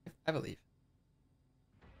time, I believe.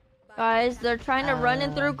 Guys, they're trying to run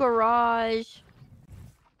in through garage.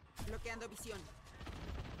 Bloqueando visión.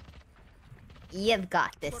 You've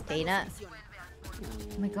got this, Cortando Tina. su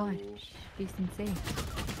visión. Oh my god, she's insane.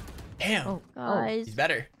 Damn, Oh, Guys, he's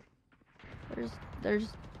better. there's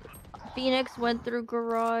Phoenix went through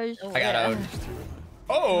garage. oh. I got out. There's two in there.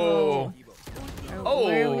 Oh, Oh.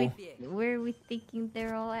 Where are we thinking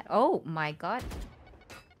they're all at? Oh my god.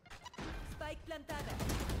 Spike plantada.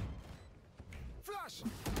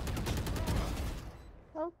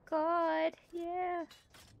 Oh god, yeah.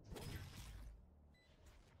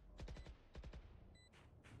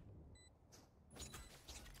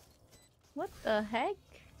 What the heck?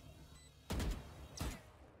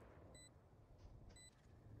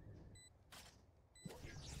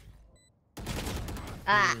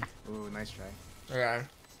 Ah. Ooh, nice try. okay.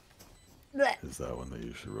 Blech. Is that one that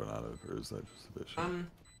you should run out of, or is that just a bit short?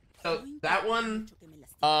 So that one, Mucho que me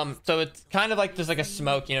lastima. so it's kind of like just like a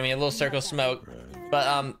smoke, you know what I mean, a little circle smoke. Right.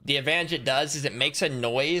 But the advantage it does is it makes a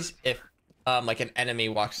noise if like an enemy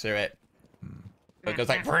walks through it. So it goes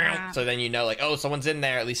like, so then you know, like, oh, someone's in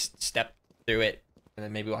there. At least step through it and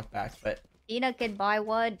then maybe walk back. But Tina can buy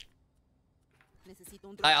one.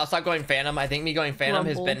 I'll stop going Phantom. I think me going Phantom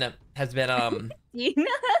has been Tina?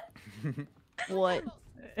 What?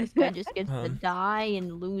 This guy just gets to die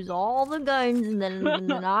and lose all the guns, and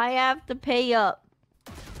then I have to pay up.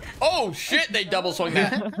 Oh shit! They double swung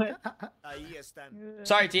that.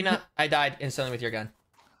 Sorry, Tina. I died instantly with your gun.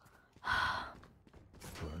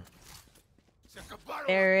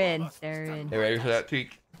 They're in. They're in. They ready for that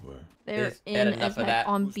tweak? They're Is had in enough as of that.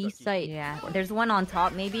 on B site. Yeah. There's one on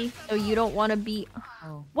top, maybe. So you don't want to be.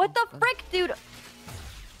 Oh. What the frick, dude?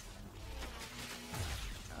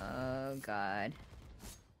 Oh god.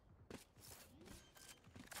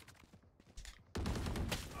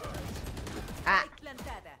 Ah.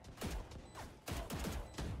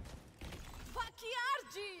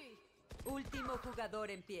 Último jugador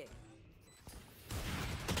en pie.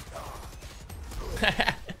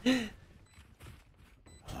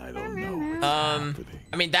 I don't know. What's happening.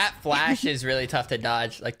 I mean that flash is really tough to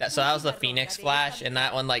dodge like that. So that was the Phoenix flash, and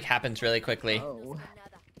that one like happens really quickly. Oh.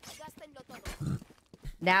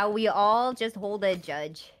 Now we all just hold a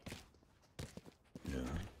judge. Yeah.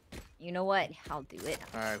 You know what? I'll do it.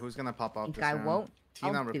 Alright, who's gonna pop off Think this I round? won't?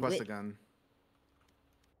 Tina, I'll do request it. a gun.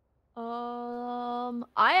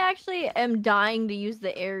 I actually am dying to use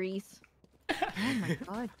the Ares. Oh my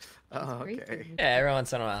god. Oh, Crazy. okay. Yeah, every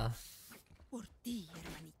once in a while. Por ti,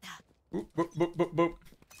 hermanita. Boop, boop, boop, boop, boop.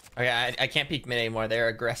 Okay, I can't peek mid anymore. They're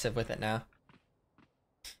aggressive with it now.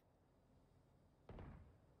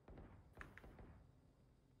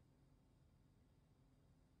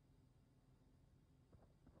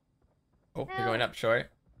 Oh, you're going up short.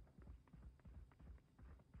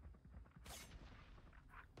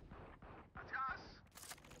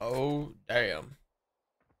 Oh, damn.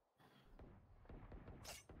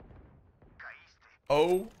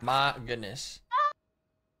 Oh my goodness.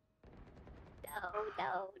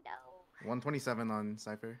 No. 127 on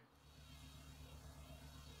Cypher.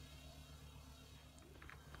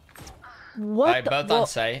 What? Alright, the- both well, on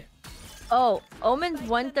site. Oh, Omen's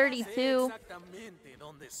 132.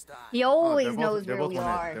 He Oh, always they're both- knows they're where both we one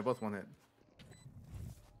hit. are. They're both one hit.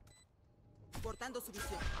 Cortando su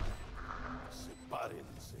visión.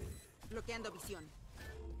 Bloqueando visión.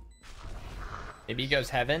 Maybe he goes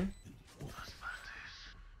heaven.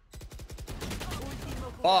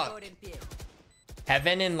 Último Fuck. jugador en pie.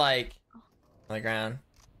 Heaven and like on the ground.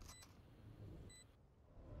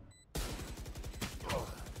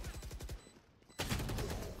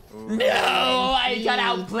 Ooh. No, I got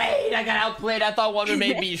outplayed. I thought one would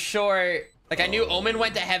make me short. Like I knew Omen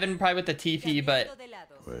went to heaven probably with the TP, but De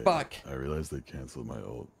lado. Wait, fuck. I realized they canceled my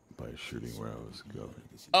ult by shooting where I was going.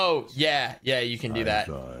 Oh yeah, you can do I that.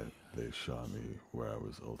 thought they shot me where I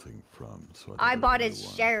was ulting from. So I thought bought they his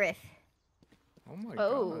won. sheriff. Oh my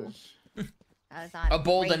Oh. gosh. That was on A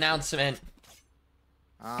bold crazy. announcement.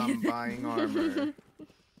 I'm buying armor.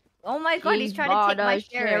 Oh my god, he's trying to bought take my a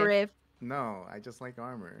sheriff. No, I just like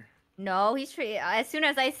armor. No, he's as soon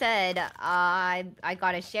as I said I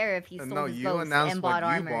got a sheriff, he sold No, his you boats announced and what bought you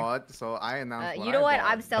armor. bought, so I announced what You know I what?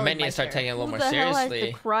 bought. I'm I selling might need my to start sheriff. taking it a little Who more the hell has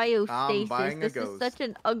seriously. the cryostasis? buying a This ghost. is such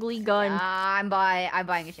an ugly gun. I'm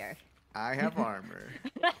buying a sheriff. I have armor.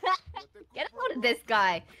 Get a load of this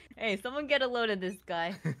guy. Hey, someone get a load of this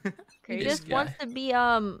guy. He This just guy. wants to be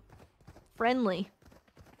friendly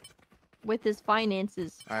with his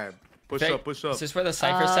finances. Alright, push Okay, up, push up. Is this where the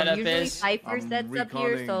cipher setup Usually is? Cypher I'm sets up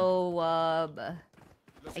here, reconning. so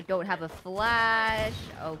I don't have a flash.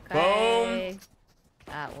 Okay.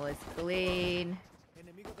 That was clean.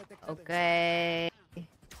 Okay.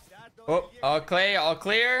 Oh, all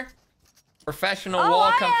clear. Professional Oh, wall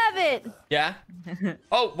I come. have it. Yeah.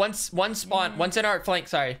 Oh, one spawn. One's in our flank.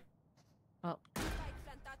 Sorry.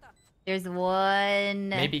 There's one.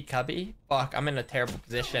 Maybe Cubby. Fuck, I'm in a terrible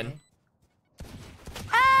position.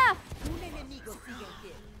 Ah! Un enemigo sigue en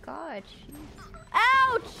pie. God.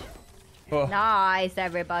 Ouch! Oh, Nice,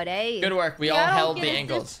 everybody. good work. We Yeah, all I don't held get the a diss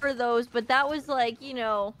angles. for those, but that was like,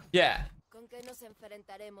 Yeah.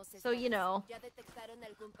 so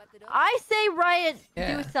I say Riot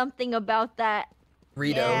Yeah. do something about that.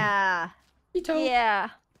 Rito. Yeah. Rito. Yeah.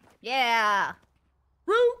 Yeah.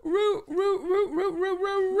 Root.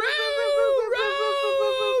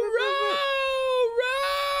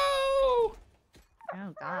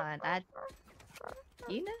 Oh God, that.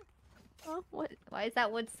 Tina? Oh, what? Why is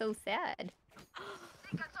that one so sad?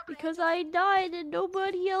 Because I died and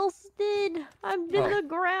nobody else did. I'm in Oh. the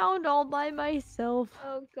ground all by myself.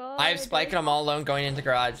 Oh God. I have Spike and I'm all alone going into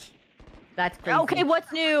garage. That's crazy. Okay,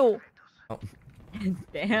 what's new?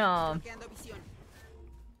 Damn. Bloqueando visión.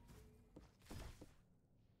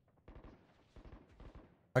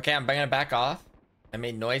 Okay, I'm bringing it back off. I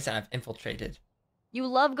made noise and I've infiltrated. You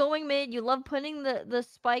love going mid. You love putting the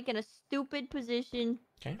spike in a stupid position.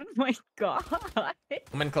 Okay. Oh my god.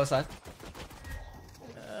 I'm in close left.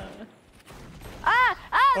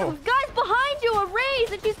 Oh. Guys behind you, a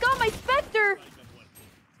raise, and she's got my Spectre.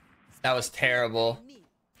 That was terrible.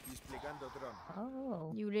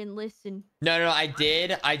 Oh. You didn't listen. No, I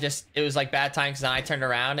did. It was like bad time because then I turned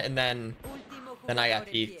around and then I got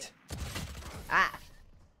peeked. Ah.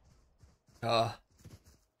 Oh.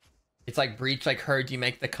 It's like Breach like heard you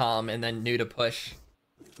make the comm and then knew to push.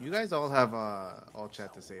 You guys all have all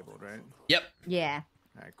chat disabled, right? Yep. Yeah.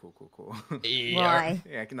 Alright, cool. Why?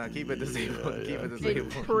 Yeah, no, keep it disabled. Yeah, keep it yeah.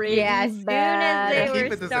 disabled. Yeah, as soon bad. as Keep they it were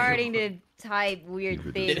disabled. starting to type weird Keep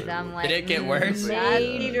it things, disabled. I'm like, Did it get worse?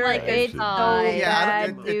 Made like it's it's so fine. Yeah, bad,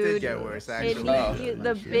 it dude. did get worse, It actually. Oh.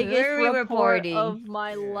 the Shit. biggest Where are we report reporting? of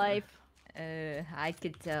my life. I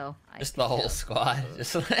could tell. Just the whole squad.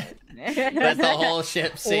 Just let the whole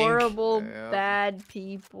ship sink. Horrible, Yeah. bad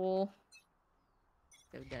people.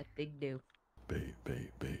 So that big do. Bait.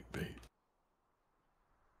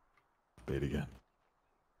 Bait again.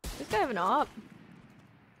 This guy have an op.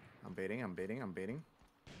 I'm baiting.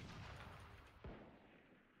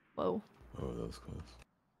 Whoa. Oh, that was close.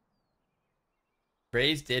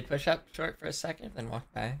 Raze did push up short for a second, then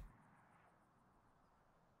walked back.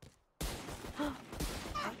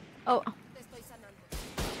 Oh.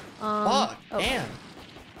 Oh, oh. damn.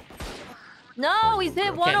 No, he's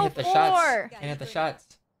hit Can't hit the 104. shots. Can't hit the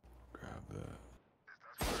shots. Grab that.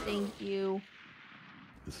 Thank you.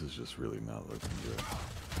 This is just really not looking good.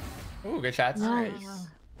 Ooh, good shots. Nice.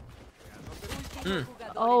 Mm.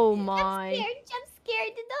 Oh my. Jump scared.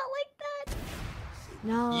 Did not like that.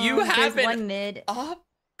 No. You There's have one an mid up.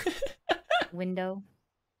 window.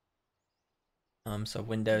 So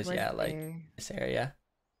windows, Was yeah, like there. this area.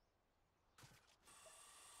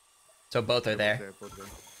 So both are there. Both there.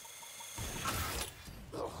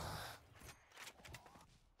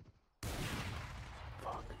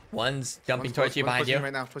 One's jumping One's towards you behind pushing you.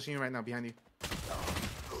 right now. Pushing you right now, behind you.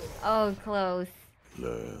 Oh, close.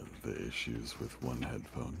 The issues with one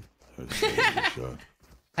headphone. Are so really shot.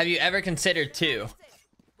 Have you ever considered two?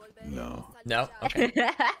 No. No? Okay.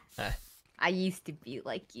 I used to be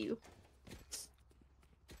like you.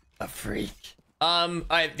 A freak.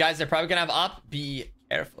 Alright, guys, they're probably gonna have up. Be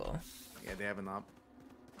careful. Yeah, they have an op.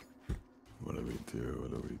 What do we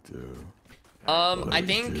do? I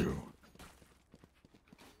think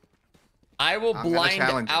I will I'm gonna blind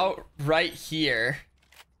challenge you. out right here.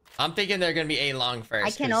 I'm thinking they're gonna be A long first. I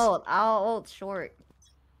can 'cause- ult. I'll ult short.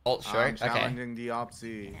 Ult I'm short? Okay. challenging the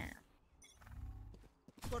opsy.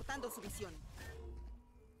 Cortando su visión.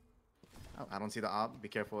 I don't see the op. Be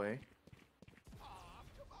careful, eh?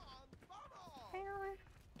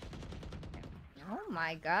 Oh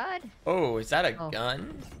my god. Oh, is that a Oh.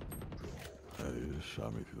 gun? You just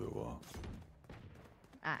shot me through the wall.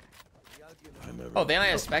 Ah. I never. Oh, they only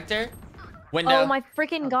have Spectre? Window. Oh my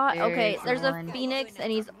freaking god. Okay, There's there's a one. Phoenix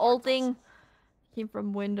and he's ulting. Came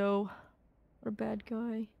from window. What a bad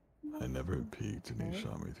guy. I never peeked and he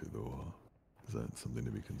shot me through the wall. Is that something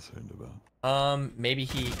to be concerned about? Maybe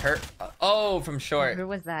he hurt. Oh, from short. Where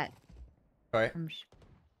was that? Short. From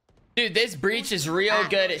Dude, this breach is real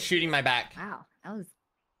good at shooting my back. Wow, that was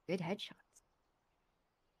good headshots.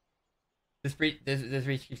 This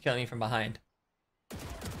breach keeps killing me from behind.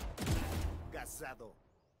 Casado.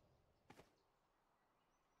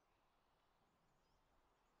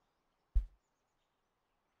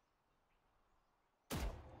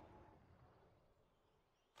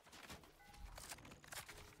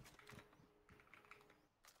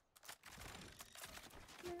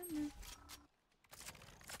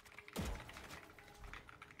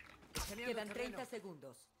 Quedan 30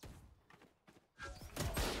 segundos.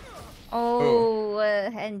 Oh,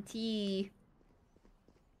 NT.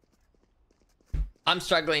 I'm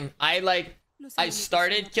struggling. I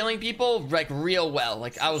started killing people like real well.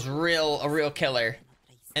 Like I was a real killer.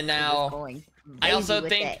 And now Going I also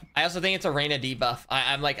crazy with think it's a Reyna debuff.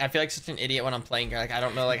 I'm like I feel like such an idiot when I'm playing her. Like I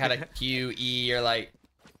don't know like how to Q, E, or like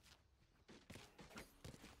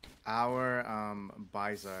Our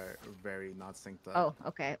buys are very not synced up. Oh,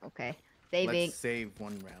 okay. Saving. Let's save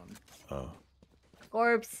one round. Oh.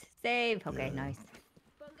 Corpse. Save. Okay, Yeah. nice.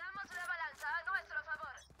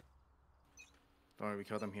 Don't worry, we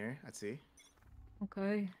killed them here. Let's see.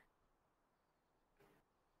 Okay.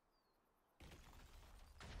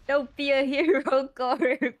 Don't be a hero,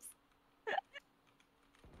 Corpse.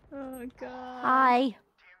 Oh god. Hi.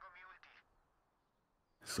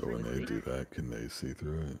 So when they do that, can they see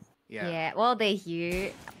through it? Yeah. Well, they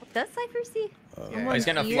hear. Does Cypher see? Oh, he's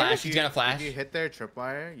gonna Here? flash. He's gonna If flash. you hit their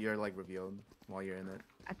tripwire, you're like revealed while you're in it.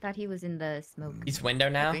 I thought he was in the smoke. He's window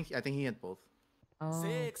now. I think he hit both. Oh.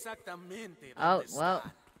 Oh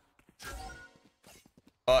well.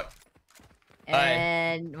 Oh,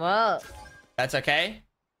 And well. that's okay.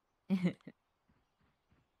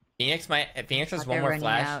 Phoenix has one more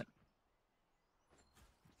flash. Out.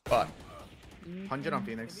 Fuck. 100 on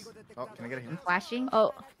Phoenix. Oh, can I get a I'm hint? flashing.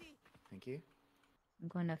 Oh. Thank you. I'm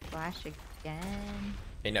gonna flash again.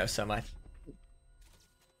 They know so much.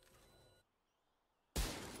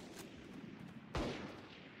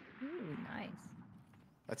 Ooh, nice.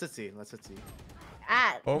 Let's see. Let's see.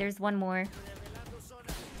 Ah, Oh. there's one more.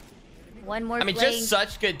 One more. I mean, flank. just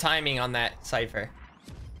such good timing on that Cypher.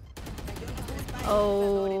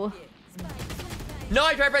 Oh. No,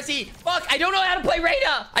 I tried to press E. Fuck, I don't know how to play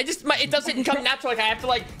Reyna. It doesn't come natural. Like, I have to,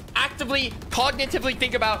 like, actively, cognitively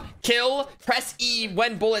think about kill, press E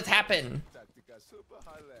when bullets happen.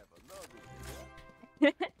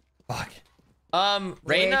 Fuck.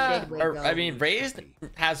 Reyna, or, I mean, Raised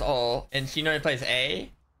has all, and she normally plays A.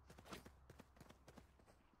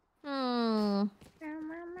 Hmm.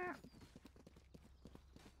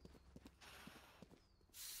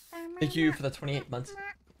 Thank you for the 28 months.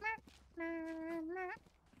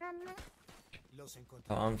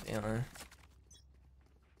 Oh, I'm feeling.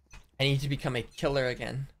 I need to become a killer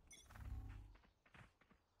again.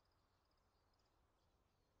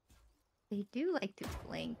 They do like to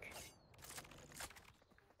flank.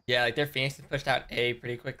 Yeah, like their Phoenix has pushed out A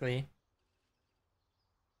pretty quickly.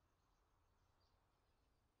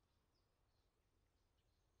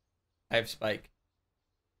 I have Spike.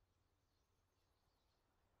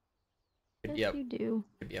 Could be Yes, up. you do.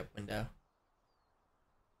 Could be up window.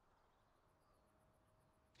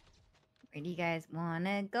 Where do you guys wanna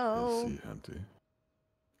I go? see empty.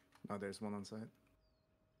 Oh, there's one on site.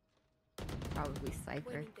 Probably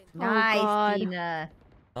Cypher. Oh, Nice, God. Tina.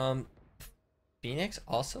 Phoenix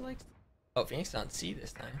also likes. Oh, Phoenix not C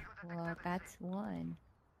this time. Well, that's one.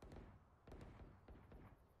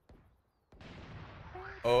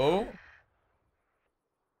 Oh.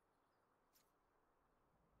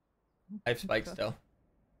 I have Spike still.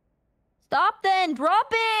 Stop then! Drop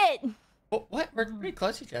it! Oh, what? We're pretty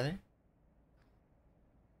close to each other.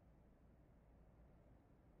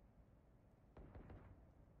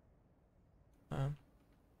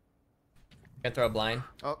 Gonna throw a blind,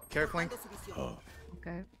 Oh, care flank. Oh,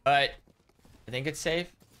 Okay. but I think it's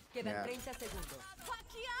safe. Yeah.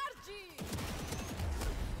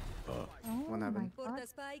 oh. Oh One my happened. god.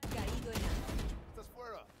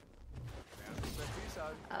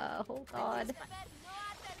 Oh god.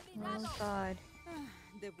 Oh god.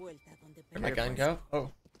 Where'd my gun go?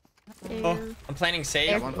 Oh. There. Oh, I'm planning safe.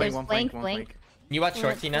 There's- One flank, there's one flank, flank, one flank. flank. Can you watch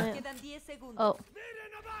short, Yeah, Tina? yeah. Oh.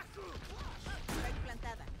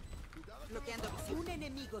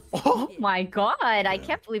 Oh my god. I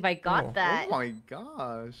can't believe I got Oh. that. Oh my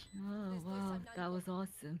gosh. Oh wow. That was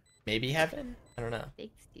awesome. Maybe heaven? I don't know.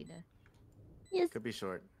 Thanks, Tina. Yes. Could be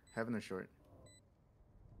short. Heaven or short.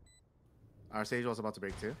 Our sage was about to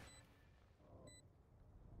break too.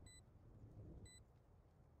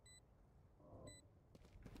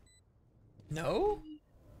 No?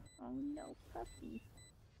 Oh no, puppy.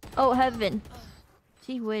 Oh, heaven.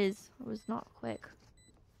 Gee whiz. I was not quick.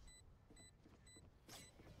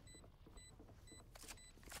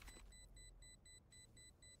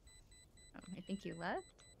 Oh, I think you left.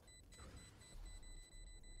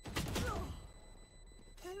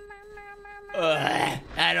 Ugh,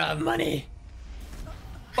 I don't have money.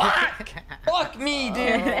 Fuck! Fuck me,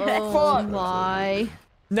 dude. Oh Fuck. my.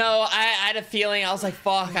 No, I had a feeling. I was like,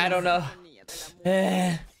 fuck, I don't know.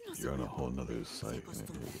 Eh. You're on a whole nother site.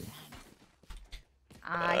 Maybe.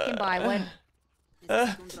 I can buy one.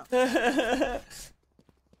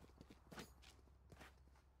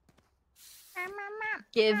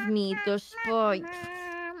 Give me the spike.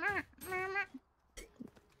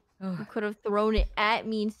 You could have thrown it at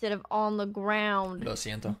me instead of on the ground. Lo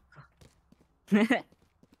siento.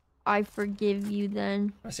 I forgive you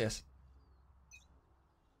then. Gracias.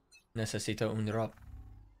 Necesito un drop.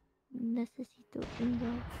 Necesito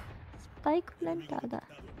un spike plantada.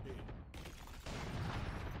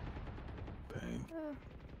 Pain.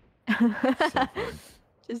 Suffering.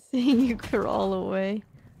 Just seeing you crawl away.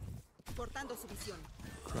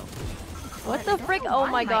 Crumble. What the frick? Oh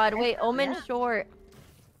my god, wait, Omen short.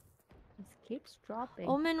 It keeps dropping.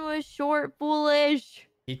 Omen was short, foolish.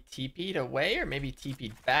 He TP'd away or maybe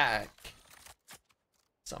TP'd back? He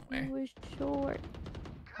Somewhere. was short.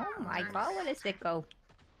 Oh my god, what a sicko.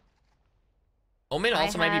 Omen I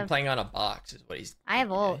also might be have- playing on a box, is what he's. I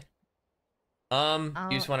have ult. You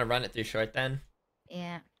just want to run it through short then?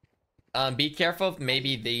 Yeah. Be careful of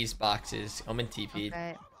maybe these boxes. Omen TP'd.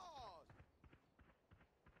 Okay.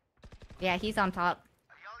 Yeah, he's on top.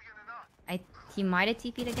 He might have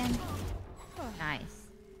TP'd again. Nice.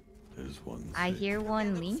 There's one. I hear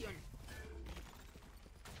one link.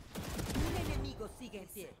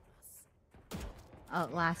 Oh,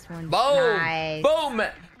 last one. Boom! Nice. Boom!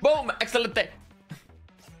 Boom! Excellent.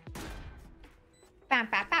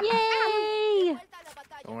 Yay!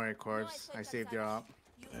 Don't worry, Corpse. I saved your op.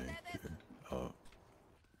 Thank you. Oh,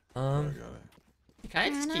 I Um, got it. you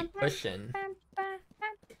kind of just keep pushing.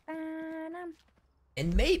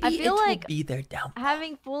 And maybe I feel it like will be their downfall.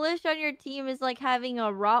 Having Foolish on your team is like having a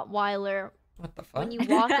Rottweiler What the fuck? when you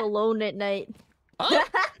walk alone at night. Huh?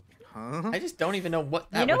 Huh? I just don't even know what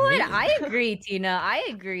that You know would what? mean. I agree, Tina. I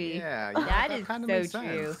agree. Yeah, That is kinda so makes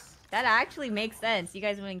true. sense. That actually makes sense. You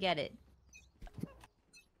guys wouldn't get it.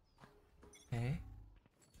 Okay.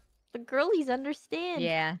 The girlies understand.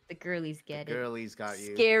 Yeah, the girlies get it. Girlie's got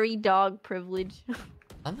you. Scary dog privilege.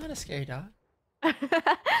 I'm not a scary dog.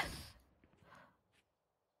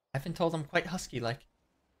 I've been told I'm quite husky-like.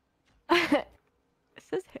 It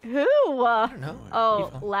says who? I don't know.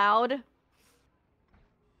 Oh, Evil. loud.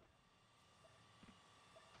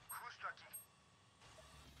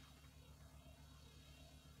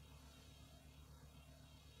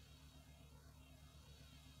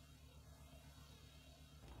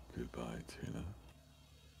 Goodbye, Tina.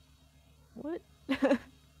 What?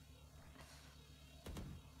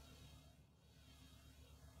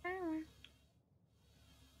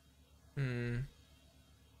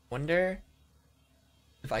 Wonder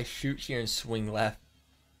if I shoot here and swing left.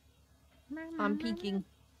 I'm peeking.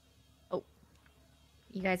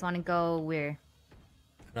 You guys want to go where?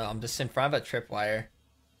 No, I'm just in front of a tripwire.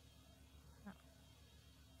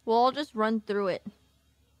 Well, I'll just run through it.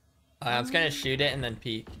 I'm just gonna shoot it and then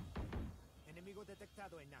peek.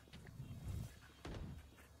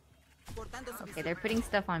 Okay, they're putting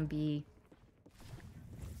stuff on B.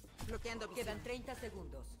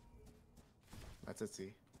 That's a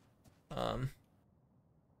C.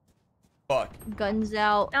 Fuck. Guns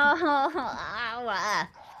out. Oh,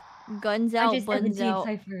 Guns out. Buns out.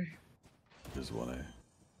 There's one A.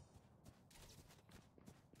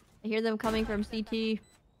 I hear them coming from CT.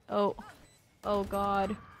 Oh. Oh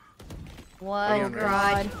god. What? Buddy Oh on race.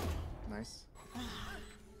 god. Nice.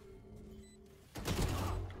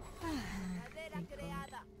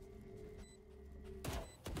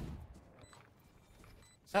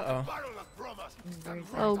 Uh-oh.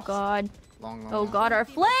 Oh god. Long, long. Oh long. god, our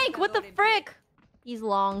flank! What the frick? He's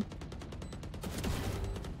long.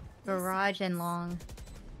 Garage and long.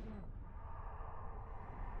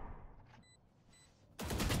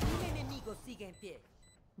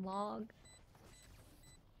 Log.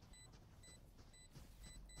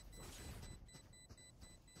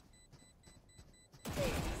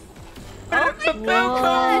 That was clean.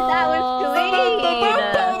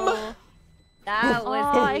 That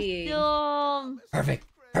was clean. Perfect.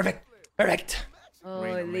 Perfect. Perfect.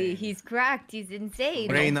 Holy, he's cracked. He's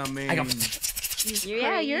insane. Reina I main. go.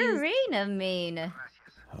 Yeah, you're Reina main. How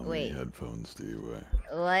Wait. many headphones do you wear?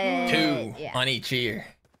 What? 2 Yeah. on each ear.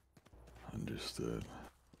 Understood.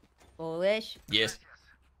 Foolish. Yes.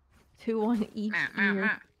 2 on each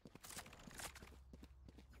ear.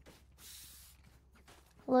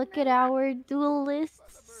 Look at our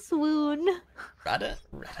duelists swoon. Rada.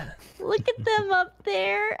 Rada. Look at them up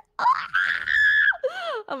there. Ah!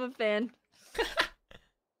 I'm a fan.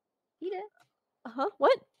 Tina, Huh?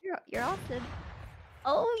 What? you're awesome.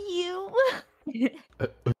 Oh, you.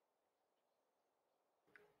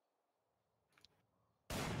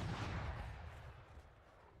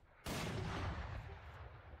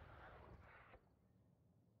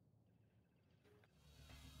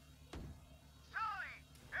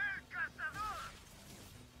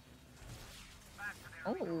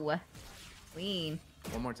 Oh, clean.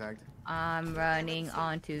 One more tagged. I'm running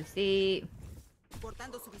onto C.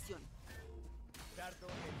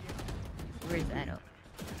 Where's Eno?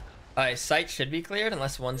 Alright, sight should be cleared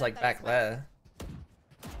unless one's like back left.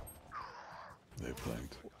 They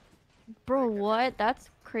flanked. Bro, what? That's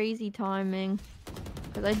crazy timing.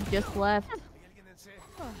 Because I just left.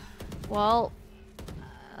 Well,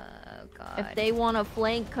 Oh god. if they want to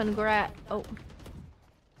flank, congrats. Oh,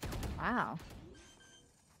 Wow.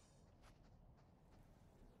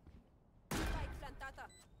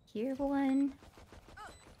 Here one.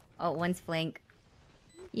 Oh, one's flank.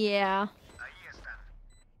 yeah.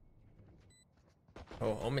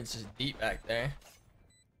 Oh, Omen's just deep back there.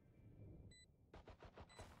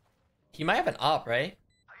 He might have an op, right?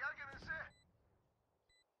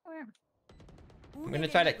 I'm gonna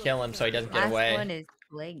try to kill him so he doesn't get Last away. one is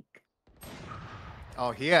Blink.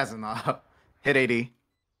 Oh, he has an hit 80.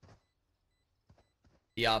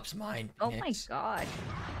 The op's mine. Oh my Phoenix. god.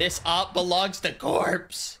 This op belongs to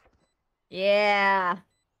Corpse. Yeah.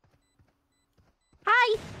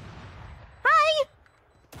 Hi. Hi.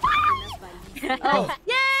 Oh,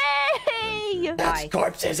 Yay! that's Bye.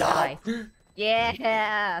 Corpse's Bye. op.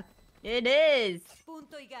 Yeah. It is.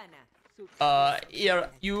 Here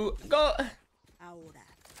you go. Ahora.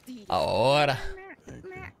 Ahora.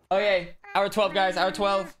 Okay, hour 12, guys. Hour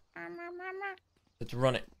 12. Let's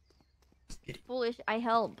run it. Foolish, I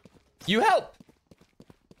help. You help.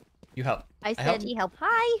 You help. I help. said he help.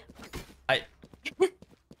 Hi. I.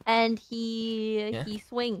 And he Yeah. he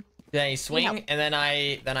swing. Then I swing, help. and then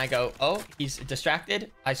I go. Oh, he's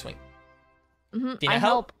distracted. I swing. Tina I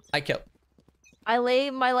help. I kill. I lay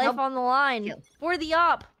my life Help. on the line Kill. for the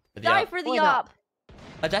op. For the Die op. for the For the op.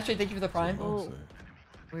 Actually, thank you for the prime. Oh.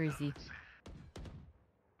 Where is he?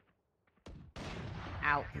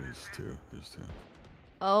 Ow. There's two. There's two.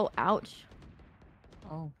 Oh, ouch.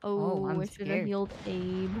 Oh. Oh, I'm I should have scared. healed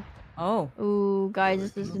Abe. Oh. Oh, guys,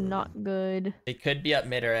 this is not good. It could be up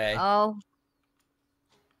mid or A. Oh.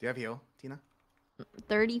 Do you have heal, Tina?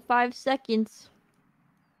 35 seconds.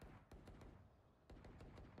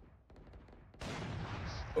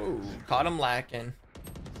 Ooh, caught him lacking.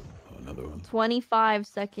 Oh, another one. 25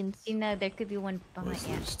 seconds. You know, there could be one behind. Plus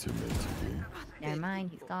Yeah. there's two mid, two B. Never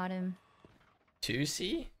mind. He's got him.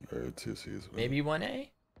 2C? Or two C's. Maybe 1A?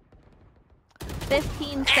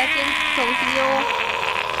 15 seconds till heal.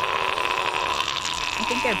 I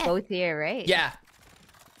think they're both here, right? Yeah.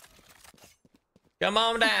 Come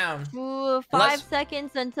on down. Ooh, 5 Unless-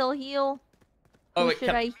 seconds until heal. Oh, Who wait, should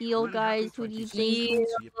come- I heal, guys? Who do you think?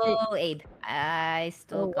 Oh, Abe. I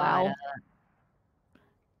still Oh, got wow.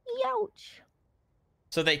 Ouch.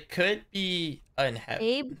 So they could be in heaven.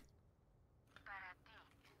 Abe?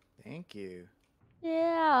 Thank you.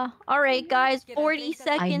 Yeah. Alright, guys. 40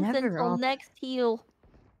 seconds never until op- next heal.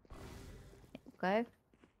 Okay.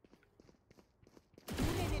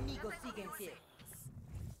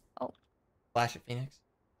 Flash at Phoenix.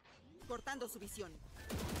 Cortando su visión.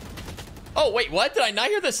 Oh, wait, what? Did I not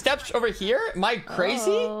hear the steps over here? Am I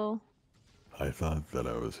crazy? Oh. I thought that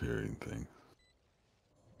I was hearing things.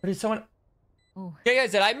 Or did someone... Oh, Hey,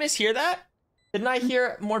 guys, did I mishear that? Didn't I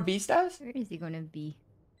hear more B steps? where is he gonna be?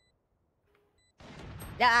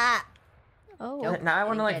 Ah! Oh. Nope. Now I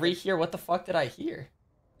want to, like, Didn't get it. rehear what the fuck did I hear?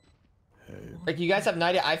 Hey, Like, you guys have no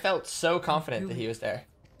idea. I felt so confident that he was there.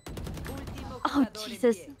 Oh,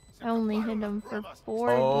 Jesus. I only hit him for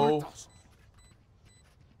 4. Oh.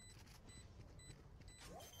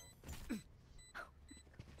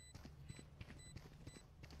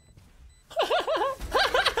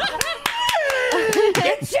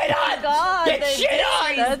 Get shit on! God, Get the shit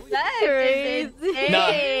on! That's crazy.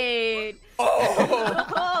 insane.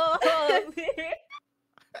 Oh!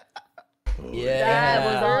 Yeah. That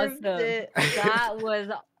was Deserved awesome. it. That was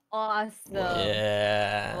awesome.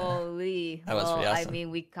 Yeah. Holy. That was well, pretty I awesome.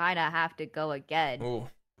 mean, we kind of have to go again. Ooh.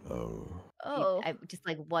 oh, Oh. Just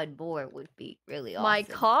like one more would be really awesome. My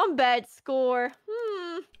combat score.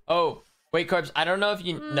 Oh, wait, Corpse. I don't know if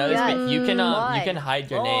you know this, Yes. but you can One, hide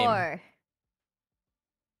your name. four.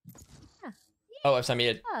 Oh, I'm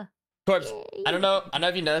muted. Yeah. Corpse. I don't know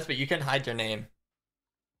if you know this, but you can hide your name.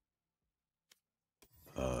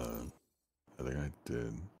 I think I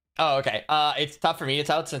did. Oh, okay. It's tough for me to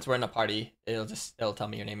tell since we're in a party. It'll tell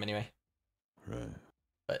me your name anyway. Right.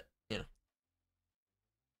 But you know.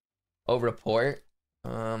 Oh, report.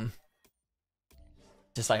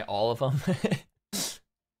 Just like all of them.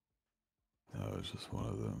 No, it's just one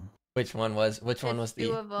of them. Which one was Two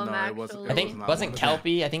the? of them, No, it wasn't- actually. I it think was not wasn't one of them.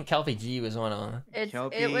 Kelpie. I think Kelpie G was one of them. It was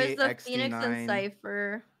Kelpie, the Phoenix XD9. and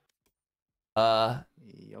Cypher,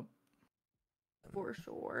 Yep. for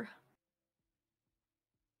sure.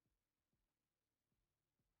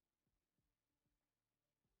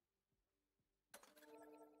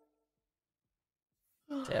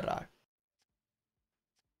 Terra.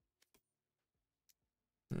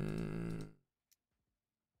 Hmm.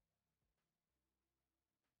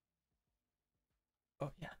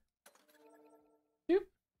 Oh yeah. Oop.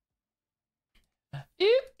 Oop,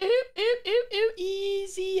 oop, oop, oop, oop,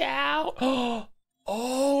 easy out.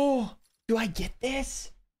 Oh, do I get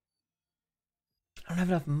this? I don't have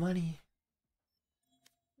enough money.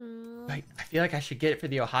 I feel like I should get it for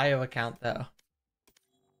the Ohio account though.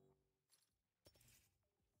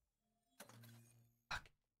 Fuck.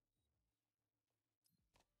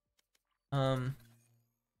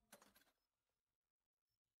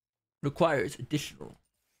 Requires additional.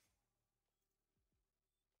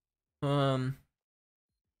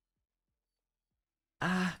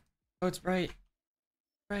 Ah. Oh, it's bright.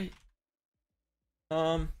 Right.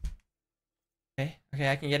 Okay. Okay,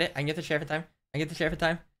 I can get it. I can get the sheriff in time. I can get the sheriff in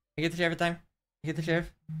time. I can get the sheriff in time. I get the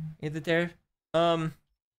sheriff. I get the sheriff.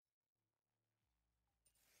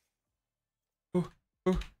 Ooh.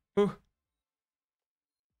 Ooh. Ooh.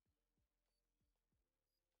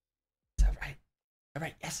 It's alright.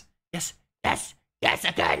 Alright. Yes. Yes. Yes. Yes,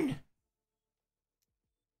 again.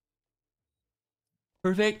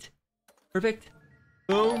 Perfect. Perfect.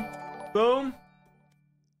 Boom. Boom.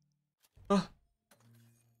 Oh.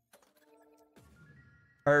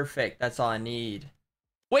 Perfect. That's all I need.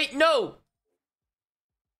 Wait, no.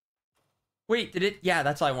 Wait, did it? Yeah,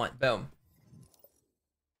 that's all I want. Boom.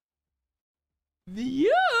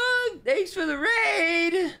 Miyoung, thanks for the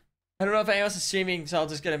raid. I don't know if anyone else is streaming, so I'll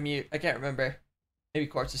just get a mute. I can't remember. Maybe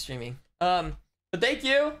Quartz is streaming. But thank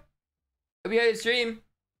you. Hope you had a stream.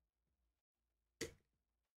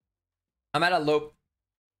 I'm at a low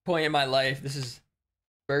point in my life. This is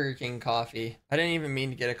Burger King coffee. I didn't even mean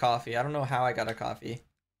to get a coffee. I don't know how I got a coffee.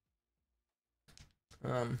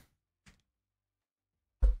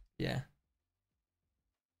 Yeah.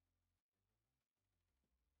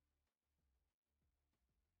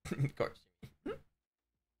 Of course.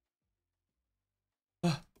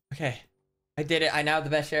 Oh, okay. I did it. I now have the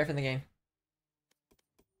best sheriff in the game.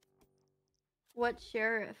 What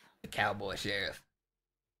sheriff? The cowboy sheriff.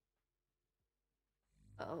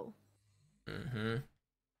 Oh. Mm-hmm.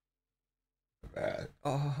 Right.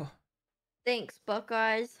 Oh. Thanks,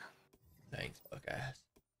 Buckeyes. Thanks, Buckeyes.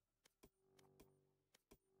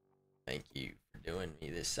 Thank you for doing me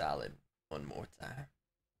this solid one more time.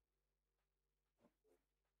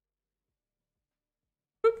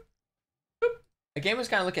 Boop. Boop. The game was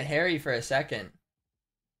kind of looking hairy for a second.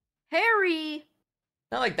 Harry!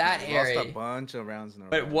 Not like that hairy. Lost a bunch of rounds in a row.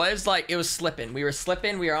 But it was like, it was slipping. We were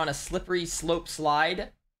slipping. We were on a slippery slope slide.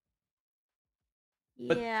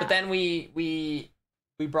 Yeah. But then we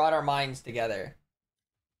brought our minds together.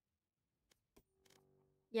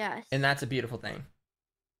 Yes. And that's a beautiful thing.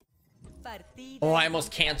 Oh, I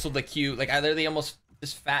almost canceled the queue. Like, I literally almost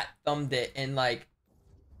just fat thumbed it and like,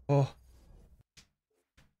 oh.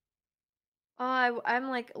 Oh, I'm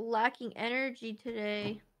like lacking energy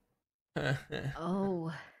today.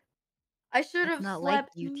 Oh. I should have not like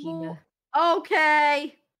slept you, more. Tina.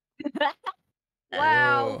 Okay.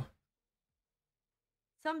 Wow. Oh.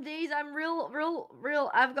 Some days I'm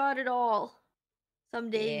real. I've got it all. Some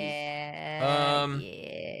days. Yeah.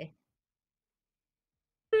 Yeah.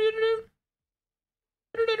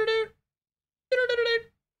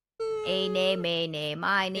 A name, my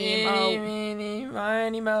name, oh. My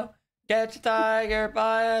name, oh. Catch a tiger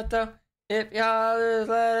by a toe. If you holler,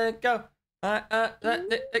 let it go.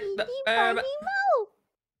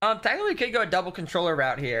 Technically could go a double controller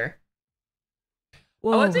route here.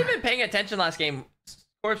 Whoa. I wasn't even paying attention last game.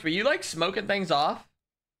 Corpse, were you like smoking things off?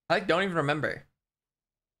 I like don't even remember.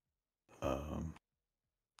 I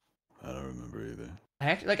don't remember either. I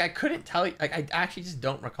actually like I couldn't tell you. Like I actually just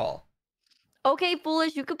don't recall. Okay,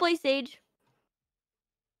 Foolish, you could play Sage.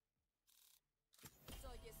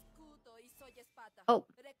 Oh.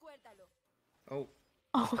 Oh.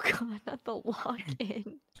 Oh god, not the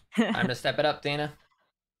login. I'm gonna step it up, Dana.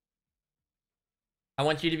 I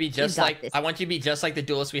want you to be just got like this. I want you to be just like the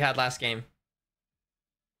duelist we had last game.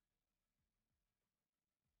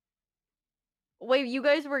 Wait, you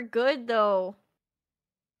guys were good though.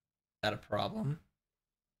 Is that a problem?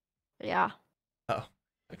 Yeah. Oh,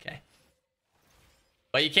 okay.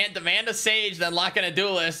 Well, you can't demand a sage, then lock in a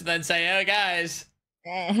duelist, and then say, "Oh, guys."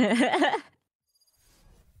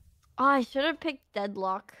 Oh, I should have picked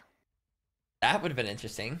Deadlock. That would have been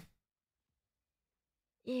interesting.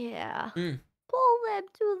 Yeah. Mm. Pull them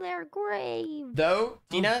to their grave. Though,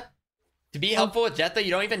 Tina, to be helpful with Jet, though, you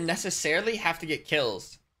don't even necessarily have to get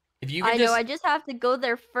kills. If you can I know, I just have to go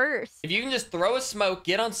there first. if you can just throw a smoke,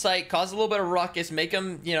 get on site, cause a little bit of ruckus, make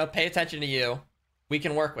them, you know, pay attention to you, we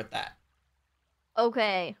can work with that.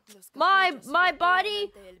 Okay. My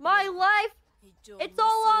body, my life, it's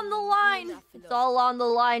all on the line. It's all on the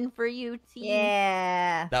line for you, team.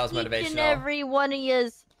 Yeah. That was Each and motivational. every one of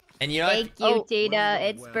yous. And you know, Thank you, Tina. Well,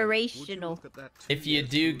 Inspirational. would you look at that if you two-years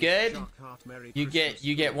do foolish good, shark heart, Merry you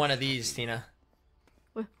Christmas. get one of these, Tina.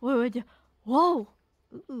 Whoa.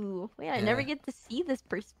 Ooh. Wait, I never Yeah. get to see this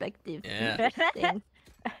perspective. Yeah. Interesting.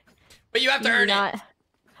 But you have to You earn it. not-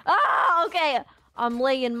 Ah, okay. I'm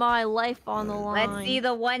laying my life on the line. Let's see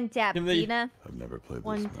the one tap, Give me- Tina. I've never played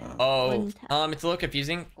One this map. Oh, One tap. it's a little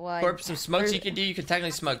confusing. One Corp, some smokes you tap. could do. You could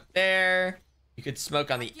technically smoke there. You could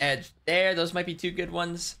smoke on the edge there. Those might be two good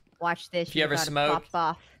ones. Watch this. If you ever gotta smoke-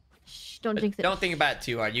 pop off. Shh, don't jinx it. Don't think about it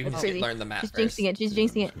too hard. You can It's just crazy. learn the map She's first. jinxing it. She's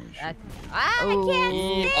jinxing it. I can't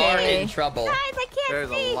You see. are in trouble. Guys, I can't There's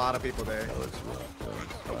see. a lot of people there. That looks rough.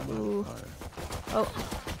 That looks Ooh. fire. Oh,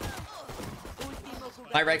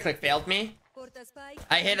 My right click failed me.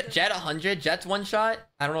 I hit Jet 100. Jet's one shot.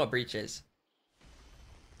 I don't know what breach is.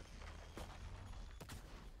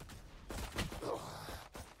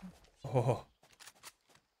 Oh.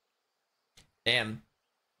 Damn.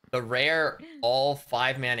 The rare all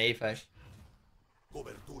 5-man A push.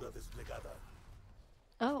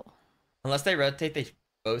 oh. Unless they rotate, they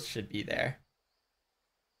both should be there.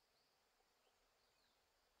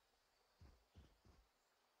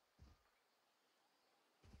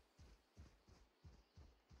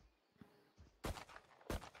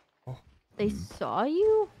 They saw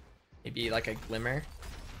you? Maybe like a glimmer.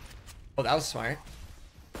 Oh, that was smart.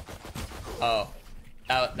 Oh,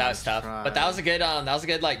 that was tough. But that was a good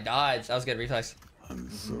like dodge. That was a good reflex. I'm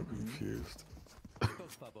so confused.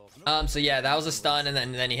 So yeah, that was a stun, and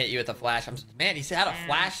then he hit you with a flash. Man, he had a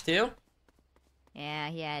flash too. Yeah,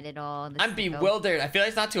 he had it all. I'm bewildered. I feel like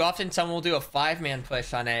it's not too often someone will do a 5-man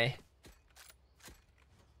push on A.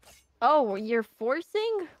 Oh, you're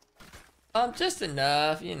forcing? Just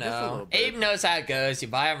enough, you a know. little bit. Abe knows how it goes. You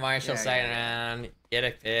buy a Marshall Yeah, second yeah. round, get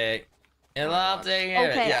a pick. And I'll take care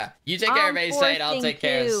of it. Okay, Yeah, you take care of A side, I'll forcing take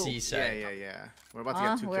care of too. C Yeah, side. yeah. We're about to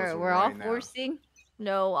get 2 kills we're all right now. forcing.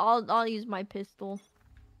 No, I'll use my pistol.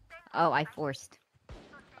 Oh, I forced.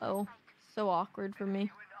 Oh, so awkward for me.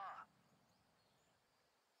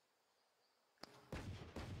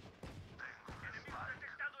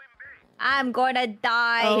 I'm gonna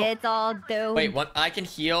die. Oh. It's all doomed. Wait, what? I can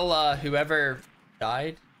heal whoever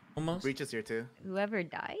died almost. Breach is here too. Whoever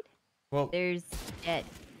died? Well, There's Jet.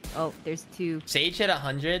 Oh, there's 2. Sage hit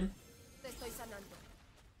 100.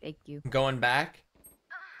 Thank you. I'm going back.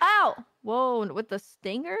 Ow! Whoa, with the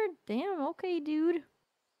stinger? Damn, okay, dude.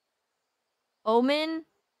 Omen,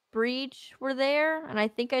 Breach were there, and I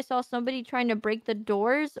think I saw somebody trying to break the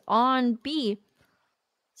doors on B.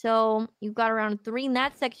 So, you got around 3 in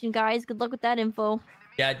that section, guys. Good luck with that info.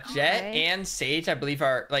 Yeah, Jet Okay. and Sage, I believe,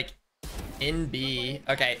 are like in B.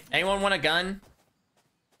 Okay, anyone want a gun?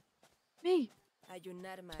 Me.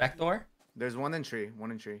 Spector? There's one in tree.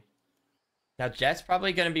 One in tree. Now Jet's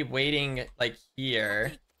probably gonna be waiting like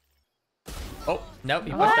here. Oh, nope,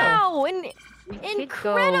 he pushed out. Wow, could go-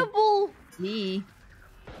 incredible. Me.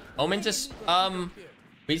 Omen just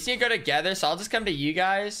we just need to go together, so I'll just come to you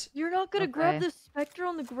guys. You're not gonna grab Okay. the Spectre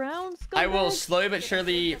on the ground, I will scumbag? slowly but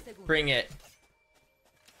surely bring it.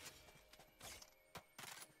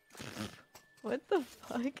 What the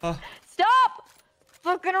fuck? Oh. Stop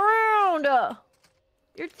fucking around!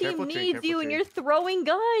 Your team Careful tree, needs careful you, and tree. you're throwing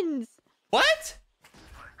guns. What?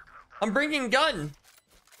 I'm bringing gun.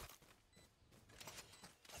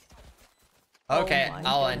 Okay, my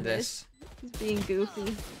I'll end goodness. this. He's being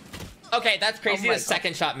goofy. Okay, that's crazy. my The God.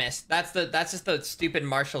 second shot missed. That's just the stupid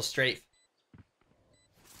Marshall strafe.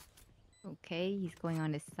 Okay, he's going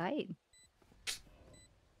on his side.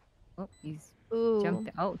 Oh, he's Ooh.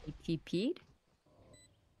 jumped. Oh, he TP'd.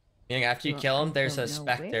 Young, after you Well, kill him, I there's a don't know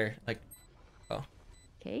where. specter. Like,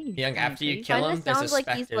 Okay. he's Young, going after you crazy. kill Kinda him, there's a sounds like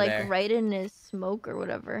specter he's like there. right in his smoke or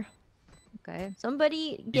whatever. Okay.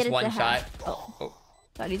 Somebody get He's it one to shot. half. Oh, Oh.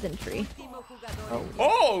 thought he's in tree. Oh!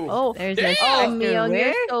 Oh, There's damn! a oh, specter. Miyoung, Where?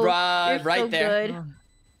 you're so, Right, you're right so there.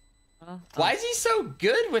 good. Why is he so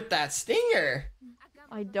good with that stinger?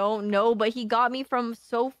 I don't know, but he got me from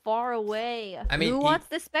so far away. I mean, Who wants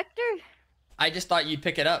the specter? I just thought you'd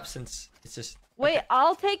pick it up since it's just. Wait, okay.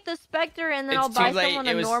 I'll take the Spectre and then It's I'll buy too late. someone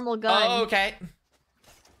It a was... normal gun. Oh, okay.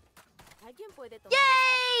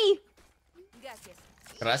 Yay!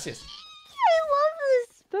 Gracias. I love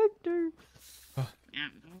this Spectre.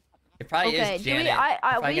 It probably Okay, is do we- Janet.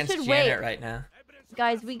 I- If we against should Janet wait. right now.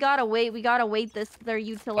 Guys, we gotta wait this their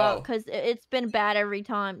util out Oh. because it's been bad every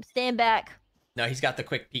time. Stand back. No, he's got the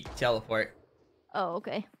quick peek teleport. Oh,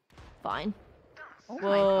 okay. Fine. Oh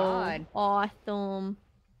Whoa. my god. Awesome.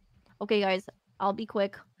 Okay, guys, I'll be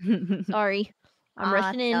quick. Sorry. I'm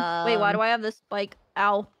rushing in. Wait, why do Awesome. I have this spike?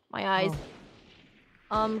 Ow, my eyes.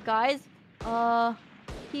 Guys,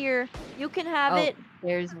 here. You can have Oh, it.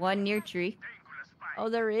 There's one near tree. Oh,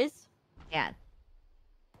 there is? Yeah.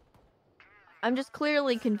 I'm just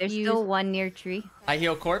clearly There's confused. still one near tree. I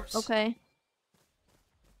heal corpse. Okay.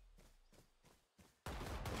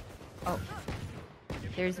 Oh.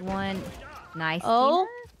 There's one. Nice. Oh.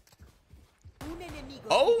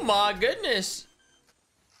 Oh my goodness.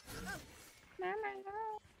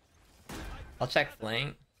 I'll check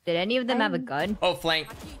flank. Did any of them have a gun? Oh, flank.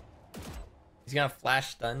 He's gonna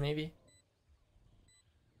flash stun maybe.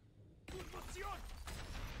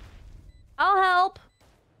 I'll help.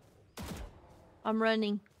 I'm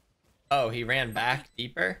running. Oh, he ran back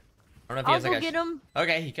deeper. I don't know if he I'll has go like a. get him.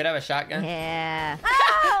 Okay, he could have a shotgun. Yeah.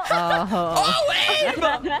 Oh, Oh.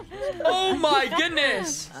 Abe! Oh my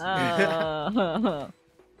goodness! Oh.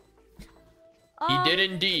 He did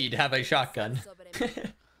indeed have a shotgun.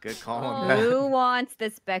 Good call on that. Who wants the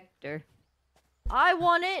Spectre? I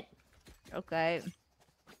want it. Okay.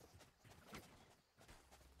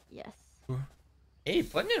 Yes. Hey,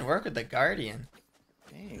 putting in work with the Guardian.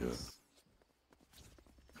 Thanks.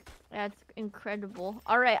 That's incredible.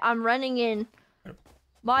 All right, I'm running in.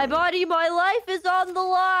 My body, my life is on the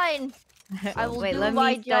line. I will Wait, do let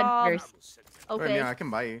my me stun job. first. Okay. Yeah, I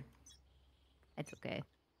can buy you. That's okay.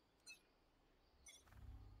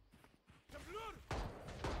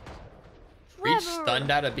 Reach Trevor.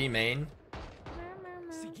 stunned out of B main.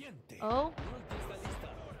 Oh.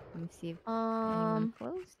 Let me see if anyone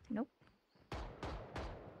closed. Nope.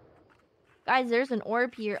 Guys, there's an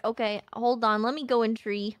orb here. Okay, hold on. Let me go in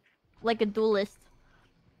tree. Like a duelist.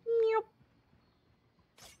 Meow.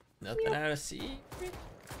 Nothing out of C.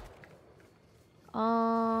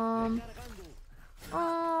 Alright,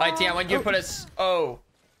 Tia, when you put us. Oh.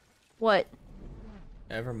 What?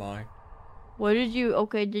 Never mind. What did you...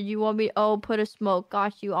 Okay, did you want me... Oh, put a smoke.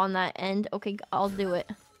 Got you on that end. Okay, I'll do it.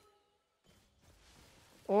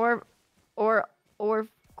 Or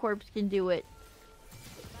Corpse can do it.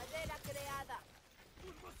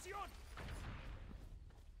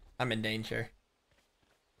 I'm in danger.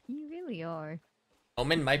 You really are.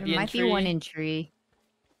 Omen might be There in might tree. be one in tree.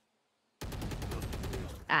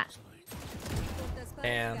 Ah.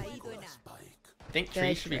 Damn. I think tree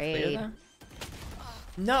Good should be clear trade. though.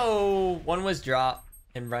 No! One was drop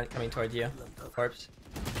and run coming towards you. Corpse.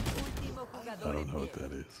 I don't know what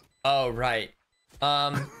that is. Oh, right.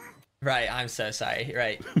 Right, I'm so sorry.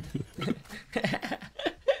 Right.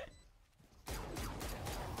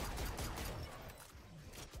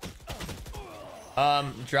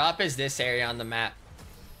 Drop is this area on the map.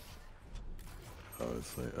 Oh,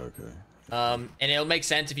 it's like, okay. And it'll make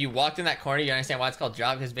sense if you walked in that corner, you understand why it's called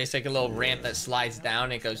drop, because it's basically a little ramp that slides down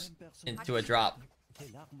and it goes into a drop.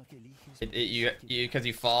 Because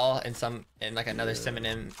you fall in like another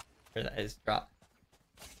synonym for that is drop.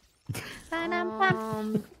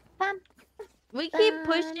 We keep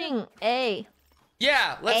pushing A.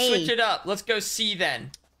 Yeah, let's Hey. switch it up. Let's go C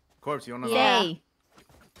then. Corpse, you wanna Yay.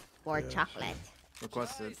 For chocolate.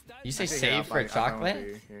 requested? You say Okay, save I'll for buy- I'll buy one chocolate? for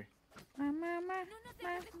you, here.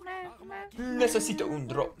 Necesito un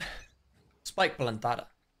drop. Spike plantada.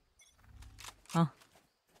 Huh.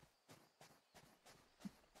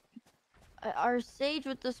 Our sage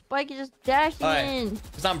with the spike is just dashing Alright. in.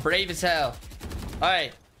 Because I'm brave as hell.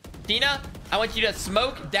 Alright. Tina, I want you to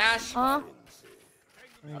smoke, dash.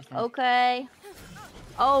 Okay.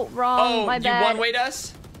 Oh, wrong. Oh, My you bad. one-wayed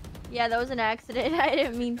us? Yeah, that was an accident. I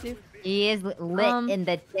didn't mean to. He is lit in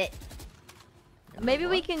the tit. Maybe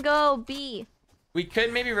we can go B. We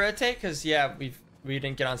could maybe rotate, because, yeah, we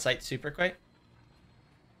didn't get on site super quick.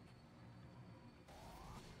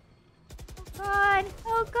 God.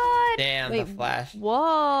 Oh God. Damn, Wait, the flash.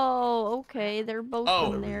 Whoa. Okay, they're both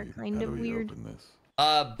Oh. in there. Kind How of do we weird. open this?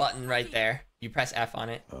 Button right there. You press F on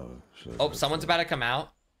it. Should I Oh, press someone's that? about to come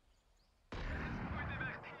out.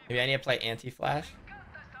 Maybe I need to play anti-flash.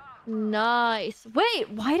 Nice. Wait,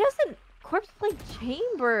 why doesn't Corpse play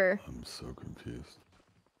Chamber? I'm so confused.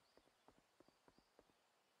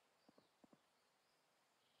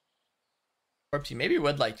 Corpse, you maybe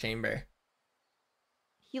would like chamber.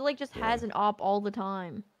 He like just has an op all the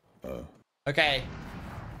time. Okay,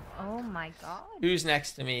 Oh my God. who's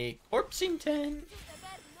next to me? Corpsington.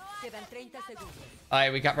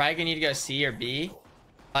 Alright, we got probably gonna need to go C or B.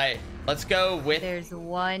 Alright, let's go with. There's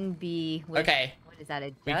one B. With, Okay. What is that?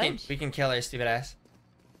 A We judge? can kill her, stupid ass.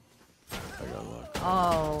 I got luck.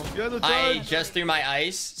 Oh. I just threw my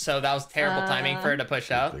ice, so that was terrible timing for her to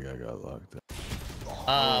push I up. think I got locked.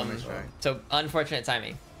 nice try. So unfortunate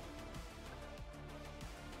timing.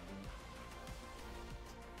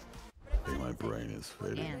 I think my brain is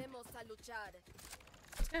fading. Damn.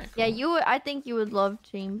 That's kinda cool. Yeah, I think you would love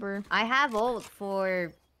Chamber. I have ult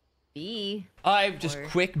for B. I just Or-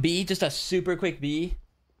 quick B, just a super quick B.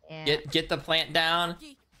 Yeah. Get the plant down,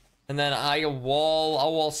 and then I'll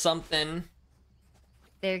wall something.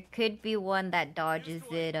 There could be one that dodges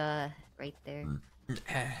it. Right there.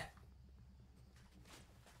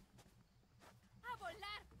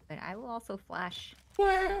 But I will also flash.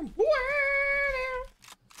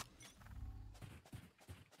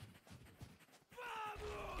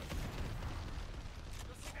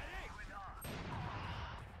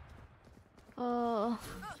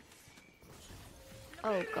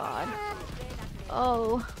 Oh god.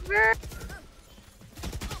 Oh.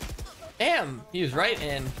 Damn, he was right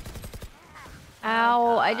in.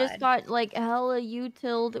 Ow, I God. just got like hella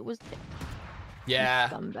utiled. It was Yeah.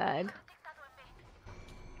 scumbag.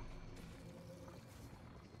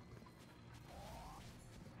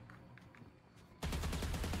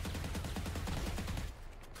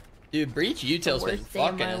 Dude, Breach Util's been worst day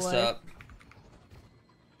of fucking my us life. up.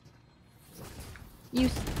 You.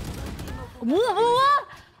 What?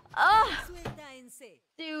 Ah,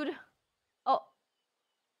 dude. Oh.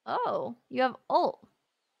 Oh, you have ult.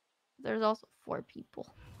 There's also 4 people.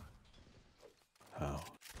 How?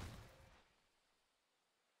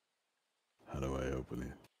 How do I open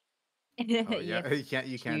it? Oh, yeah, you can't.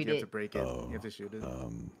 You can't. You have to break it. Oh, You have to shoot it.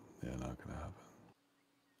 yeah, not gonna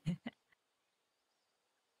happen.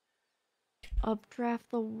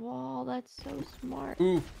 Updraft the wall. That's so smart.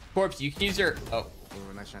 Ooh, Corpse, you can use your... Oh,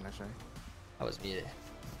 Ooh, nice try, nice try. I was muted.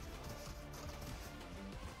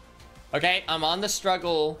 Okay, I'm on the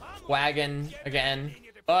struggle wagon again,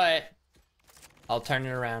 but I'll turn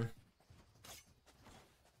it around.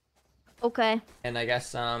 Okay. And I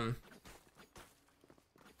guess, my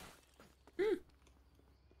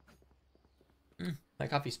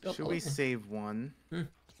coffee spilled. Should we save one?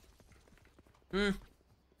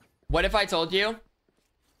 What if I told you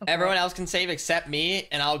everyone else can save except me,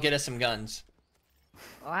 and I'll get us some guns?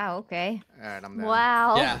 Wow, okay. Alright, I'm down.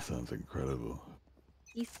 Wow. Yeah. That sounds incredible.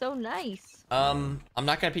 He's so nice. I'm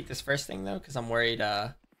not gonna peek this first thing though, because I'm worried.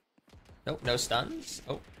 Nope, no stuns.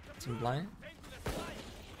 Oh, some blind.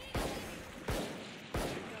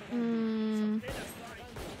 Mm.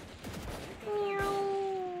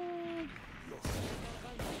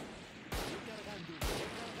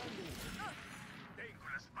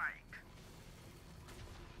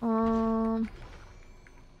 Um.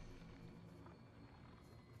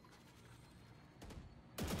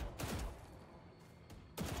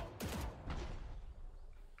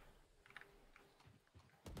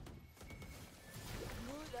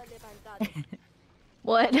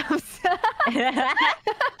 What? I'm sorry.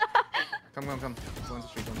 Come. Go on the street, go on the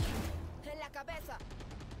street.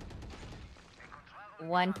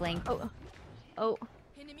 One flank. Oh.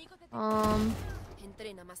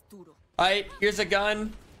 Alright, here's a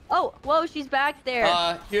gun. Oh, whoa, she's back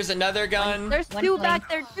there. Here's another gun. There's one 2 flank. back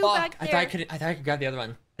there, 2 Fuck, back I there. thought I could grab the other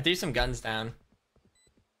one. I threw some guns down.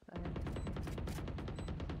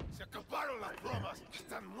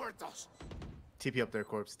 TP up there,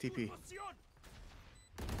 corpse. TP.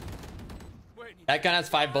 That gun has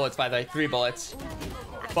 5 bullets, by the way. 3 bullets.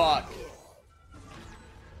 Fuck.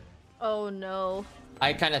 Oh no.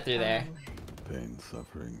 I kind of threw there. Pain,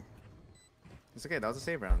 suffering. It's okay. That was a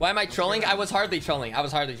save round. Why am I That was a trolling? good I round. was hardly trolling. I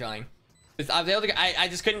was hardly trolling. 'Cause I was able to. I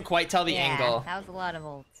just couldn't quite tell the Yeah, angle. that was a lot of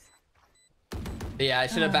ults. But yeah, I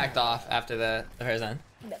should have backed off after the horizon.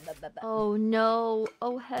 Oh no.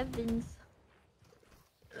 Oh heavens.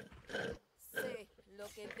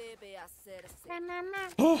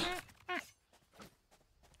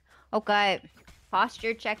 Okay,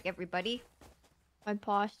 posture check, everybody. My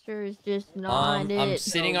posture is just not it. I'm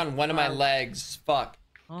sitting on one of my legs. Fuck.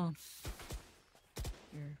 Oh.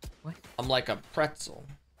 What? I'm like a pretzel.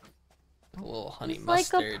 A little honey It's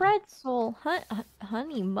mustard. like a pretzel.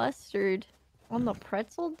 Honey mustard on the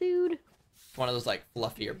pretzel, dude. One of those like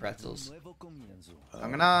fluffier pretzels.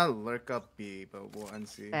 I'm gonna lurk up B, but we'll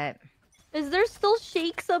unsee. Okay. Is there still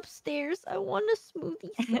shakes upstairs? I want a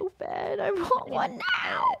smoothie so bad. I want one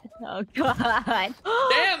now. Oh god.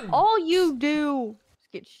 Damn! All you do is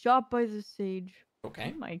get shot by the sage.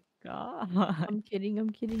 Okay. Oh my god. I'm kidding. I'm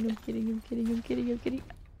kidding. I'm kidding. I'm kidding. I'm kidding. I'm kidding.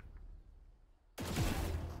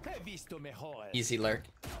 Easy lurk.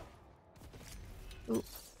 Ooh.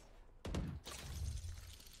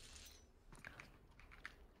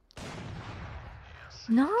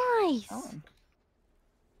 Nice. Oh.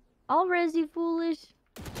 I'll res you, foolish.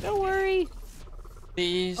 Don't worry.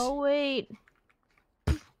 Please. Oh wait.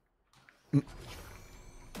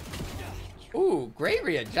 Ooh, great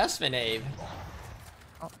readjustment, Abe.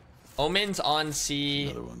 Omen's on C.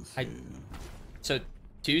 Another one. I- So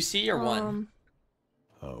 2C or 1?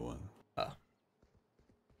 Oh, one. Oh.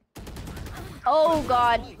 Oh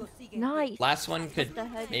god. Nice. Last one could the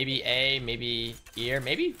heck? maybe A, maybe E, or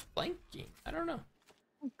maybe flanking. I don't know.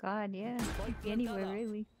 Oh god, yeah. Could be anywhere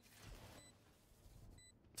really.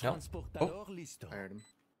 No. Oh. I heard him.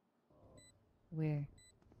 Where?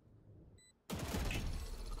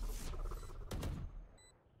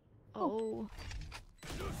 Oh.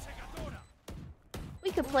 We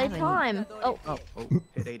could play time. Oh. Oh,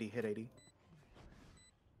 hit 80, hit 80.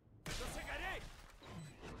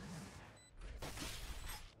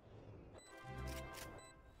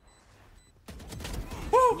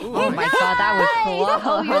 Oh my god, that was Nice! cool.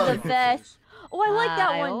 Oh, you're the best. Oh, I like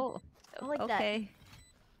that one. Oh, I like okay.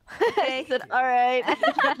 that. She said, all right.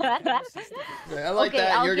 I like Okay,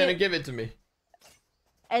 that. I'll You're gonna get- give it to me.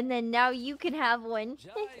 And then now you can have one.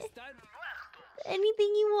 Anything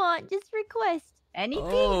you want, just request. Anything?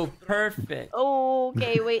 Oh, perfect. Oh,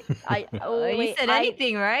 okay, wait. You Wait, said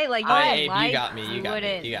anything, right? Like Alright, wouldn't Abe, you lie- got me, you got me,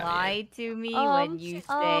 wouldn't you got me, lie to me when you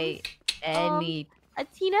um, say anything.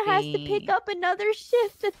 Tina has to pick up another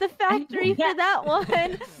shift at the factory for that one.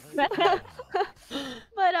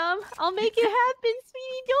 But I'll make it happen,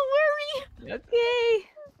 sweetie. Don't worry. Okay.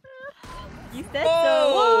 You said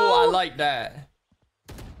Oh, so. I like that.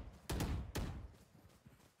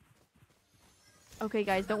 Okay,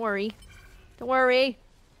 guys, don't worry. Don't worry.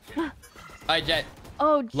 Alright, Jet.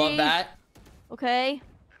 Oh, geez. Love that. Okay,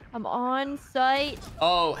 I'm on site.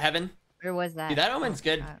 Oh, heaven. Where was that? Dude, that omen's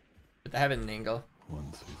good. With the heaven angle.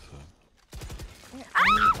 1 2 7.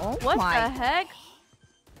 Oh What my the heck?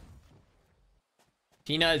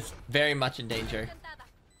 Tina is very much in danger.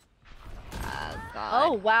 God.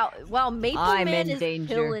 Oh wow, wow, Maple I'm Man in is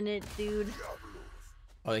danger. killing it, dude.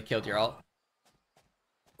 Oh, they killed your ult.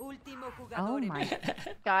 Oh my.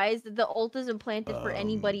 Guys, the ult isn't planted for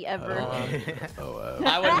anybody ever.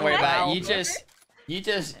 I wouldn't worry about it. You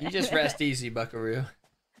just rest easy, Buckaroo.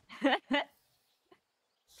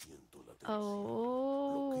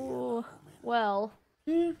 Oh, well.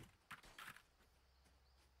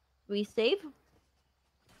 We save?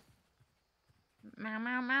 What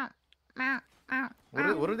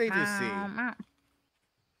do they do see?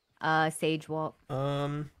 Sage Walt.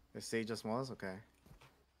 The Sage just walls? Okay.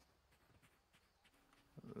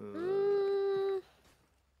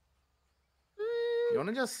 You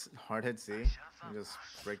wanna just hard hit C? And just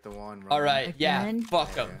break the wall and run? Alright, yeah. Again?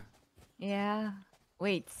 Fuck them. Yeah.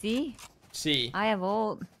 Wait, see? See. I have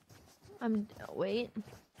ult. Wait.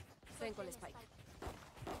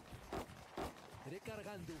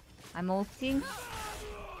 I'm ulting.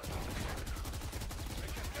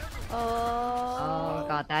 Oh. Oh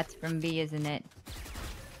god, that's from B, isn't it?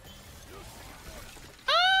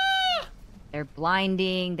 They're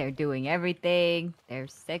blinding, they're doing everything, they're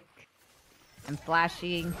sick. I'm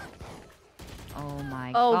flashing. Oh my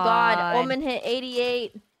Oh god. god, Omen hit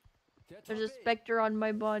 88. There's a specter on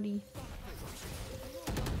my body.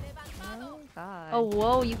 Oh god. Oh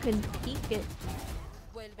whoa, you can peek it.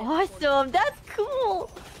 Awesome, that's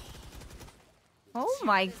cool. Oh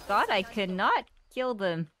my god, I cannot kill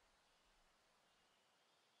them.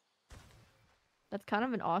 That's kind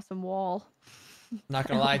of an awesome wall. Not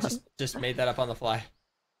gonna lie, just made that up on the fly.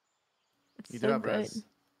 It's You so do have good. res.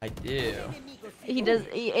 I do. He does.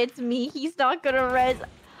 It's me. He's not gonna res.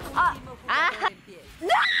 No!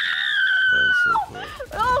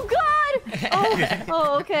 Oh god!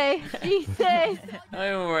 Oh, okay. Jesus.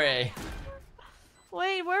 Don't worry.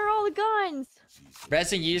 Wait, where are all the guns?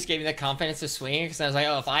 Resting you just gave me the confidence to swing because I was like,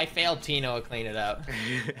 oh, if I fail, Tino will clean it up.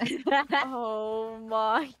 Oh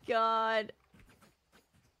my god.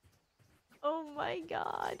 Oh my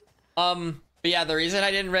god. But yeah, the reason I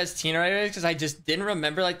didn't res Tina right away is because I just didn't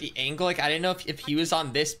remember like the angle. Like I didn't know if he was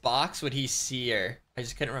on this box, would he see her? I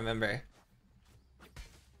just couldn't remember.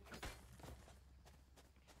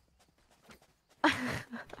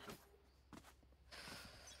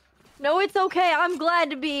 No, it's okay. I'm glad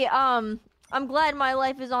to be, I'm glad my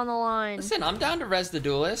life is on the line. Listen, I'm down to res the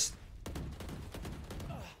duelist.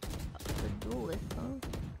 The duelist, huh?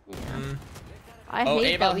 Yeah. Mm. I Oh,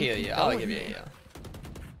 hate Abe, that I'll we heal keep you. I'll going give you a here. heal.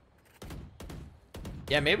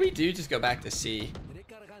 Yeah, maybe we do just go back to C.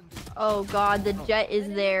 Oh god, the jet is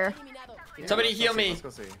there. Yeah, Somebody let's go heal see, me. Let's go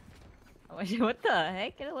see. What the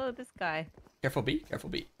heck? Get a load of this guy. Careful B, careful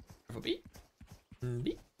B. Careful B.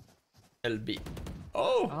 B. LB.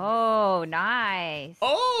 Oh! Oh, nice.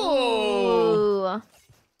 Oh! Ooh.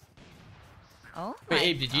 Oh Wait, my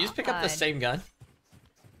Abe, did you just pick up the God. same gun?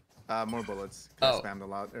 More bullets. 'Cause Oh. I spammed a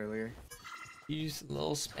lot earlier. You used a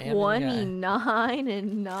little spam. 29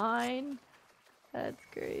 and 9. That's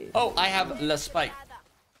great. Oh, I have the spike.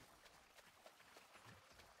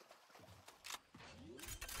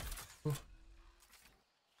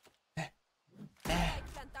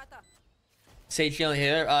 Sage healing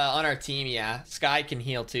healer on our team, yeah. Sky can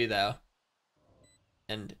heal too, though,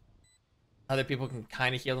 and other people can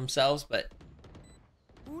kind of heal themselves, but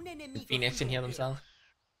Phoenix can heal themselves.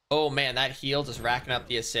 Oh man, that heal just racking up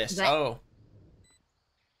the assists. That- Oh,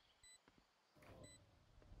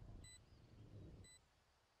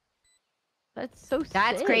 That's so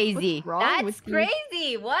That's sick. crazy. What's wrong That's with you?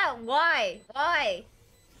 crazy. What? Why? Why?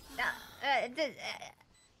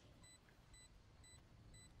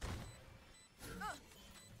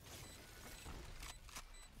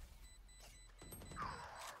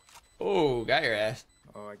 Oh, got your ass.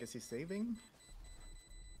 Oh, I guess he's saving.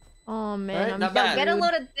 Oh man, Alright, I'm not so bad. Get a rude.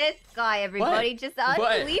 load of this guy, everybody. Just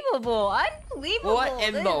unbelievable. Unbelievable. What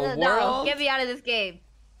in the No, world? get me out of this game.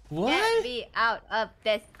 Get What? me out of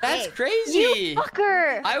this That's game. crazy. You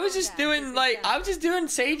fucker! I was just doing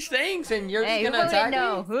sage things, and you're Hey, just who gonna voted attack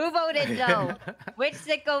no? me. Who voted no? Which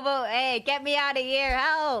sicko vote? Hey, get me out of here.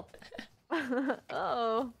 Help.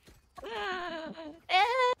 Oh.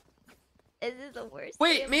 This is the worst.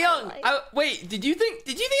 Wait, day of my Miyoung. life. Wait, did you think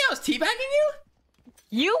I was teabagging you?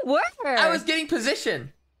 You were. I was getting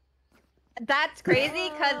position. That's crazy,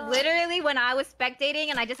 because literally when I was spectating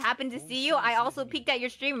and I just happened to see you, I also peeked at your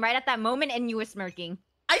stream right at that moment and you were smirking.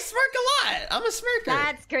 I smirk a lot. I'm a smirker.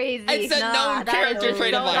 That's crazy. It's a known that character is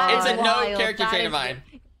trait of so mine. It's a known wild. character That trait is- of mine.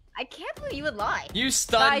 I can't believe you would lie. You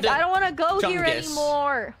stunned. Guys, I don't want to go here Chungus.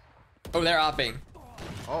 anymore. Oh, they're opping.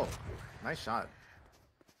 Oh, nice shot.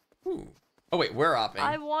 Ooh. Oh wait, we're opping.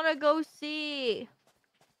 I want to go see.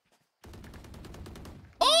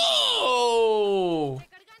 Oh!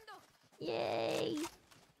 Yay.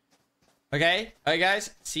 Okay. Alright,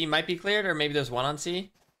 guys. C might be cleared, or maybe there's one on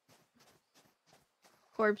C.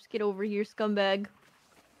 Corpse, get over here, scumbag.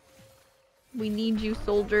 We need you,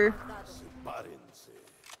 soldier.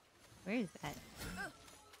 Where is that?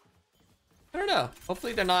 I don't know.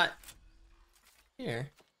 Hopefully they're not here.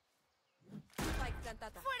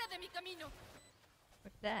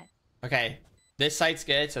 What's that? Okay. This site's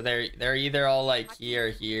good, so they're either all like here or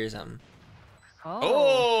here. Oh.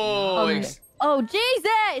 Oh! Oh,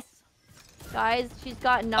 Jesus! Guys, she's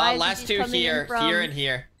got knives. and Last she's two coming in here. from... Here and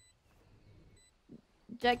here.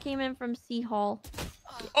 Jet came in from C Hall.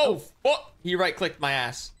 Oh! Oh! He right clicked my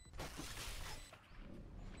ass.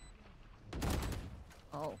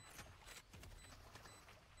 Oh.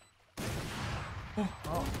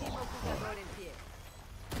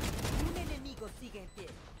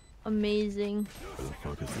 Amazing. Where the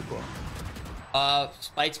fuck is the bomb?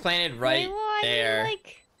 Spike's planted right Wait, what? there.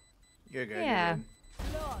 Like, You're good. yeah.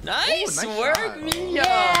 You're good. Nice, nice work, shot. Miyoung.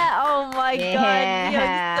 Yeah! Oh my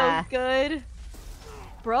Yeah. god, Miyoung's so good.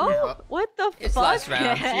 Bro, Yeah. what the It's fuck? last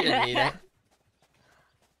round. She didn't need it.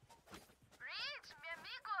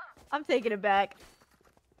 I'm taking it back.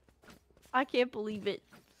 I can't believe it.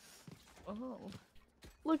 Oh.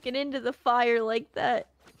 Looking into the fire like that.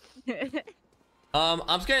 I'm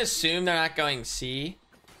just gonna assume they're not going C.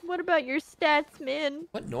 What about your stats, man?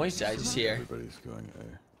 What noise did I just hear? Everybody's going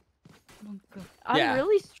A. I'm Yeah.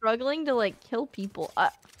 really struggling to like kill people.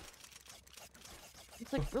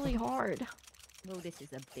 It's like really hard. Oh, this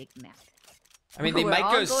is a big map. I mean, they We're might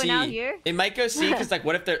all go going C. out here? They might go C because like,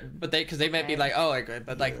 what if they're, because they might be Okay. like, oh, like,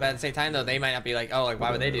 but like, but at the same time though, they might not be like, oh, like,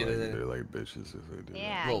 why would they do They're this? They're like bitches if they do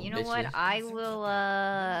Yeah, Little you know what? bitches. I will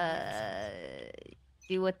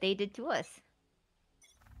do what they did to us.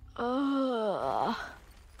 Ugh.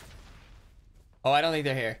 Oh, I don't think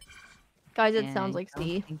they're here. Guys, it Yeah, sounds I like don't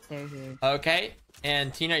C. think they're here. Okay,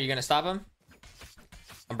 and Tina, are you gonna stop them?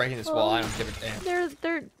 I'm breaking this wall. I don't give a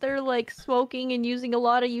damn. They're like smoking and using a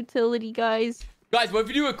lot of utility, guys. Guys, what if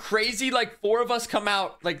we do a crazy like 4 of us come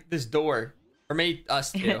out like this door, or maybe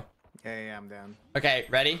us 2? Yeah, I'm down. Okay,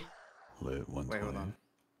 ready? Lit 120. Wait, hold on.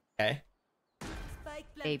 Okay,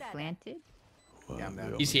 They planted? Well, Yeah, I'm they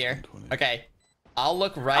down. he's almost here. 120. Okay, I'll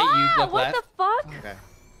look right. Ah, You look what left. the fuck? Okay.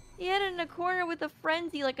 He had it in a corner with a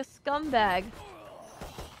frenzy like a scumbag.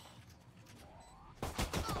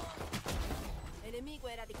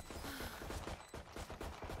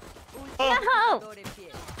 No!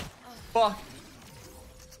 Fuck.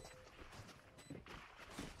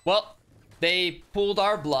 Well, they pulled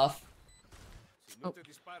our bluff.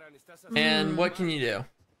 And what can you do?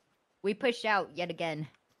 We push out yet again.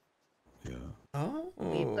 Yeah. Oh.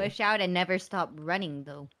 We push out and never stop running,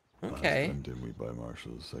 though. Okay. And did we buy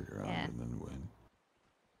Marshall the second round Yeah. and then win?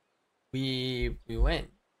 We win.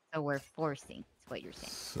 So we're forcing. That's what you're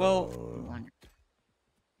saying. So, Well- You wanna-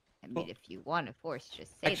 I mean, Well- if you want to force,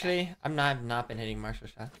 just say that. Actually, I've not been hitting Marshall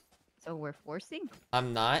shots. So we're forcing?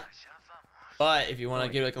 I'm not. But if you want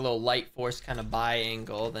to get like a little light force kind of buy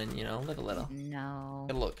angle, then you know, look a little. No.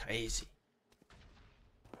 Get a little crazy.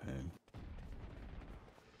 pain.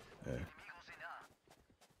 Hey.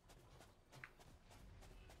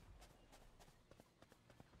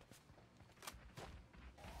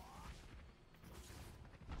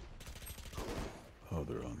 Oh,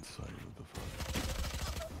 they're on site. What the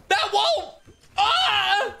fuck? That won't!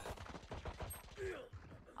 Ah!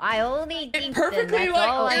 I only It think perfectly that's like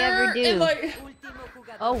all I ever do. and, like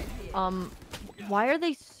Oh, why are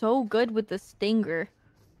they so good with the stinger?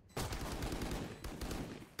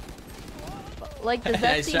 Like, does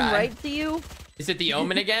that Nice seem try. right to you? Is it the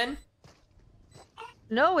omen again?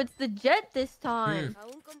 No, it's the jet this time.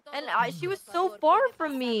 And she was so far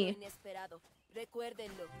from me. The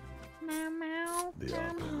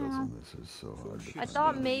angles on this is so hard. I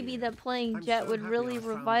thought maybe that playing jet would really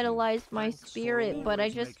revitalize my spirit, but I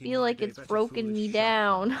just feel like it's broken me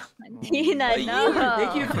down. Tina, no.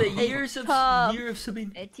 Thank you for the years of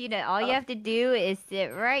subbing. Tina, all you have to do is sit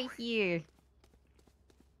right here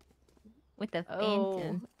with the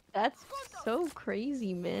phantom. That's so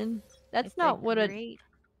crazy, man. That's It's not a what a great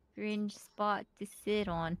cringe spot to sit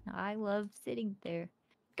on. I love sitting there.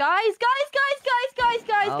 guys.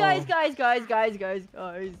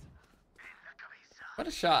 What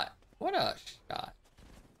a shot. What a shot.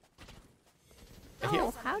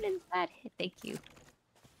 Oh, how did that hit? Thank you.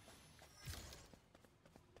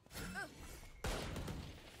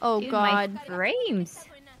 Oh Dude, god. my frames.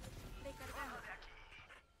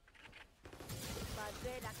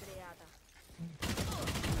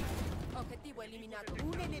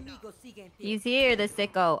 He's here, the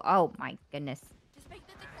sicko. Oh my goodness.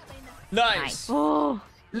 Nice. Oh,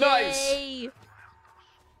 Nice. yay.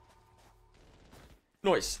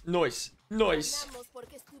 Nice. Nice. Nice.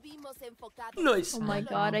 Nice. Oh my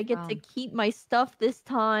god, I get to keep my stuff this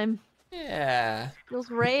time. Yeah. Feels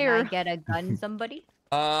Can rare. I get a gun, somebody?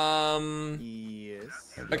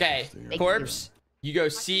 Yes. Okay. Corpse. You go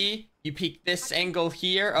C. You peek this angle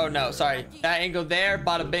here. Oh no, sorry. That angle there.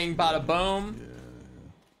 Bada bing, bada boom.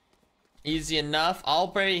 Easy enough. I'll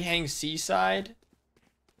probably hang C side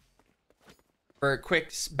for a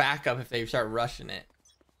quick backup if they start rushing it.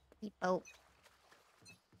 Oh.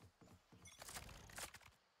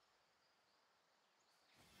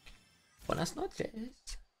 Buenas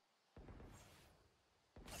noches.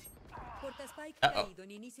 Uh-oh.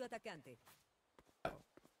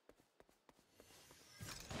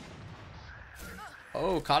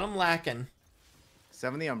 Oh, caught him lacking.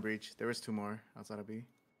 70 on breach. There was 2 more outside of B.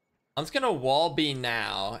 I'm just gonna wall B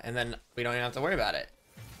now, and then we don't even have to worry about it.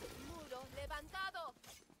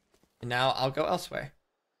 And now I'll go elsewhere.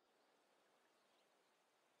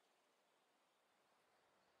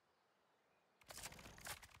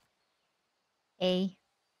 A.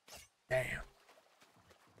 Damn.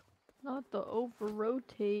 Not the over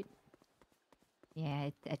rotate. Yeah,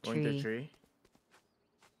 it's a Going to tree. tree.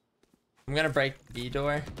 I'm gonna break B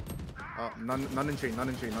door. Oh, none in tree. None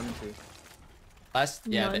in tree. None in tree. Last,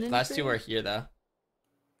 yeah, None the in last two tree? are here though.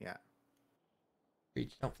 Yeah.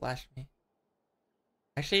 Breach, don't flash me.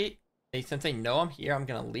 Actually, since they know I'm here, I'm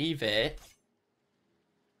gonna leave it.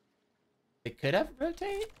 They could have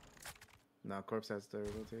rotate. No, corpse has to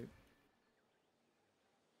rotate.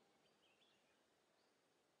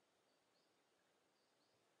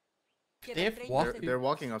 They have walk. They're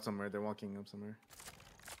walking up somewhere. They're walking up somewhere.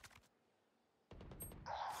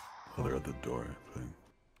 Oh, they're at the door, I think.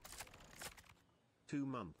 2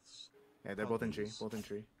 months. Yeah, they're both in tree. Both in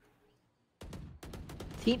tree.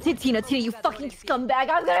 Tina, you fucking scumbag!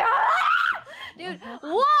 I'm gonna. Dude,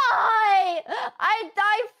 why? I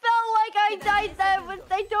felt like I died. That was.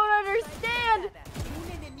 They don't understand.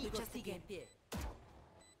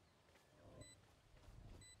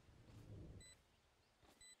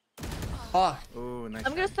 Oh, Ooh, nice.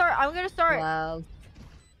 I'm gonna start. Wow.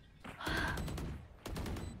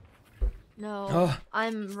 No, Oh.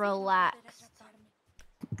 I'm relaxed.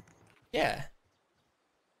 yeah.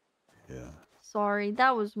 Yeah. Sorry,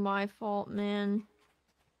 that was my fault, man.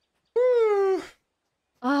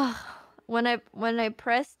 When I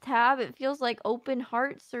press tab, it feels like open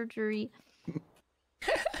heart surgery.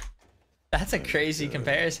 That's a crazy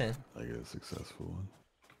comparison. Like a successful one.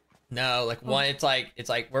 No, like one, it's like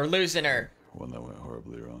we're losing her. One that went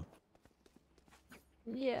horribly wrong.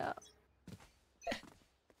 Yeah.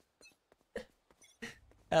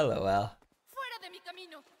 LOL.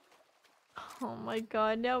 Oh my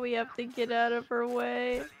god, now we have to get out of her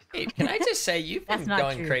way. Hey, can I just say you've That's been not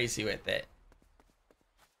going true. crazy with it?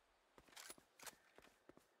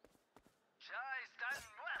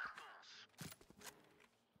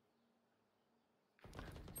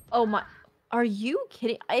 Oh my, are you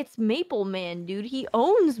kidding? It's Maple Man, dude. He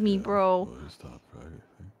owns me, bro. Oh, he's top frag, I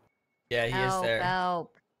think. Yeah, he is Help, there.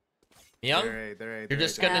 help, Young, They're you're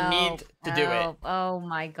just right. gonna need help, to do it. help. Oh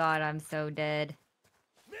my god, I'm so dead.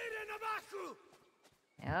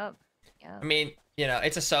 Yep. I mean, you know,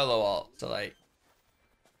 it's a solo ult, so like,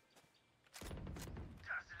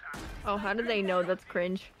 Oh, how do they know that's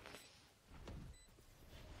cringe?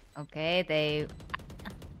 Okay, they...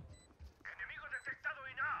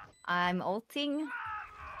 I'm ulting.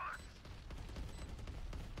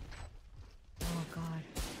 Oh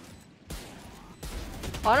god.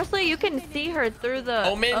 Honestly, you can see her through the.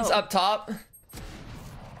 Omen's oh. up top.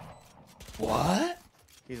 What?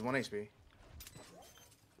 He's 1 HP.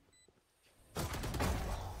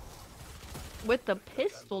 With the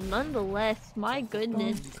pistol, nonetheless. My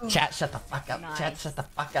goodness. Chat, shut the fuck up. Nice. Chat, shut the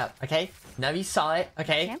fuck up. Okay? None of you saw it.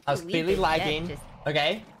 Okay? Can't I was believe clearly the jet lagging. just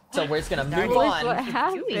Okay? So we're just gonna move started What on.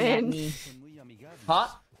 happened? Huh?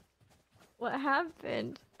 What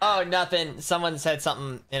happened? Oh, nothing. Someone said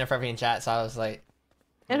something inappropriate in chat, so I was like,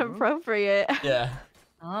 Inappropriate. yeah.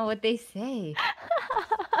 Oh, what they say.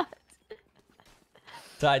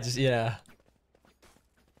 So I just, yeah.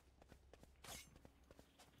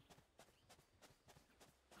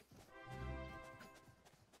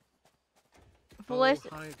 Foolish.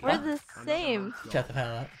 Oh, hi, We're Glenn. the same. Shut the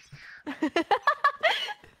hell up.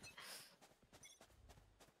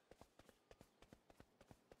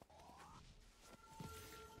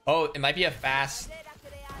 Oh, it might be a fast.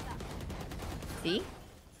 See?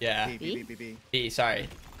 Yeah. B, B, B, B, B. B, sorry.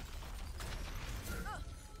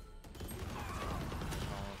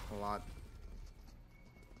 Oh, a lot.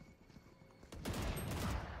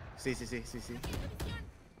 C, C, C, C, C.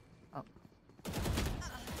 Oh.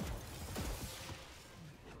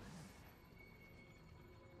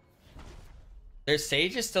 Their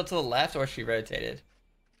Sage is still to the left, or she rotated.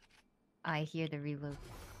 I hear the reload.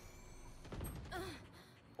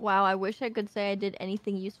 Wow, I wish I could say I did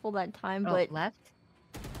anything useful that time, Oh, but left?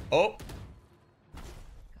 Oh,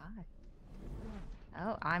 God.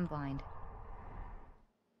 Oh, I'm blind.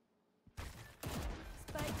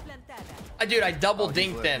 dude, I double Oh, he's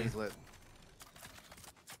dinked lit, them. he's lit.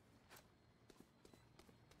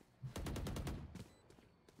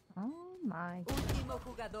 Oh my.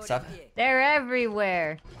 Stop. They're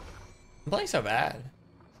everywhere. I'm playing so bad.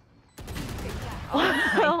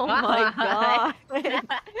 oh my God. god.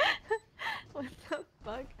 What the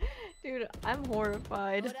fuck? Dude, I'm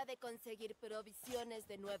horrified. Hora de conseguir provisiones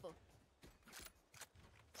de nuevo.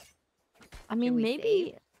 I mean, we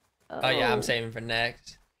maybe. Oh yeah, I'm saving for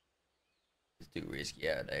next. It's too risky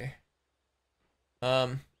out there.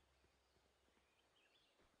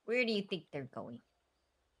 Where do you think they're going?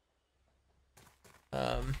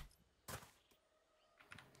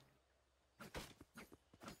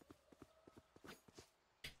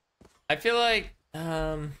 I feel like,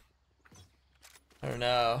 I don't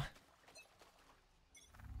know.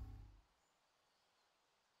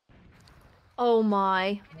 Oh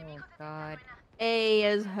my. Oh God. A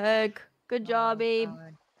as heck. Good job, Abe.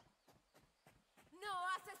 God. No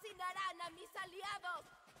asesinarán a mis aliados.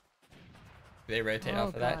 They rotate Oh,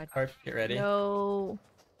 off of that. God. Harp, get ready. No.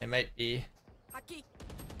 It might be. Aquí.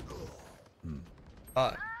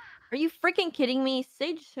 Fuck. Are you freaking kidding me?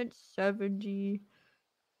 Sage said 70.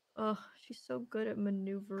 Ugh, she's so good at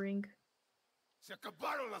maneuvering. Se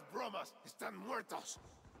acabaron las bromas. Están muertos.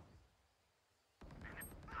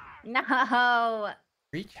 No.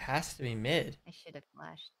 Reach has to be mid. I should have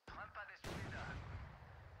flashed.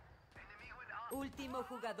 Último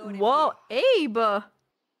jugador en Whoa, pie. Abe!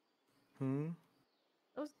 That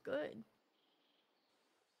was good.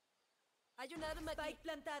 Hay un arma aquí. Spike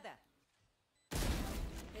plantada.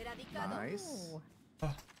 Erradicado. Nice.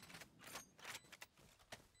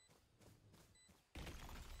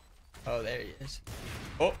 Oh, there he is.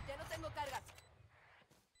 Oh, Ya no tengo cargas.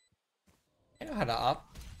 I know how to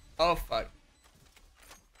up. Oh, fuck.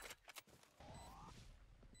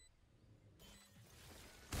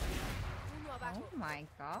 Uno abajo. Oh my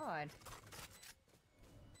God.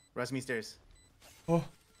 Rush me stairs. Oh,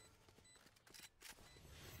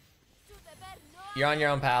 Su deber no you're on your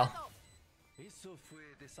own, pal. Eso fue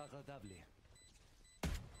desagradable.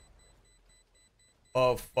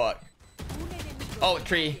 Oh, fuck. Un enemigo. Oh,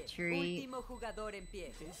 tree. Tree. Último jugador en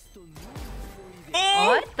pie. Esto no fue ideal. Oh,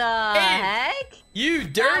 What the Abe, heck? you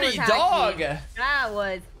dirty was dog. hacking. That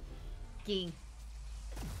was king.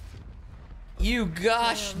 You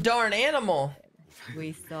gosh darn animal.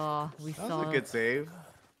 We saw. We That saw. was a good save.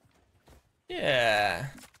 Yeah.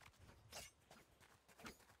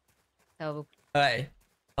 So Alright.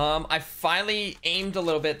 I finally aimed a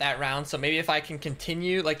little bit that round, so maybe if I can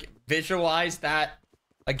continue, like, visualize that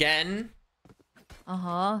again.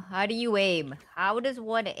 How do you aim? How does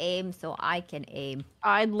one aim so I can aim?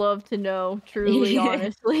 I'd love to know, truly,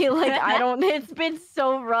 honestly. Like, I don't. It's been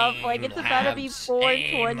so rough. Like, it's about to be Labs,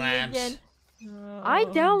 420 Labs. again. I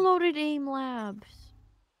downloaded AIM Labs.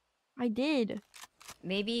 I did.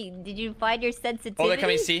 Maybe did you find your sensitivity? Oh, they're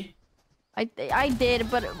coming C. I did,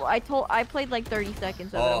 but I played like 30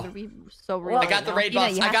 seconds of it. I'm Oh. gonna be so real. I got the raid You know,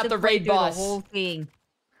 boss. you I have got to the play raid through boss. The whole thing.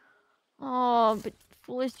 Oh, but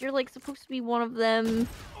Foolish, you're like supposed to be one of them.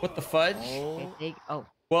 What the fudge? Okay, oh,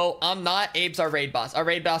 Well, I'm not. Abe's our raid boss. Our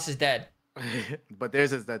raid boss is dead. But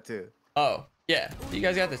theirs is that too. Oh, yeah. You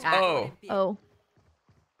guys got this. Ah. Oh. Oh.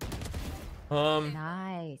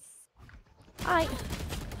 Nice. I.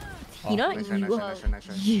 Oh. Tina, Nice try, nice try, nice try, nice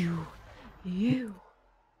try. you.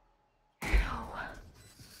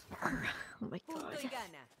 Oh my Punto god. y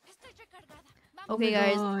gana. Estoy recargada. Okay,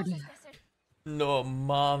 guys. Cosas que hacer. No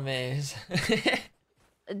mames.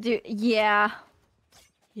 Dude, yeah.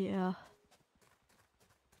 Yeah.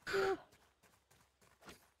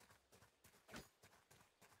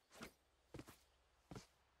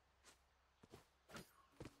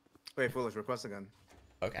 Wait, foolish, request again.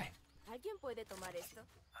 Okay. ¿Alguien puede tomar esto?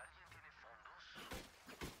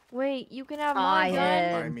 Wait, you can have I my gun.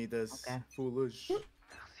 had- Buy me this. Okay. Foolish.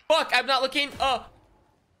 Fuck, I'm not looking. Oh.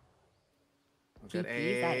 Okay, GP,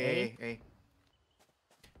 is that A?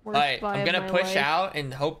 Worst Alright, buy I'm of gonna my push life. out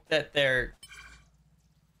and hope that they're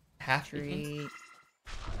half Treat.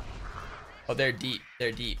 Oh, they're deep.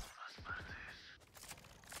 They're deep.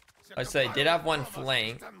 I say they did have one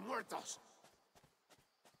flank.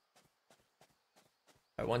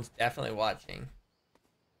 One's definitely watching.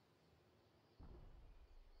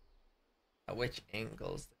 Which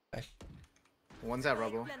angle's the question? One's at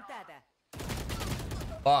rubble. Plantada.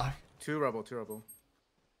 Fuck. Two rubble, two rubble.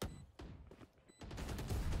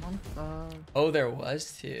 Oh, there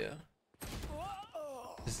was two.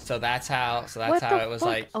 So that's how. So that's What how the it was fuck?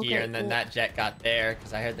 like here, Okay, and then cool. that jet got there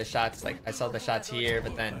because I heard the shots. Like I saw the shots here,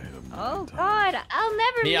 but then Oh god, I'll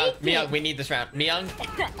never Miyoung, make Miyoung, it. we need this round. Miyoung,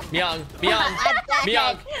 Miyoung.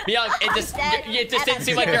 It just didn't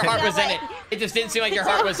seem like your heart was in it. It just didn't seem like your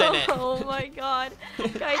heart was in it. Oh my god.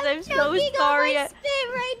 Guys, I'm so Choking sorry. on my spit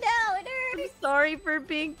right now. It I'm hurts. sorry for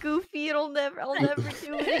being goofy. I'll never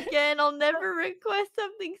do it again. I'll never request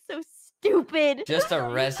something so stupid. Just a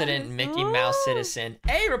resident Mickey Mouse citizen.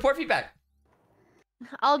 Hey, report feedback.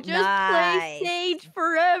 I'll just Nice. play Sage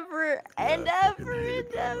forever and Yeah, fucking ever hate and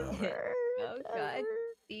it by now. ever. Oh and god, ever.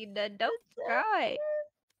 Tina, don't cry.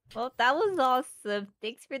 Well, that was awesome.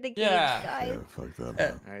 Thanks for the game, Yeah. guys. Yeah, fuck that, Yeah.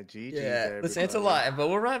 man. Alright, GG. Yeah, listen, it's a lot, but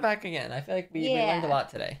we'll run it back again. I feel like we learned a Yeah. lot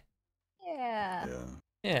today. Yeah. Yeah.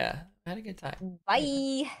 Yeah, I had a good time.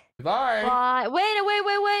 Bye. Bye. Bye.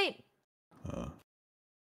 Wait.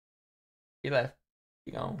 He left.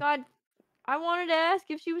 You know. God, I wanted to ask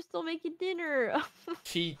if she was still making dinner.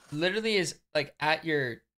 She literally is like at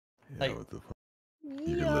your. Yeah, Like- what the fuck?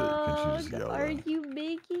 You can let- can she just Yuck, yell are then? you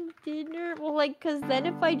making dinner? Well, like, cause then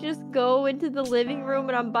if I just go into the living room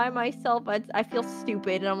and I'm by myself, I feel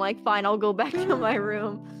stupid, and I'm like, fine, I'll go back to my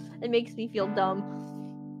room. It makes me feel dumb.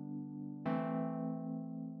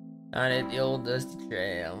 On it, the old dusty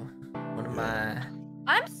trail. What am I?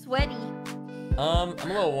 I'm sweaty. I'm a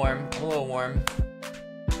little warm.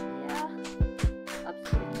 Yeah. I'm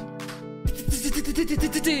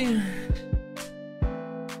sweaty.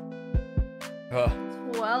 Oh.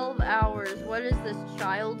 12 hours. What is this,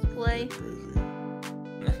 child's play? Crazy.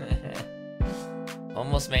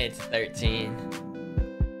 Almost made it to 13.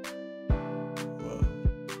 Well,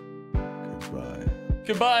 goodbye.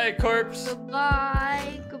 Goodbye, corpse.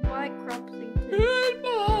 Goodbye. Goodbye, Crumpsington.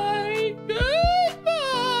 Goodbye.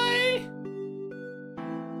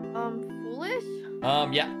 Foolish?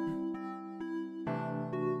 Yeah.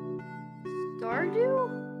 Stardew?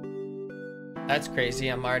 That's crazy.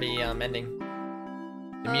 I'm already ending.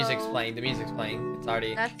 The music's playing. It's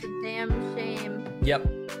already. That's a damn shame. Yep.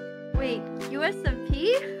 Wait, USMP?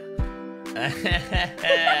 You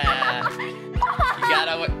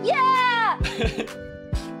gotta wait. Yeah!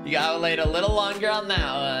 You gotta wait a little longer on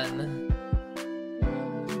that one.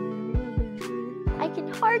 I can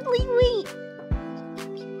hardly wait.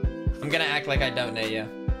 I'm gonna act like I don't know you.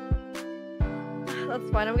 That's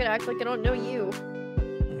fine. I'm gonna act like I don't know you.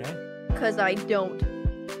 Okay. Cause I don't.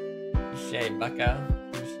 Touche, bucko.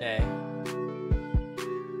 Touche.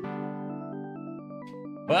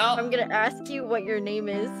 Well, I'm gonna ask you what your name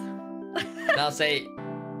is. and I'll say,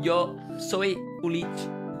 yo soy Fulich.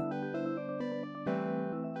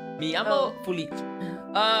 Me llamo Fulich.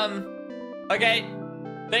 Okay.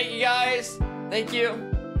 Thank you guys. Thank you.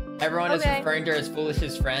 Everyone is Okay. referring to her as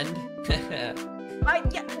Foolish's friend. Yeah,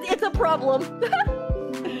 it's a problem.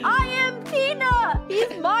 I am Tina. He's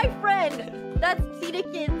my friend. That's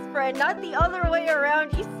Tinakin's friend, not the other way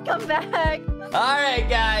around. You scumbag. Alright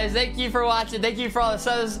guys, thank you for watching. Thank you for all the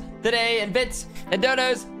subs today and bits and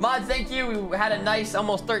donos. Mods, thank you. We had a nice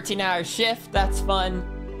almost 13-hour shift. That's fun.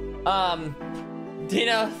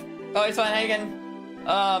 Tina, always fun hanging.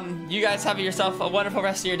 You guys have yourself a wonderful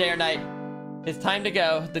rest of your day or night. It's time to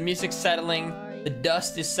go. The music's settling. The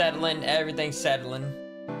dust is settling. Everything's settling.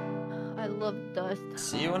 I love dust.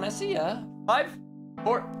 See you when I see ya. 5,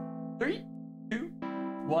 4, 3, 2,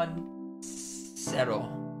 1,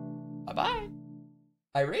 0. Bye-bye.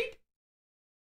 I read.